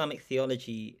Islamic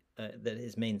theology that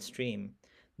is mainstream,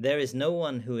 there is no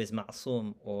one who is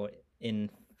ma'soom or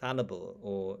infallible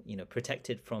or,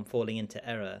 protected from falling into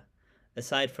error,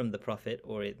 aside from the Prophet,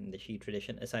 or in the Shia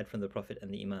tradition, aside from the Prophet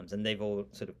and the Imams, and they've all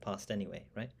sort of passed anyway,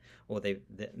 right? Or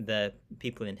they're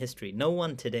people in history. No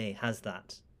one today has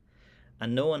that,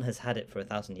 and no one has had it for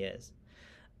 1,000 years.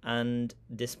 And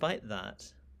despite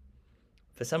that,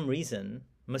 for some reason,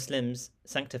 Muslims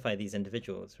sanctify these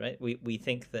individuals, right? We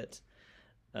think that,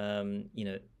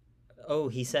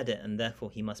 he said it, and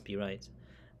therefore he must be right.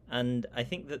 And I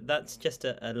think that that's just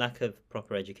a lack of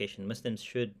proper education. Muslims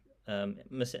should,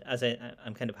 as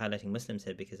I'm kind of highlighting Muslims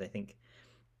here because I think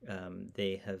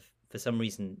they have, for some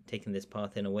reason, taken this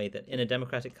path in a way that in a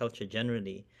democratic culture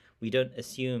generally, we don't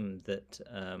assume that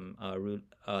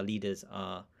our leaders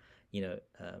are,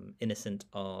 innocent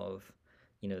of,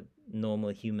 normal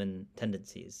human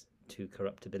tendencies to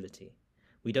corruptibility.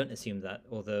 We don't assume that,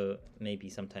 although maybe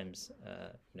sometimes,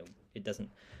 it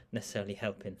doesn't necessarily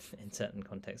help in certain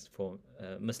contexts for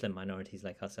Muslim minorities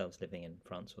like ourselves living in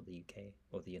France or the UK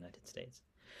or the United States.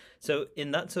 So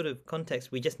in that sort of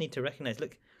context, we just need to recognize,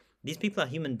 look, these people are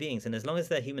human beings, and as long as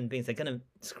they're human beings, they're going to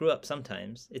screw up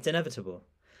sometimes. It's inevitable.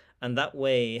 And that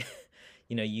way,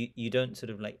 you don't sort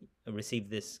of like receive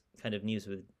this kind of news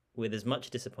with as much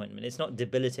disappointment. It's not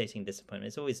debilitating disappointment.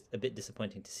 It's always a bit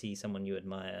disappointing to see someone you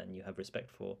admire and you have respect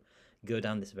for go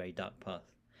down this very dark path.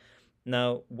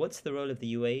 Now, what's the role of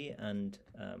the UAE and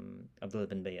Abdullah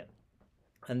bin Bayya?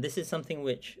 And this is something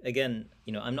which, again,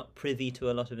 I'm not privy to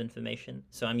a lot of information,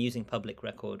 so I'm using public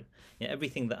record.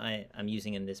 Everything that I am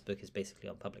using in this book is basically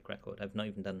on public record. I've not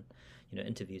even done,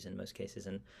 interviews in most cases,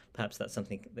 and perhaps that's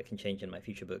something that can change in my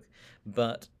future book.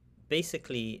 But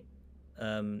basically,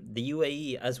 the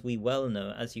UAE, as we well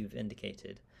know, as you've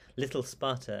indicated, Little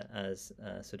Sparta, as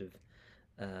sort of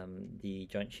the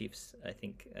Joint Chiefs, I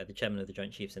think the chairman of the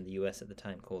Joint Chiefs in the US at the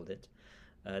time called it,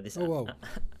 this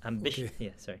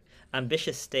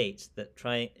ambitious state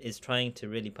that is trying to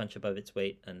really punch above its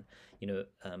weight and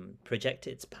project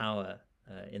its power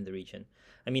in the region.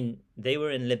 I mean, they were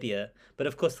in Libya, but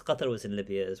of course Qatar was in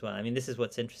Libya as well. I mean, this is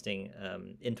what's interesting.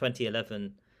 In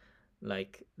 2011,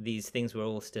 like, these things were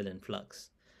all still in flux,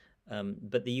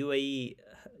 but the UAE,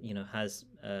 has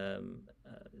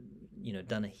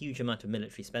done a huge amount of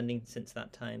military spending since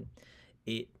that time.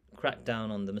 It cracked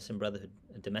down on the Muslim Brotherhood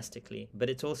domestically, but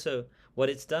it's also what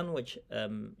it's done, which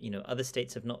other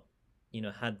states have not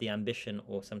had the ambition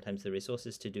or sometimes the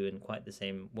resources to do in quite the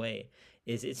same way,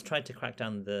 is it's tried to crack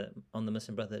down on the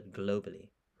Muslim Brotherhood globally,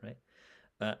 right?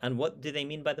 And what do they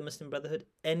mean by the Muslim Brotherhood?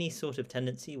 Any sort of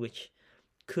tendency which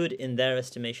could, in their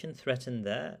estimation, threaten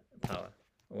their power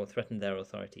or threaten their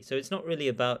authority. So it's not really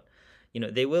about,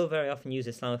 they will very often use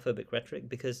Islamophobic rhetoric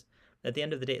because at the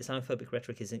end of the day, Islamophobic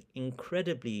rhetoric is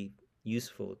incredibly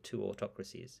useful to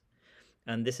autocracies.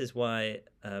 And this is why,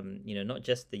 not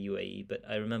just the UAE, but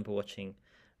I remember watching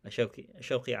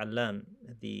Shawqi Allam,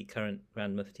 the current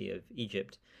Grand Mufti of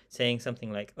Egypt, saying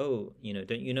something like, don't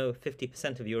you know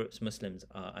 50% of Europe's Muslims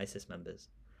are ISIS members?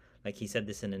 Like, he said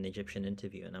this in an Egyptian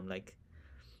interview, and I'm like,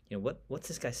 what's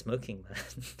this guy smoking,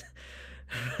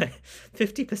 man?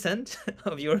 50%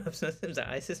 of Europe's Muslims are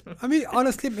ISIS members? I mean,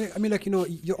 honestly,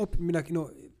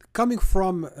 coming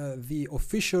from the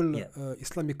official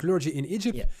Islamic clergy in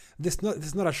Egypt, this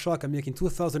is not a shock. I mean, in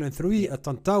 2003,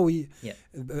 Tantawi,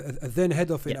 then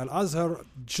head of Al-Azhar,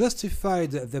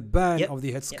 justified the ban of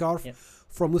the headscarf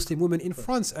for Muslim women in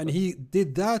France, and he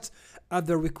did that at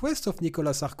the request of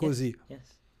Nicolas Sarkozy.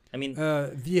 Yes. I mean,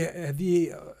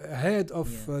 the head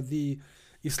of the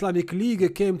Islamic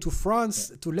League came to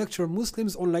France to lecture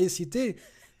Muslims on laïcité.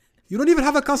 You don't even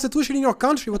have a constitution in your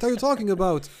country. What are you talking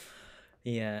about?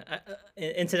 Yeah.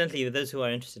 Incidentally, with those who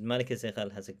are interested, Malika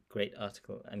Zeghal has a great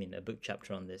article. I mean, a book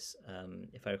chapter on this.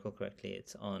 If I recall correctly,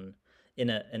 it's in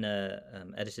a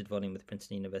edited volume with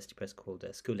Princeton University Press called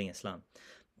 "Schooling Islam."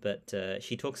 But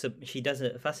she does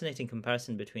a fascinating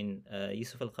comparison between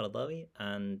Yusuf al-Qaradawi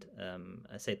and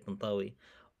Sayyid Tantawi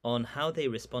on how they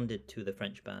responded to the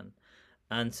French ban.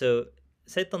 And so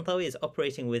Sayyid Tantawi is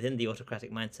operating within the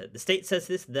autocratic mindset. The state says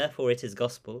this, therefore it is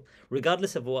gospel.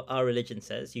 Regardless of what our religion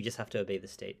says, you just have to obey the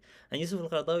state. And Yusuf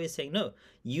al-Qaradawi is saying, no,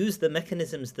 use the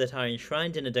mechanisms that are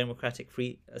enshrined in a democratic,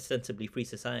 ostensibly free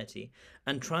society,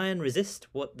 and try and resist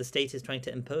what the state is trying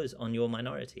to impose on your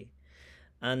minority.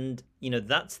 And,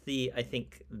 that's I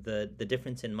think, the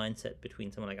difference in mindset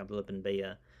between someone like Abdullah bin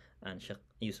Bayya and Sheikh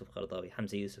Yusuf Qaradawi,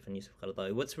 Hamza Yusuf and Yusuf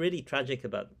Qaradawi. What's really tragic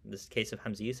about this case of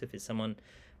Hamza Yusuf is someone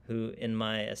who, in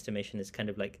my estimation, is kind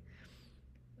of like,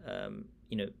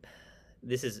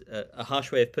 this is a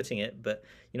harsh way of putting it, but,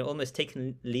 almost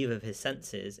taken leave of his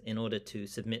senses in order to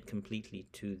submit completely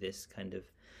to this kind of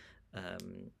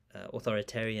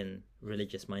authoritarian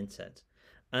religious mindset.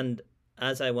 And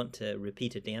as I want to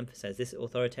repeatedly emphasize, this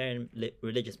authoritarian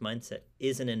religious mindset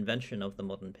is an invention of the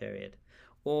modern period.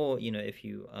 Or, if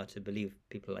you are to believe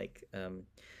people like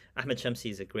Ahmed Shamsi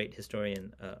is a great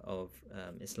historian of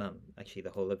Islam, actually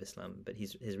the whole of Islam, but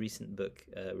his recent book,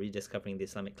 Rediscovering the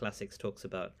Islamic Classics, talks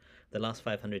about the last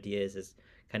 500 years as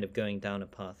kind of going down a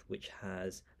path which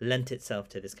has lent itself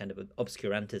to this kind of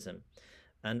obscurantism.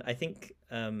 And I think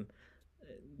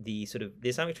the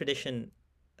Islamic tradition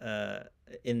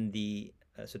in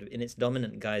its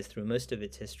dominant guise through most of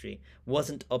its history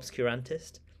wasn't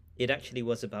obscurantist. It actually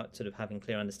was about sort of having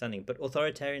clear understanding. But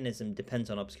authoritarianism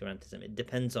depends on obscurantism. It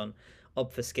depends on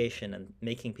obfuscation and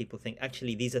making people think,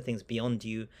 actually, these are things beyond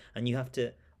you, and you have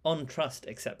to, on trust,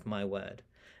 accept my word.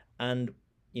 And,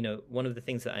 one of the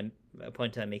things that a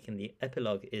point I make in the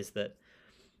epilogue is that,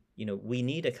 we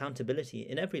need accountability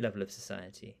in every level of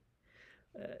society.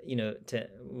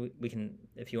 We can,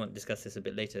 if you want, discuss this a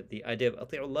bit later. The idea of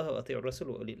أطيعوا الله وأطيعوا الرسول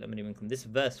وأولي الأمر منكم. This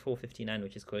verse 459,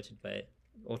 which is quoted by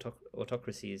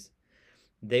autocracies,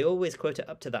 they always quote it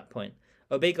up to that point.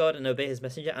 Obey God and obey His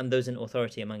Messenger and those in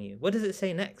authority among you. What does it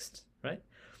say next, right?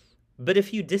 But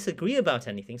if you disagree about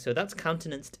anything, so that's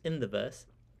countenanced in the verse,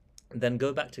 then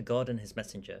go back to God and His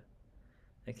Messenger.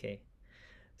 Okay,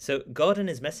 so God and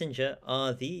His Messenger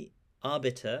are the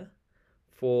arbiter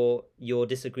for your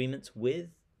disagreements with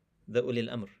the ulil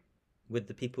amr, with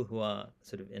the people who are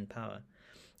sort of in power.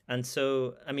 And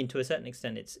so, I mean, to a certain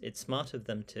extent, it's smart of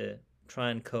them to try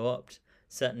and co-opt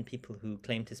certain people who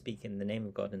claim to speak in the name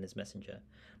of God and His Messenger.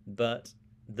 But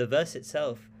the verse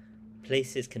itself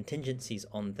places contingencies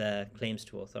on their claims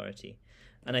to authority.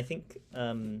 And I think,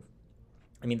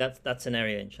 that's an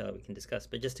area, inshallah, we can discuss.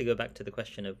 But just to go back to the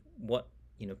question of what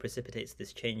precipitates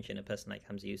this change in a person like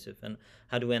Hamza Yusuf, and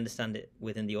how do we understand it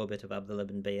within the orbit of Abdullah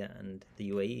bin Bayya and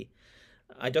the UAE?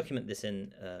 I document this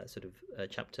in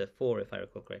chapter 4, if I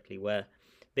recall correctly, where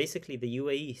basically the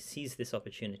UAE sees this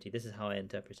opportunity. This is how I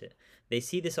interpret it. They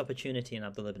see this opportunity in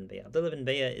Abdullah bin Bayya. Abdullah bin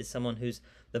Bayya is someone who's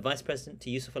the vice president to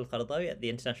Yusuf al-Qaradawi at the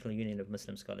International Union of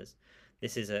Muslim Scholars.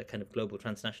 This is a kind of global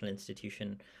transnational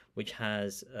institution which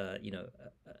has,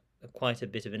 quite a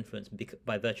bit of influence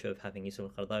by virtue of having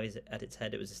Yusuf al-Qaradawi at its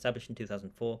head. It was established in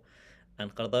 2004,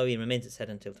 and Qaradawi remains its head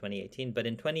until 2018. But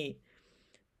in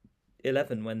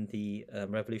 2011, when the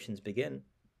revolutions begin,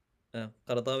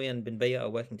 Qaradawi and bin Bayya are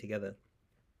working together.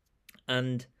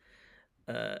 And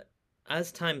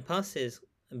as time passes,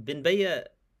 bin Bayya,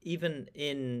 even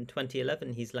in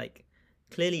 2011, he's like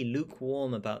clearly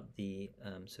lukewarm about the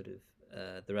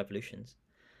the revolutions.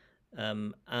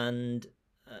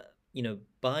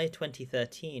 By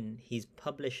 2013, he's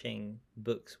publishing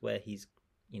books where he's,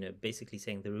 basically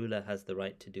saying the ruler has the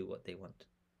right to do what they want.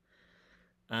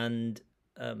 And,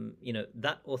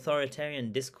 that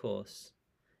authoritarian discourse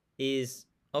is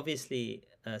obviously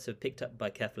picked up by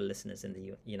careful listeners in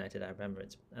the United Arab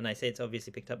Emirates. And I say it's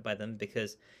obviously picked up by them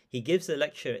because he gives a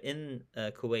lecture in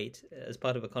Kuwait as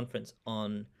part of a conference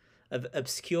on an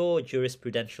obscure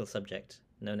jurisprudential subject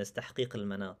known as Tahqiq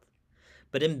al-Manat.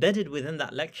 But embedded within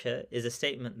that lecture is a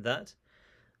statement that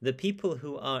the people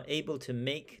who are able to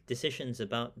make decisions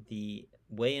about the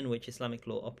way in which Islamic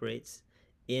law operates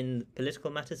in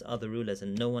political matters are the rulers,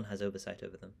 and no one has oversight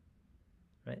over them.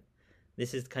 Right?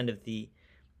 This is kind of the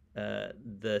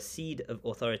seed of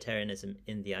authoritarianism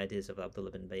in the ideas of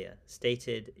Abdullah bin Bayya,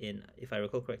 stated in, if I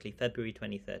recall correctly, February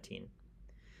 2013.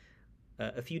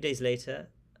 A few days later,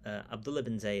 Abdullah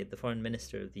bin Zayed, the foreign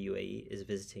minister of the UAE, is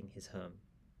visiting his home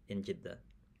in Jeddah.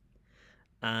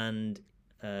 And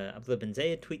Abdullah bin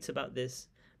Zayed tweets about this.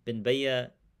 Bin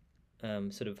Bayya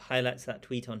sort of highlights that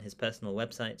tweet on his personal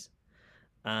website.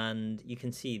 And you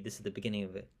can see this is the beginning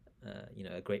of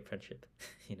a great friendship,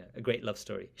 a great love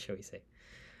story, shall we say.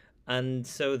 And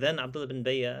so then Abdullah bin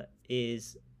Bayya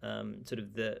is sort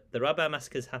of the Rabaa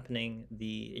massacres happening,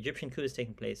 the Egyptian coup is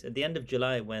taking place. At the end of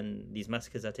July, when these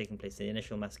massacres are taking place, the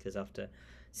initial massacres after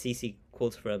Sisi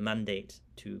calls for a mandate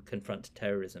to confront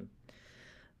terrorism,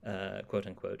 quote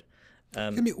unquote.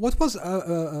 What was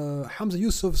Hamza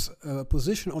Yusuf's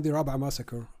position on the Rabaa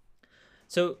massacre?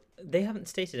 So they haven't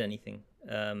stated anything.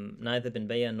 Neither bin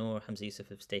Bayya nor Hamza Yusuf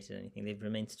have stated anything. They've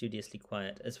remained studiously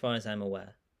quiet, as far as I'm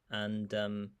aware. And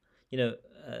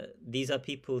these are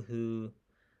people who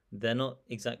they're not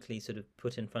exactly sort of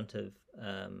put in front of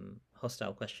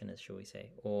hostile questioners, shall we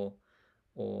say, or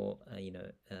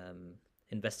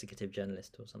investigative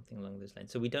journalist or something along those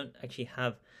lines. So we don't actually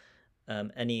have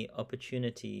any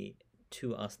opportunity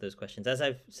to ask those questions. As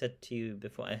I've said to you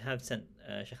before, I have sent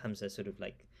Sheikh Hamza sort of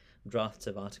like drafts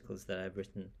of articles that I've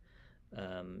written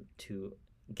to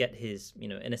get his,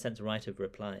 in a sense, right of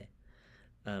reply.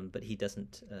 But he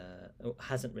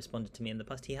hasn't responded to me in the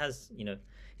past. He has,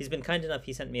 he's been kind enough.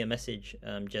 He sent me a message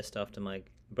just after my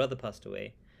brother passed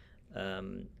away,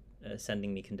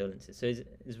 sending me condolences. So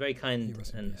he's very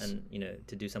kind and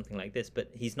to do something like this. But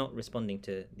he's not responding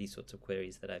to these sorts of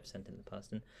queries that I've sent in the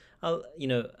past. And I'll,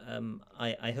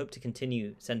 I hope to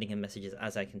continue sending him messages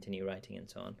as I continue writing and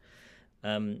so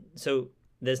on. So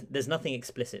there's nothing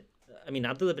explicit. I mean,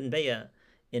 Abdullah bin Bayya,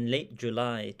 in late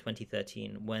July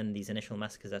 2013, when these initial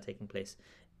massacres are taking place,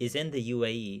 is in the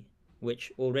UAE,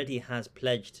 which already has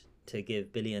pledged to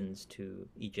give billions to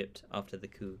Egypt after the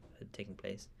coup had taken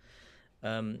place,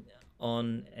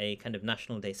 on a kind of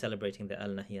national day celebrating the Al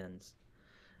Nahyans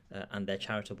and their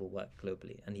charitable work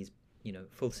globally. And he's,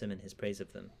 fulsome in his praise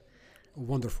of them.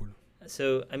 Wonderful.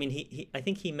 So, I mean, I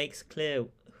think he makes clear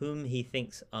whom he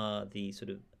thinks are the sort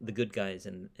of the good guys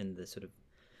in the sort of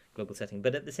global setting.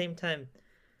 But at the same time,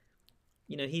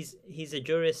 he's a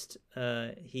jurist.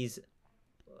 It's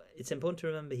important to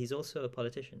remember he's also a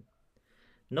politician.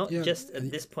 Not just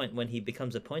at this point when he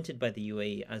becomes appointed by the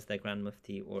UAE as their Grand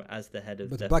Mufti or as the head of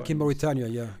But back in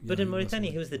Mauritania, But in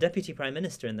Mauritania, he was the deputy prime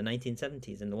minister in the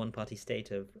 1970s in the one-party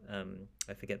state of,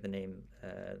 I forget the name,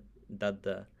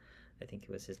 Dadda, I think it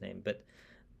was his name. But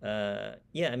I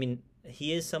mean,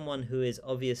 he is someone who is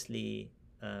obviously,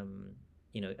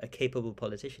 a capable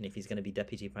politician if he's going to be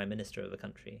deputy prime minister of a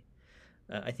country.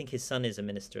 I think his son is a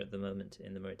minister at the moment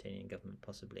in the Mauritanian government,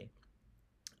 possibly.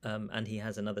 And he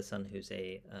has another son who's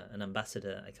an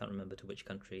ambassador, I can't remember to which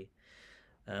country.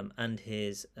 And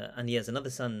he has another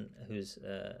son whose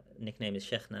nickname is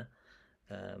Sheikhna.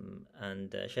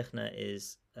 And Sheikhna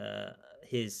is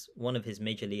one of his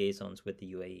major liaisons with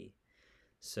the UAE.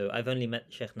 So I've only met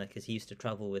Sheikhna because he used to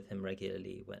travel with him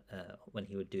regularly when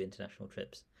he would do international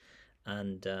trips.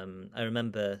 And I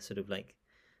remember sort of like,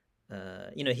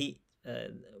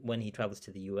 when he travels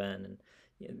to the UN, and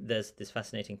there's this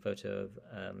fascinating photo of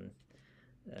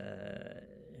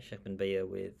Sheikh bin Bayya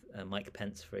with Mike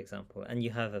Pence, for example, and you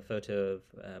have a photo of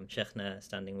Sheikhna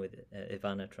standing with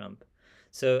Ivana Trump.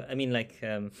 So I mean, like,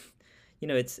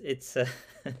 it's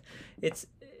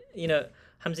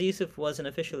Hamza Yusuf was an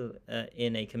official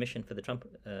in a commission for the Trump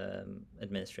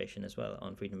administration as well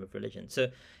on freedom of religion.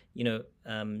 So the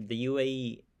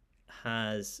UAE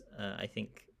has, I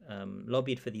think,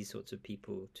 lobbied for these sorts of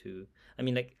people to. I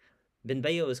mean, like, Bin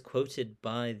Bayya was quoted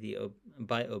by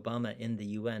Obama in the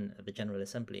UN at the General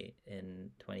Assembly in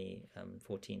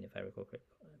 2014, if I recall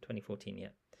correctly. 2014,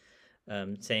 yeah,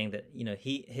 saying that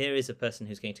here is a person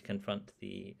who's going to confront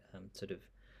the sort of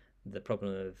the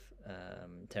problem of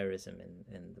terrorism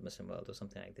in the Muslim world or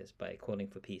something like this by calling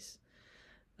for peace.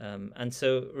 And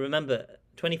so remember,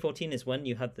 2014 is when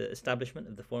you have the establishment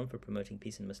of the Forum for Promoting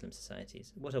Peace in Muslim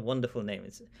Societies. What a wonderful name.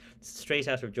 It's straight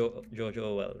out of George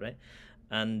Orwell, right?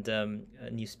 And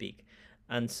Newspeak.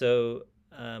 And so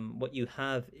what you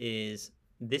have is,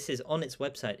 this is on its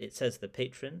website, it says the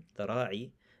patron, the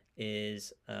Ra'i,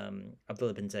 is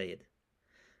Abdullah bin Zayed.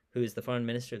 who is the foreign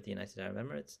minister of the United Arab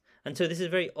Emirates. And so this is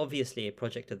very obviously a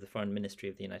project of the foreign ministry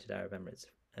of the United Arab Emirates.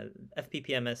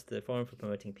 FPPMS, the Forum for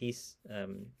Promoting Peace,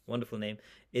 wonderful name,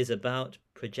 is about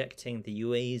projecting the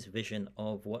UAE's vision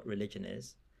of what religion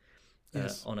is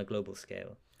on a global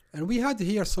scale. And we had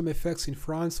here some effects in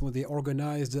France when they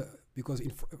organized, because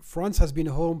France has been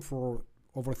home for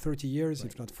over 30 years,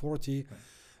 if not 40.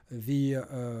 The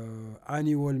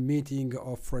annual meeting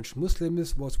of French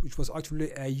Muslims, which was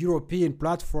actually a European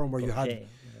platform where you had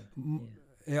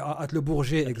at Le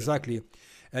Bourget, exactly,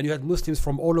 and you had Muslims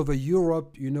from all over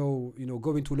Europe,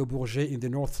 going to Le Bourget in the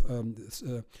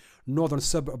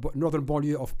northern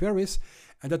banlieue of Paris,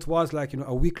 and that was like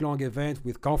a week-long event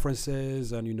with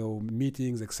conferences and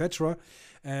meetings, etc.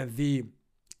 And the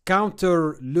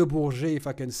counter Le Bourget, if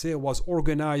I can say, was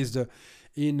organized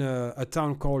in a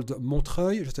town called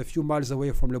Montreuil, just a few miles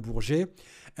away from Le Bourget.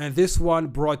 And this one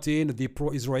brought in the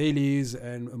pro-Israelis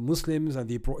and Muslims and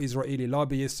the pro-Israeli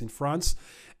lobbyists in France.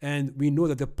 And we know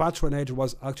that the patronage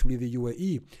was actually the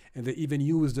UAE. And they even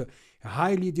used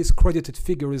highly discredited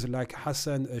figures like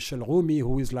Hassan Shalroumi,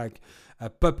 who is like a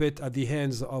puppet at the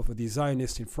hands of the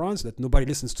Zionists in France that nobody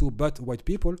listens to but white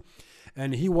people.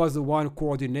 And he was the one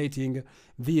coordinating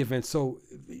the event. So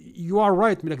you are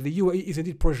right, like the UAE is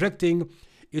indeed projecting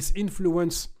its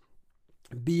influence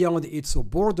beyond its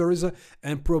borders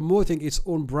and promoting its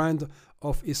own brand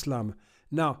of Islam.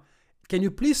 Now, can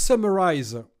you please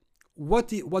summarize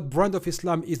what brand of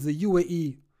Islam is the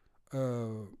UAE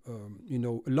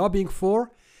lobbying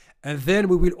for? And then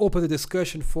we will open the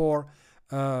discussion for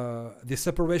the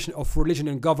separation of religion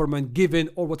and government, given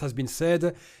all what has been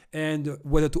said, and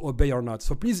whether to obey or not.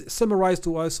 So please summarize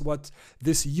to us what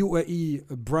this UAE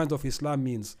brand of Islam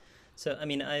means. So, I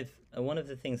mean, one of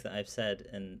the things that I've said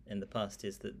in the past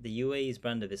is that the UAE's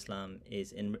brand of Islam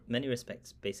is in many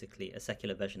respects basically a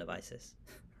secular version of ISIS,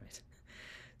 right?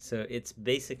 So it's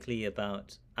basically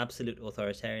about absolute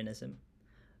authoritarianism.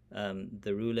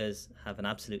 The rulers have an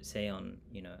absolute say on,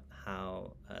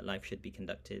 how life should be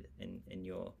conducted in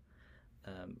your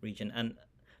region. And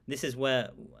this is where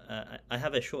I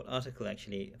have a short article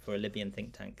actually for a Libyan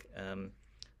think tank,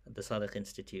 the Sadiq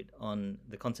Institute, on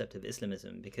the concept of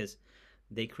Islamism, because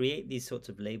they create these sorts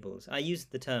of labels. I use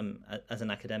the term as an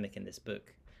academic in this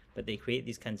book, but they create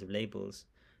these kinds of labels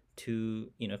to,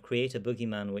 create a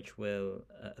boogeyman which will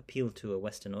appeal to a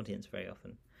Western audience very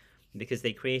often. Because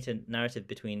they create a narrative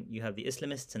between, you have the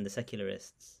Islamists and the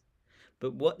secularists.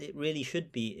 But what it really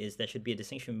should be is there should be a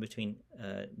distinction between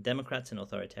Democrats and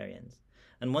authoritarians.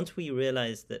 And once we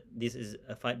realize that this is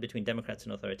a fight between Democrats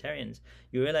and authoritarians,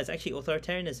 you realize actually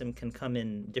authoritarianism can come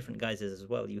in different guises as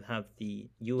well. You have the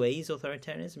UAE's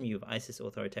authoritarianism, you have ISIS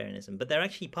authoritarianism, but they're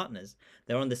actually partners.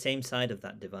 They're on the same side of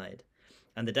that divide.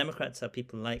 And the Democrats are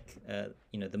people like,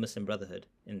 the Muslim Brotherhood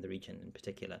in the region in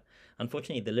particular.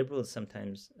 Unfortunately, the liberals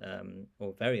sometimes,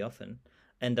 or very often,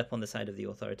 end up on the side of the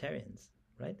authoritarians,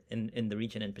 right? In the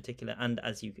region in particular. And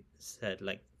as you said,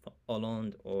 like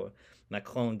Hollande or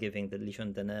Macron giving the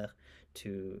Légion d'honneur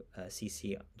to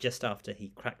Sisi just after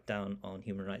he cracked down on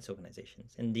human rights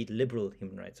organizations, indeed liberal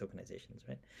human rights organizations,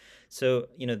 right? So,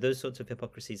 those sorts of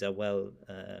hypocrisies are well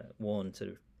worn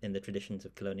sort of in the traditions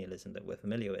of colonialism that we're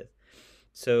familiar with.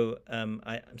 So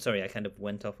I'm sorry, I kind of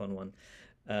went off on one.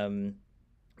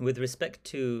 With respect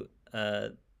to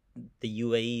the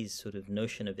UAE's sort of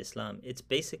notion of Islam, it's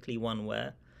basically one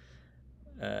where,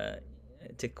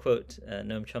 to quote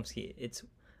Noam Chomsky, it's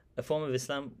a form of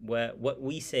Islam where what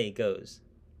we say goes,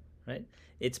 right?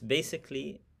 It's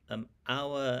basically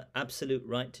our absolute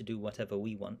right to do whatever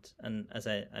we want. And as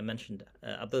I mentioned,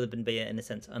 Abdullah bin Bayya, in a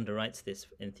sense, underwrites this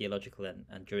in theological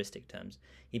and juristic terms.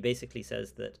 He basically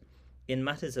says that in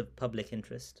matters of public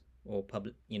interest, or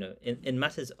public, in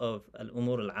matters of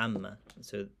al-umur al-amma,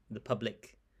 so the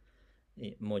public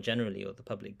more generally, or the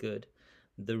public good,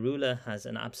 the ruler has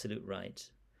an absolute right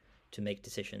to make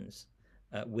decisions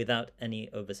without any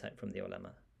oversight from the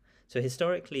ulama. So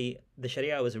historically, the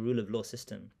Sharia was a rule of law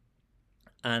system,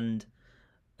 and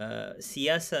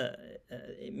siyasa,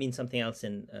 it means something else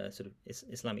in sort of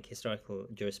Islamic historical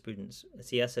jurisprudence.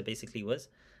 Siyasa basically was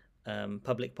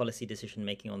public policy decision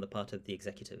making on the part of the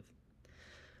executive.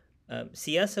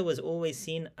 Siyasa was always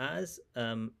seen as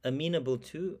amenable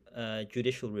to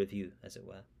judicial review, as it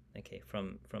were,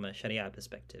 from a Sharia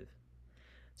perspective.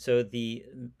 So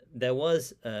there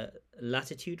was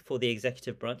latitude for the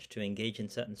executive branch to engage in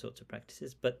certain sorts of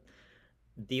practices, but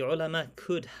the ulama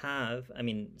could have,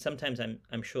 sometimes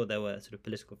I'm sure there were sort of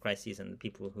political crises and the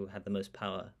people who had the most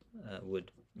power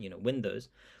would, win those.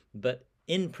 But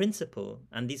in principle,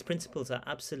 and these principles are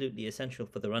absolutely essential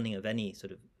for the running of any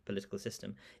sort of political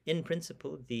system, in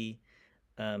principle, the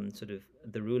sort of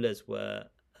the rulers were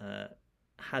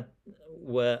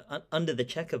under the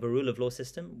check of a rule of law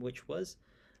system which was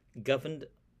governed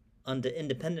under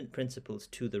independent principles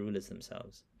to the rulers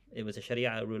themselves. It was a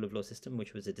Sharia rule of law system,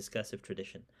 which was a discursive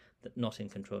tradition, that not in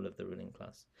control of the ruling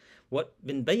class. What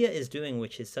Bin Bayya is doing,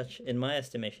 which is such, in my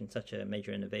estimation, such a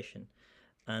major innovation,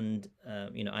 and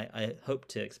I hope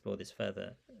to explore this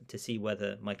further to see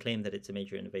whether my claim that it's a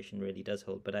major innovation really does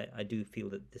hold, but I do feel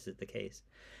that this is the case.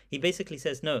 He basically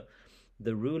says, no,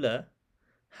 the ruler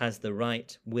has the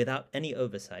right without any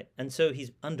oversight, and so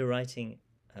he's underwriting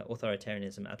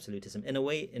authoritarianism, absolutism, in a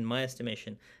way, in my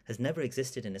estimation, has never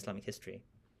existed in Islamic history.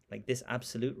 Like this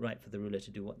absolute right for the ruler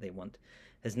to do what they want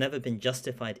has never been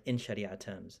justified in Sharia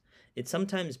terms. It's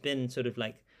sometimes been sort of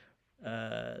like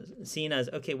seen as,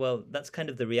 okay, well, that's kind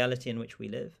of the reality in which we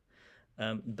live.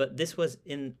 But this was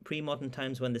in pre-modern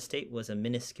times when the state was a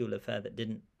minuscule affair that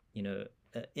didn't,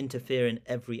 interfere in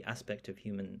every aspect of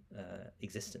human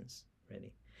existence,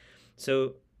 really.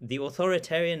 So the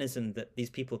authoritarianism that these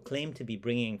people claim to be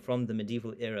bringing from the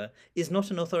medieval era is not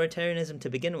an authoritarianism to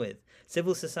begin with.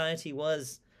 Civil society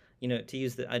was, to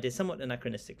use the idea somewhat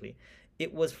anachronistically,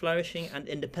 it was flourishing and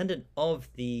independent of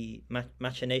the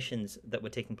machinations that were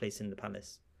taking place in the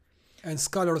palace. And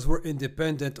scholars were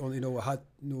independent on, had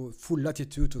full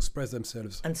latitude to express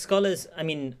themselves. And scholars,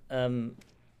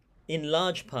 in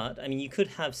large part, you could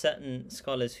have certain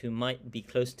scholars who might be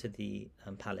close to the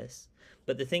palace,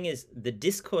 but the thing is, the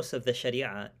discourse of the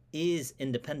Sharia is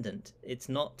independent. It's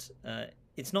not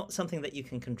something that you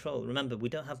can control. Remember, we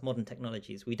don't have modern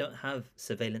technologies. We don't have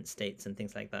surveillance states and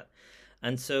things like that.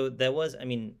 And so there was,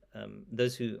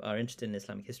 those who are interested in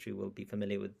Islamic history will be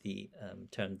familiar with the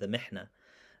term the mihna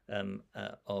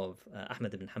of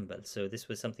Ahmad ibn Hanbal. So this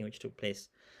was something which took place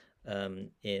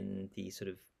in the sort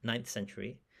of 9th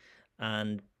century.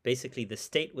 And basically the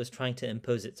state was trying to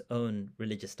impose its own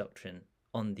religious doctrine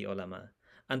on the ulama.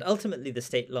 And ultimately the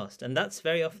state lost. And that's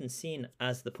very often seen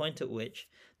as the point at which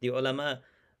the ulama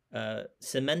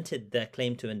cemented their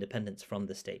claim to independence from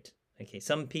the state. Okay,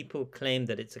 some people claim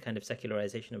that it's a kind of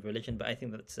secularization of religion, but I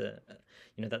think that's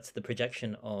that's the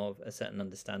projection of a certain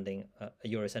understanding, a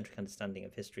Eurocentric understanding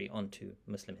of history onto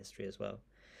Muslim history as well.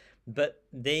 But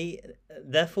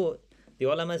therefore, the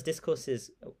ulama's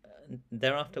discourses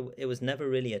thereafter, it was never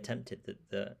really attempted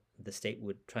that the state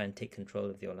would try and take control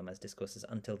of the ulama's discourses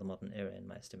until the modern era, in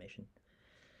my estimation.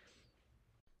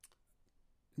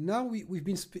 Now we've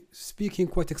been speaking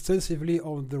quite extensively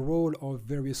on the role of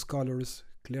various scholars,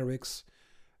 clerics,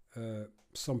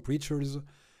 some preachers,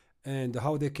 and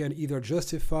how they can either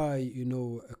justify,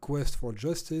 a quest for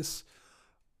justice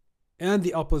and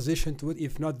the opposition to it,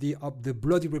 if not the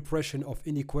bloody repression of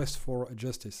any quest for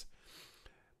justice.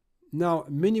 Now,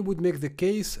 many would make the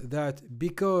case that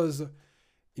because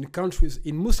in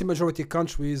Muslim majority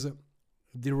countries,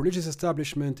 the religious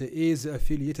establishment is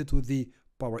affiliated to the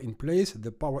power in place.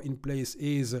 The power in place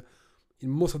is, in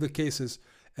most of the cases,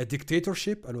 a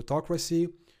dictatorship, an autocracy,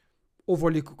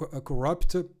 overly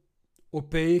corrupt,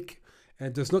 opaque,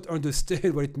 and does not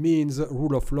understand what it means,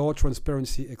 rule of law,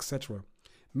 transparency, etc.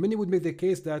 Many would make the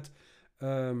case that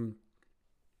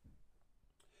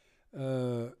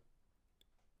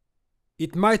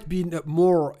it might be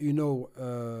more,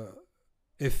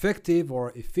 effective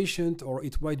or efficient, or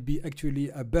it might be actually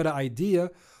a better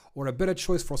idea or a better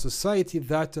choice for society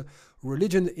that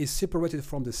religion is separated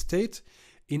from the state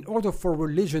in order for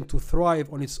religion to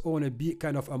thrive on its own and be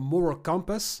kind of a moral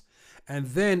compass, and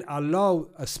then allow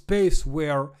a space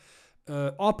where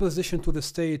opposition to the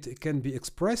state can be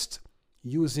expressed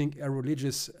using a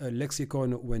religious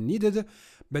lexicon when needed,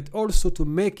 but also to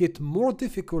make it more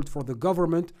difficult for the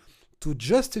government to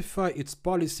justify its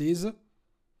policies,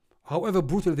 however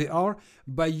brutal they are,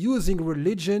 by using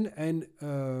religion and,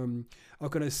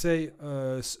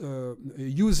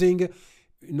 using,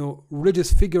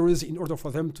 religious figures in order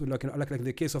for them to, like in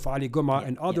the case of Ali Goma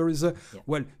and others,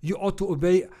 well, you ought to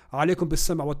obey, alaykum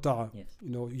bis-sam' wa ta'a.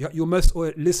 You must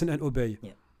listen and obey.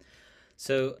 Yeah.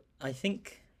 So I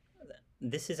think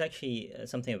this is actually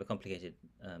something of a complicated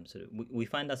we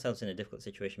find ourselves in a difficult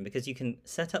situation, because you can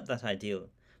set up that ideal,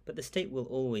 but the state will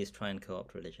always try and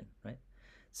co-opt religion, right?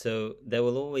 So there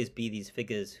will always be these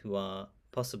figures who are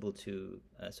possible to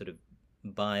sort of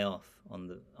buy off on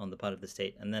the part of the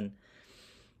state. And then,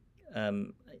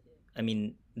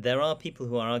 there are people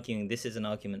who are arguing this is an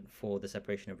argument for the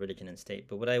separation of religion and state.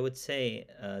 But what I would say,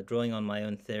 drawing on my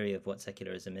own theory of what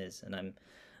secularism is, and I'm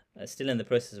still in the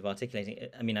process of articulating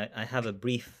it. I have a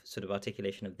brief sort of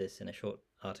articulation of this in a short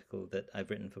article that I've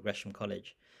written for Gresham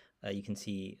College. You can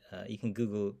see, you can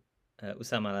Google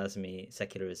Usama al-Azmi,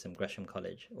 Secularism, Gresham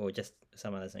College, or just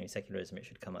Usama al-Azmi, Secularism, it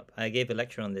should come up. I gave a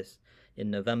lecture on this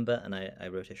in November, and I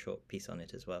wrote a short piece on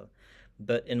it as well.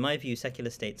 But in my view,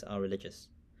 secular states are religious.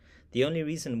 The only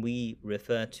reason we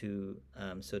refer to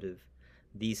sort of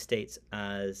these states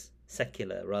as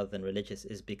secular rather than religious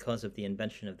is because of the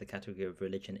invention of the category of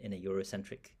religion in a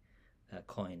Eurocentric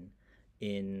coin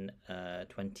in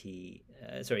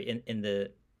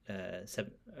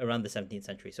around the 17th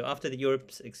century. So after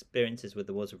Europe's experiences with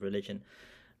the wars of religion,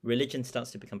 religion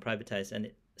starts to become privatized and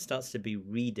it starts to be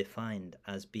redefined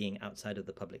as being outside of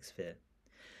the public sphere.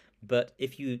 But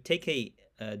if you take a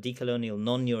decolonial,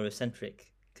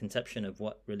 non-Eurocentric conception of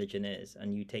what religion is,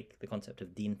 and you take the concept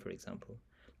of deen, for example,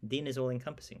 deen is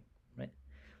all-encompassing, right?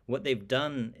 What they've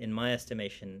done, in my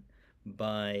estimation,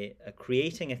 by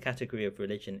creating a category of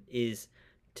religion is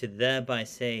to thereby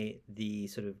say the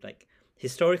sort of like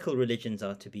historical religions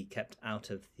are to be kept out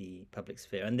of the public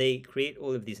sphere. And they create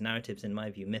all of these narratives, in my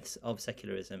view, myths of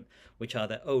secularism, which are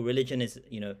that, religion is,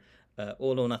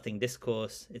 all or nothing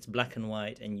discourse, it's black and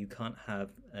white, and you can't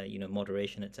have,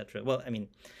 moderation, etc. Well, I mean,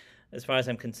 as far as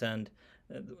I'm concerned,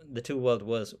 the two world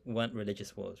wars weren't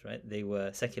religious wars, right? They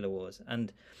were secular wars.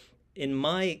 And in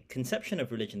my conception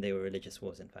of religion, they were religious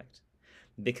wars, in fact.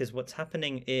 Because what's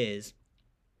happening is,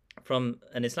 from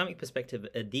an Islamic perspective,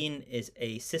 a deen is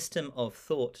a system of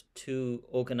thought to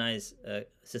organize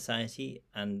society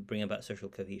and bring about social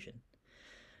cohesion.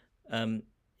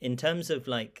 In terms of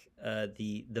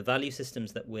the value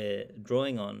systems that we're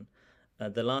drawing on,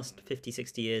 the last 50,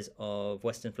 60 years of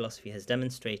Western philosophy has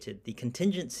demonstrated the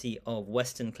contingency of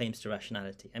Western claims to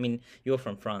rationality. I mean, you're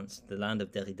from France, the land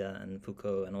of Derrida and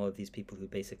Foucault and all of these people who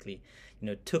basically,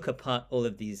 took apart all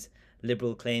of these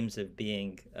liberal claims of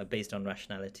being based on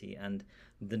rationality and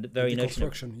the very notion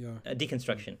of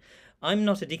deconstruction. I'm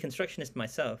not a deconstructionist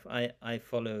myself. I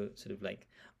follow sort of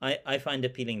I find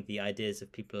appealing the ideas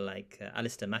of people like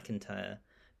Alistair McIntyre,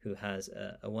 who has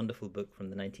a wonderful book from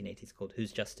the 1980s called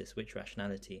Whose Justice, Which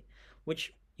Rationality,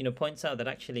 which points out that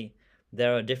actually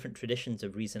there are different traditions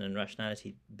of reason and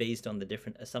rationality based on the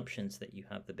different assumptions that you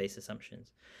have, the base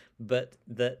assumptions, but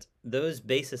that those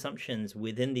base assumptions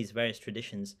within these various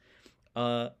traditions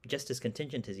are just as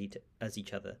contingent as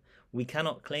each other. We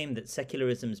cannot claim that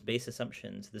secularism's base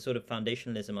assumptions, the sort of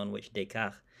foundationalism on which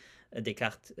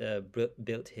Descartes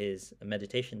built his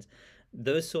meditations,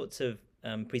 those sorts of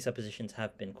presuppositions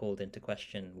have been called into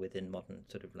question within modern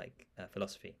sort of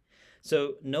philosophy.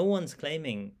 So no one's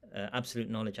claiming absolute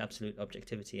knowledge, absolute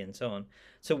objectivity, and so on.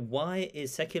 So why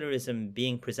is secularism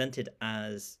being presented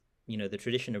as the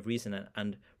tradition of reason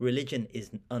and religion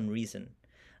is unreason?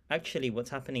 Actually,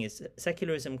 what's happening is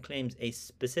secularism claims a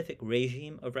specific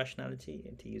regime of rationality,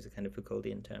 to use a kind of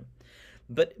Foucauldian term.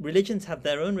 But religions have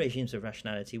their own regimes of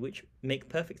rationality, which make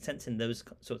perfect sense in those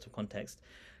sorts of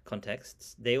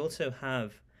contexts. They also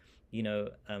have,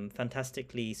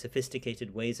 fantastically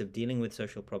sophisticated ways of dealing with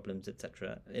social problems,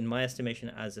 etc. In my estimation,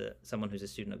 as someone who's a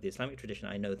student of the Islamic tradition,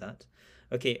 I know that.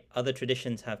 Okay, other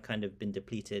traditions have kind of been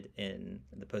depleted in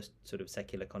the post sort of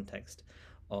secular context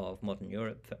of modern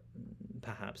Europe,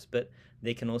 perhaps, but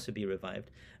they can also be revived.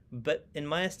 But in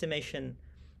my estimation,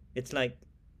 it's like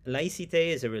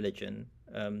laïcité is a religion.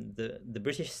 The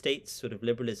British state's sort of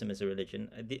liberalism is a religion.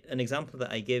 An example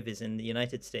that I give is in the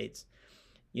United States.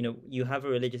 You have a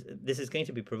religious. This is going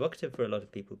to be provocative for a lot of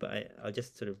people, but I'll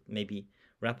just sort of maybe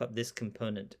wrap up this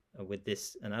component with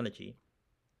this analogy.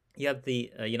 You have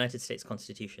the United States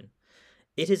Constitution.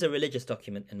 It is a religious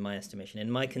document in my estimation,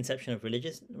 in my conception of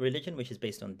religion, which is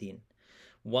based on deen.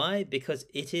 Why? Because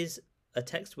it is a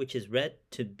text which is read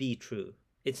to be true.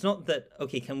 It's not that,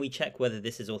 okay, can we check whether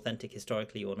this is authentic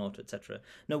historically or not, etc.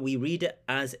 No, we read it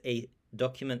as a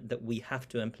document that we have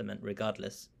to implement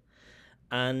regardless.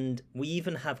 And we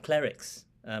even have clerics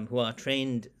who are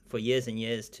trained for years and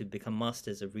years to become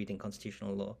masters of reading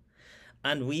constitutional law.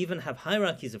 And we even have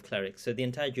hierarchies of clerics. So the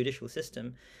entire judicial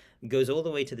system goes all the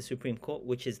way to the Supreme Court,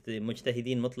 which is the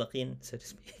mujtahideen mutlaqeen, so to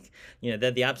speak. They're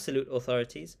the absolute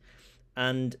authorities.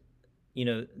 And,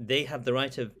 they have the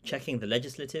right of checking the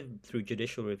legislative through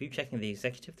judicial review, checking the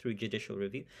executive through judicial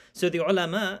review. So the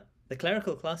ulama, the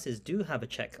clerical classes, do have a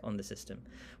check on the system.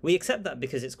 We accept that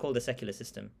because it's called a secular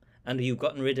system. And you've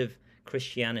gotten rid of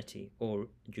Christianity or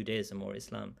Judaism or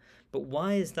Islam. But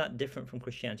why is that different from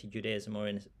Christianity, Judaism, or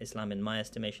Islam? In my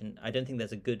estimation, I don't think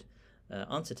there's a good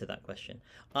answer to that question.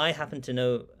 I happen to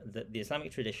know that the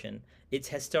Islamic tradition, its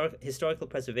historical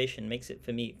preservation makes it,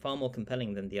 for me, far more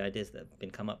compelling than the ideas that have been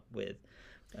come up with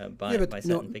by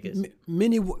certain figures.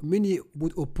 Many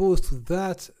would oppose to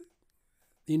that,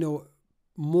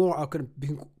 more, I can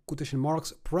be quotation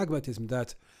marks, pragmatism,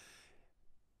 that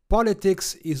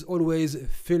politics is always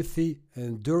filthy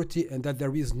and dirty and that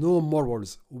there is no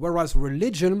morals, whereas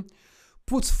religion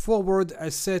puts forward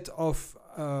a set of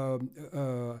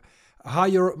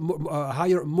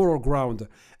higher moral ground,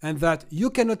 and that you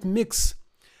cannot mix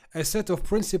a set of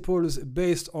principles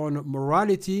based on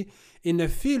morality in a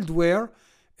field where,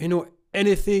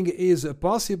 anything is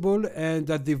possible, and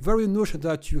that the very notion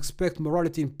that you expect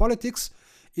morality in politics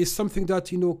is something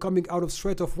that, coming out of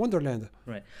Strait of Wonderland.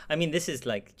 Right. I mean, this is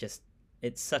like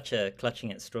it's such a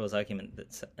clutching at straws argument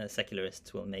that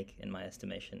secularists will make, in my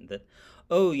estimation, that,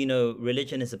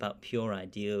 religion is about pure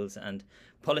ideals and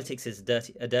politics is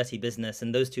a dirty business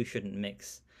and those two shouldn't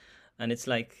mix. And it's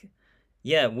like,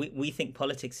 yeah, we think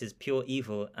politics is pure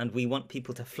evil and we want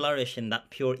people to flourish in that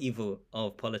pure evil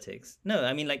of politics. No,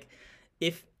 I mean, like,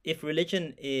 if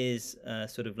religion is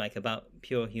sort of like about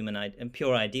pure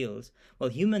pure ideals, well,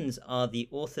 humans are the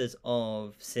authors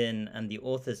of sin and the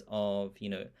authors of,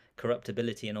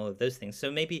 corruptibility and all of those things.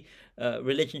 So maybe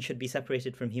religion should be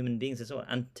separated from human beings as well.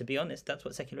 And to be honest, that's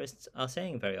what secularists are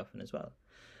saying very often as well.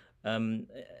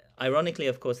 Ironically,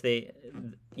 of course, the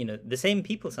same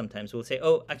people sometimes will say,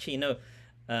 oh, actually, no,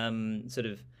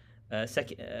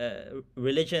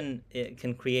 religion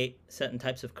can create certain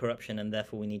types of corruption and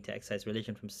therefore we need to excise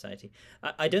religion from society.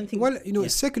 I don't think... Well,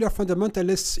 secular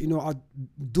fundamentalists, are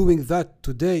doing that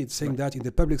today, saying that in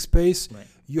the public space,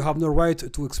 you have no right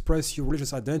to express your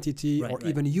religious identity or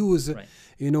even use,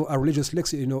 a religious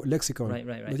lexicon.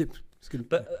 Right.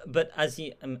 But as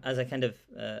I kind of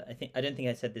I don't think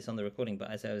I said this on the recording,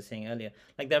 but as I was saying earlier,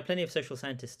 like there are plenty of social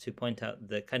scientists who point out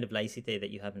the kind of laïcité that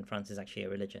you have in France is actually a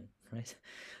religion, right?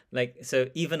 Like, so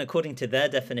even according to their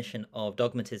definition of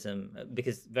dogmatism,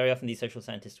 because very often these social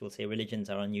scientists will say religions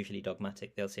are unusually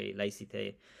dogmatic, they'll say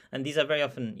laïcité, and these are very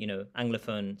often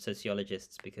Anglophone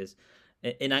sociologists, because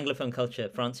in Anglophone culture,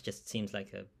 France just seems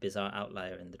like a bizarre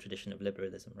outlier in the tradition of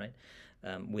liberalism, right?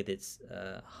 With its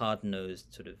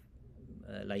hard-nosed sort of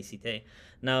laïcité.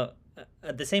 Now,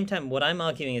 at the same time, what I'm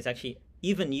arguing is actually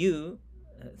even you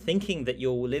thinking that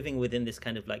you're living within this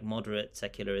kind of like moderate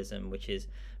secularism, which is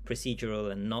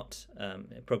procedural and not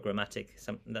programmatic.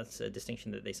 That's a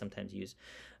distinction that they sometimes use.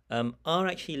 Are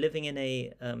actually living in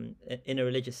a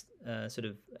religious sort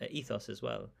of ethos as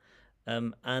well.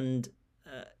 But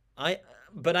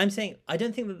I'm saying I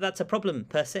don't think that that's a problem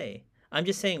per se. I'm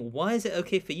just saying, why is it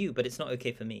okay for you, but it's not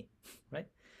okay for me, right?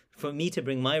 For me to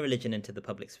bring my religion into the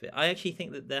public sphere. I actually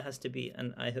think that there has to be,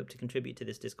 and I hope to contribute to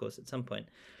this discourse at some point,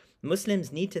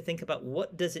 Muslims need to think about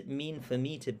what does it mean for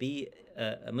me to be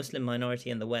a Muslim minority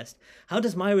in the West? How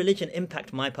does my religion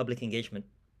impact my public engagement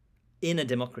in a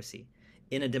democracy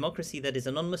that is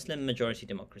a non-Muslim majority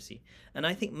democracy? And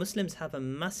I think Muslims have a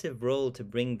massive role to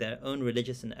bring their own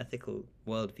religious and ethical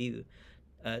worldview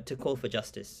to call for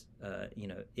justice,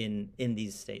 in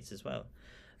these states as well.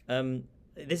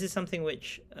 This is something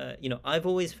which, I've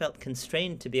always felt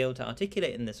constrained to be able to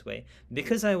articulate in this way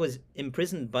because I was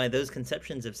imprisoned by those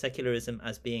conceptions of secularism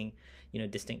as being,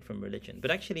 distinct from religion.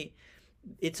 But actually,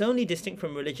 it's only distinct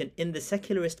from religion in the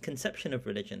secularist conception of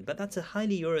religion. But that's a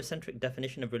highly Eurocentric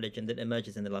definition of religion that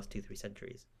emerges in the last 2-3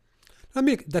 centuries. I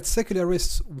mean, that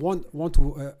secularists want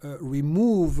to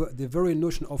remove the very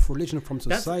notion of religion from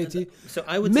society. So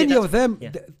I would many say of them,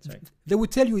 they would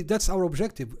tell you that's our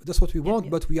objective, that's what we want,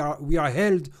 but we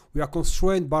are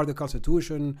constrained by the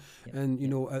Constitution and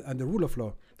and the rule of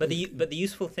law. But the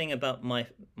useful thing about my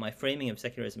framing of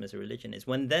secularism as a religion is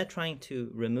when they're trying to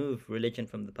remove religion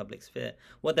from the public sphere,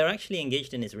 what they're actually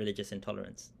engaged in is religious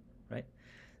intolerance, right?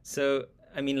 So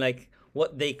I mean, like,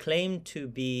 what they claim to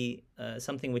be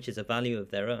something which is a value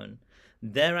of their own,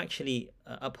 they're actually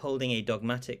upholding a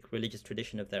dogmatic religious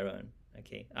tradition of their own.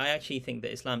 Okay, I actually think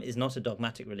that Islam is not a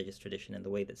dogmatic religious tradition in the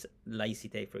way that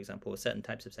laïcité, for example, or certain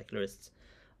types of secularists,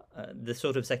 the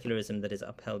sort of secularism that is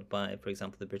upheld by, for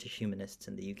example, the British humanists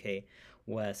in the UK,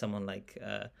 where someone like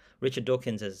Richard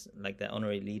Dawkins, as like their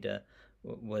honorary leader,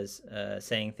 was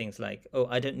saying things like, "Oh,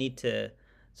 I don't need to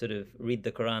sort of read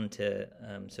the Quran to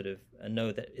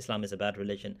know that Islam is a bad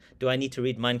religion. Do I need to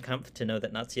read Mein Kampf to know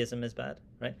that Nazism is bad?"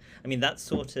 Right? I mean, that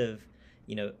sort of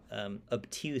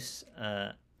obtuse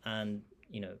and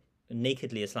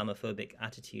nakedly Islamophobic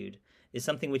attitude is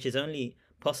something which is only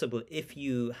possible if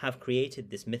you have created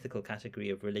this mythical category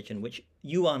of religion, which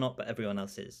you are not, but everyone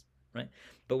else is. Right?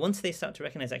 But once they start to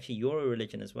recognize actually you're a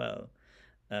religion as well,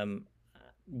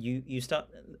 you start,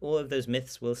 all of those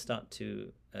myths will start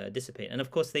to dissipate, and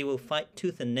of course they will fight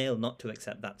tooth and nail not to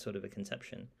accept that sort of a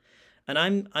conception. And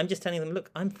I'm just telling them, look,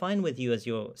 I'm fine with you as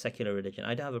your secular religion.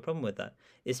 I don't have a problem with that.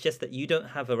 It's just that you don't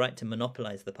have a right to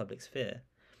monopolize the public sphere.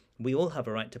 We all have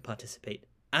a right to participate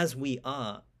as we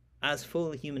are as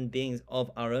full human beings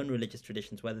of our own religious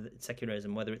traditions, whether it's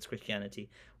secularism, whether it's Christianity,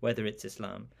 whether it's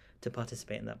Islam, to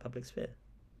participate in that public sphere.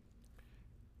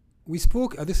 We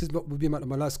spoke, this is what would be my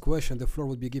last question, the floor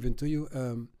would be given to you.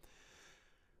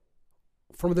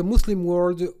 From the Muslim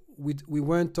world, we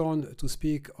went on to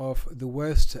speak of the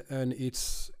West and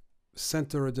its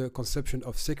centered conception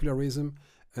of secularism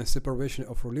and separation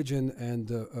of religion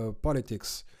and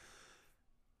politics.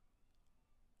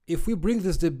 If we bring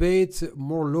this debate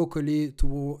more locally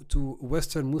to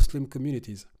Western Muslim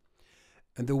communities,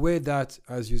 and the way that,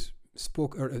 as you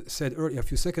said earlier a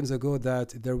few seconds ago, that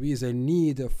there is a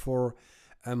need for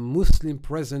a Muslim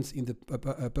presence in the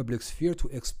public sphere to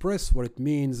express what it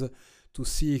means to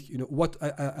seek, what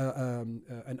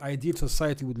an ideal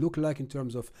society would look like in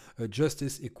terms of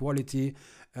justice, equality,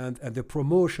 and the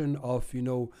promotion of,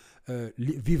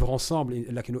 vivre ensemble,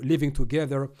 living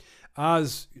together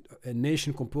as a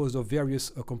nation composed of various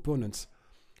components.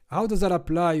 How does that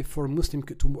apply for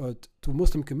to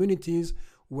Muslim communities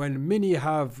when many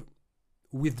have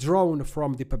withdrawn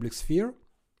from the public sphere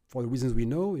for the reasons we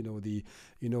know, the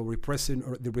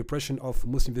repression of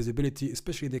Muslim visibility,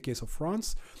 especially in the case of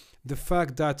France, the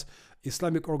fact that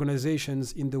Islamic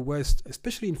organizations in the West,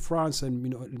 especially in France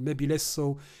and maybe less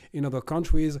so in other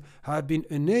countries, have been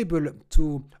unable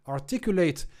to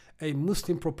articulate a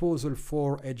Muslim proposal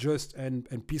for a just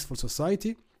and peaceful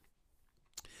society,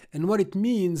 and what it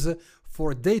means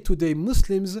for day-to-day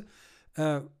Muslims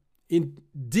in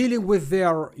dealing with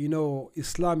their,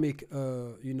 Islamic,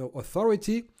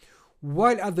 authority,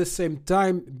 while at the same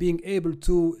time being able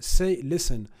to say,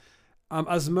 listen, I'm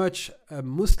as much a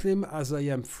Muslim as I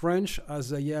am French,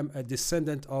 as I am a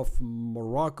descendant of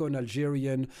Moroccan,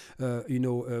 Algerian,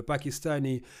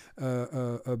 Pakistani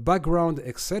background,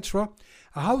 etc.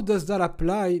 How does that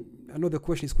apply? I know the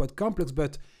question is quite complex,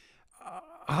 but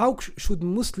how should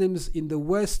Muslims in the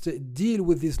West deal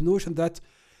with this notion that,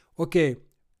 okay,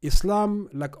 Islam,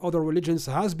 like other religions,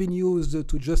 has been used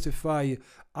to justify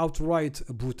outright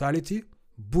brutality.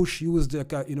 Bush used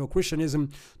Christianism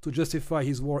to justify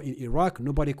his war in Iraq.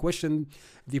 Nobody questioned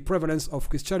the prevalence of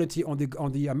Christianity on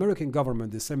the American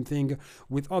government. The same thing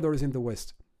with others in the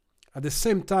West. At the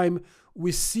same time,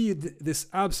 we see this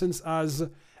absence as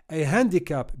a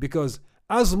handicap, because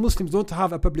as Muslims don't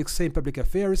have a public say in public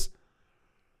affairs,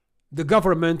 the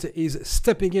government is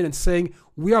stepping in and saying,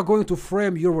 we are going to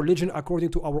frame your religion according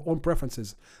to our own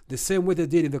preferences. The same way they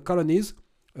did in the colonies.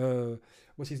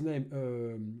 What's his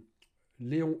name?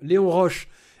 Leon Roche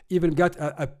even got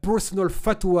a personal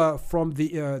fatwa from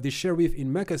the sheriff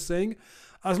in Mecca saying,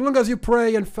 as long as you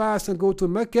pray and fast and go to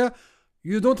Mecca,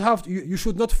 you don't have to, you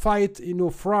should not fight,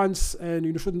 France, and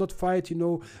you should not fight,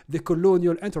 the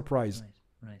colonial enterprise.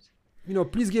 Right.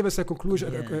 Please give us a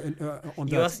conclusion on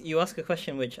that. You ask a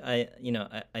question which I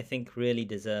think really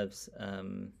deserves.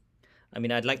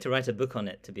 I'd like to write a book on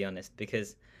it, to be honest,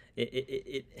 because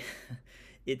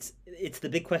it's the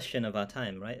big question of our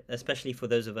time, right? Especially for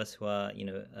those of us who are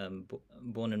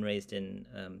born and raised in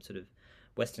sort of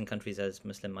Western countries as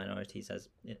Muslim minorities,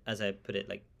 as I put it,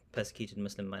 like persecuted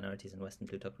Muslim minorities in Western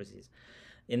plutocracies.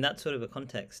 In that sort of a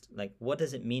context, like, what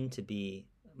does it mean to be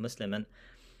Muslim? And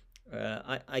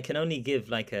I can only give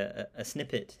like a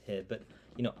snippet here, but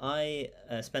I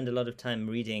spend a lot of time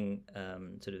reading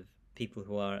sort of people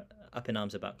who are up in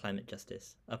arms about climate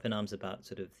justice, up in arms about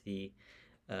sort of the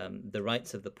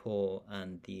rights of the poor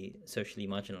and the socially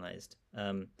marginalized.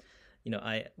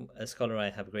 A scholar I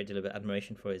have a great deal of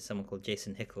admiration for is someone called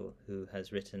Jason Hickel, who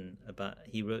has written about,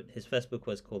 his first book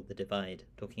was called The Divide,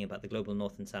 talking about the global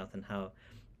North and South and how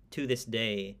to this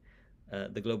day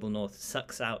the global North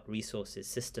sucks out resources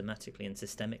systematically and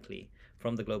systemically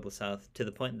from the global South, to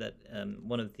the point that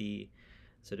one of the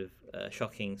sort of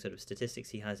shocking sort of statistics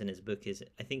he has in his book is,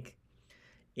 I think,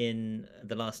 in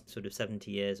the last sort of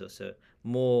 70 years or so,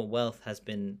 more wealth has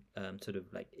been sort of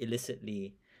like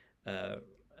illicitly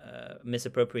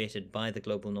misappropriated by the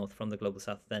global North from the global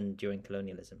South than during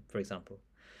colonialism, for example.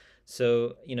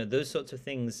 So, those sorts of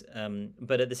things.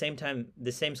 But at the same time,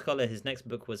 the same scholar, his next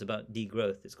book was about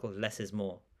degrowth. It's called Less is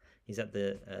More. He's at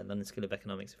the London School of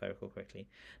Economics, if I recall correctly.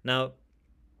 Now,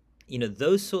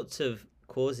 those sorts of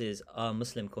causes are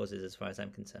Muslim causes as far as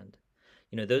I'm concerned.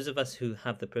 Those of us who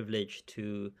have the privilege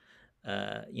to,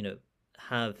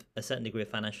 have a certain degree of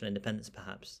financial independence,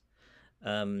 perhaps,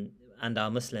 and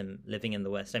are Muslim living in the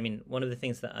West. I mean, one of the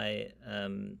things that I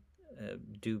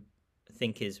do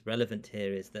think is relevant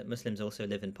here is that Muslims also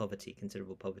live in poverty,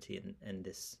 considerable poverty in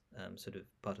this sort of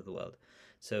part of the world.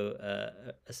 So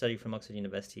a study from Oxford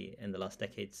University in the last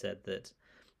decade said that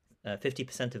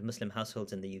 50% of Muslim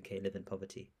households in the UK live in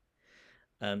poverty.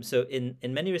 So in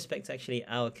many respects, actually,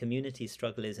 our community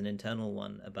struggle is an internal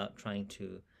one about trying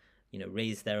to,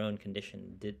 raise their own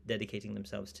condition, dedicating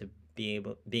themselves to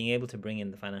being able to bring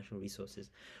in the financial resources.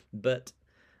 But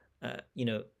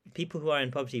people who are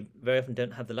in poverty very often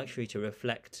don't have the luxury to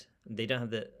reflect. They don't have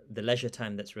the leisure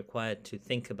time that's required to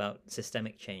think about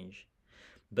systemic change.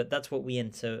 But that's what we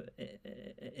in so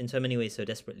many ways so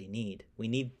desperately need. We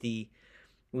need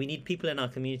people in our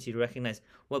community to recognize,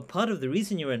 well, part of the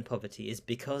reason you're in poverty is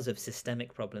because of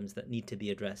systemic problems that need to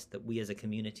be addressed, that we as a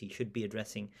community should be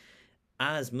addressing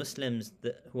as Muslims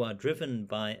who are driven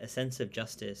by a sense of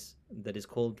justice that is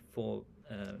called for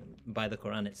by the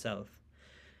Quran itself.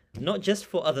 Not just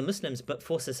for other Muslims, but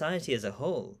for society as a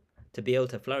whole to be able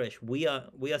to flourish. We are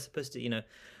supposed to,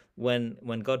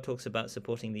 when God talks about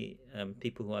supporting the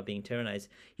people who are being tyrannized,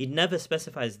 he never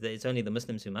specifies that it's only the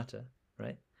Muslims who matter,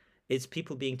 right? It's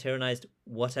people being tyrannized,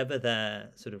 whatever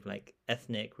their sort of like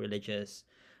ethnic, religious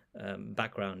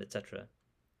background, etc.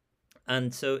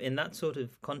 And so in that sort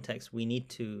of context, we need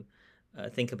to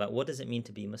think about what does it mean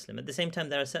to be Muslim. At the same time,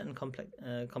 there are certain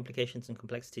complications and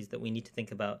complexities that we need to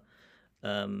think about,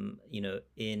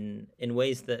 in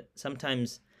ways that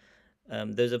sometimes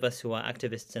those of us who are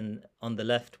activists and on the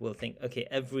left will think, okay,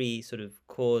 every sort of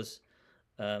cause,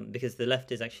 because the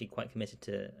left is actually quite committed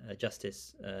to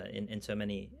justice in so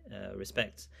many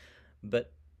respects,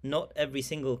 but not every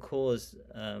single cause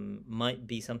might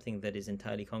be something that is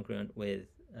entirely congruent with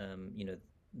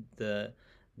the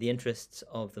interests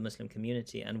of the Muslim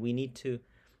community. And we need to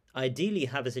ideally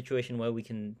have a situation where we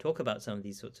can talk about some of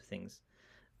these sorts of things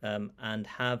and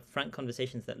have frank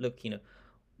conversations that, look,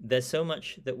 there's so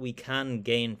much that we can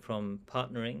gain from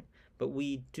partnering, but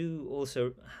we do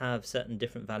also have certain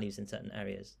different values in certain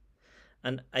areas.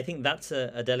 And I think that's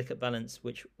a delicate balance,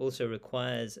 which also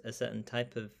requires a certain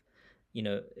type of,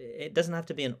 it doesn't have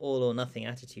to be an all or nothing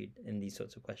attitude in these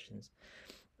sorts of questions.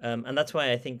 And that's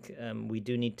why I think we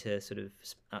do need to sort of,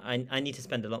 I need to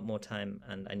spend a lot more time,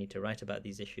 and I need to write about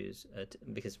these issues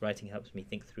because writing helps me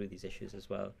think through these issues as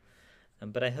well.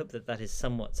 But I hope that is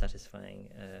somewhat satisfying,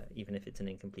 even if it's an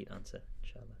incomplete answer,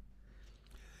 inshallah.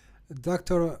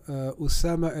 Dr.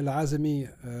 Usama Al-Azmi,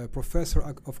 Professor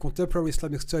of Contemporary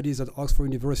Islamic Studies at Oxford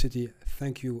University,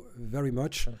 thank you very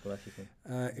much.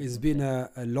 It's been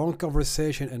a long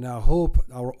conversation, and I hope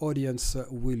our audience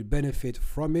will benefit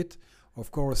from it. Of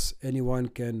course, anyone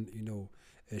can,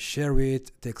 share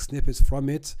it, take snippets from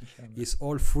it. Inshallah. It's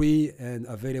all free and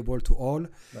available to all.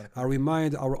 Right. I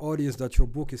remind our audience that your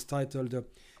book is titled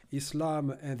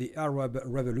Islam and the Arab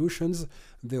Revolutions,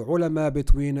 the Ulama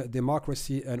Between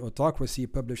Democracy and Autocracy,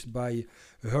 published by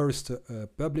Hearst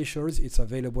Publishers. It's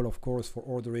available, of course, for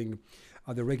ordering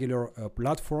at the regular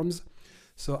platforms.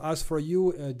 So as for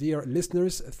you, dear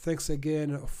listeners, thanks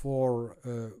again for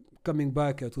coming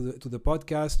back to the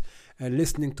podcast and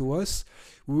listening to us.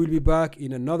 We will be back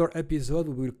in another episode.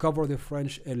 We will cover the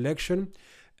French election.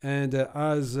 And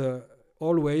as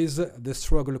always, the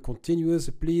struggle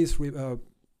continues. Please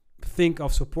think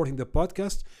of supporting the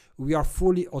podcast. We are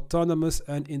fully autonomous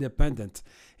and independent.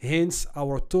 Hence,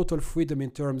 our total freedom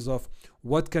in terms of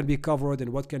what can be covered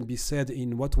and what can be said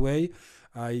in what way.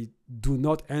 I do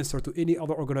not answer to any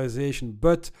other organization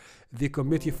but the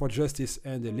Committee for Justice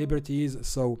and Liberties.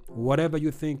 So whatever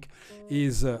you think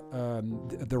is the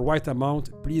right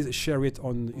amount, please share it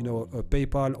on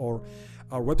PayPal or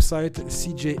our website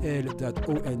cjl.ong/en.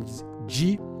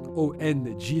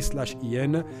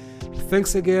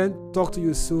 Thanks again. Talk to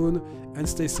you soon and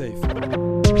stay safe.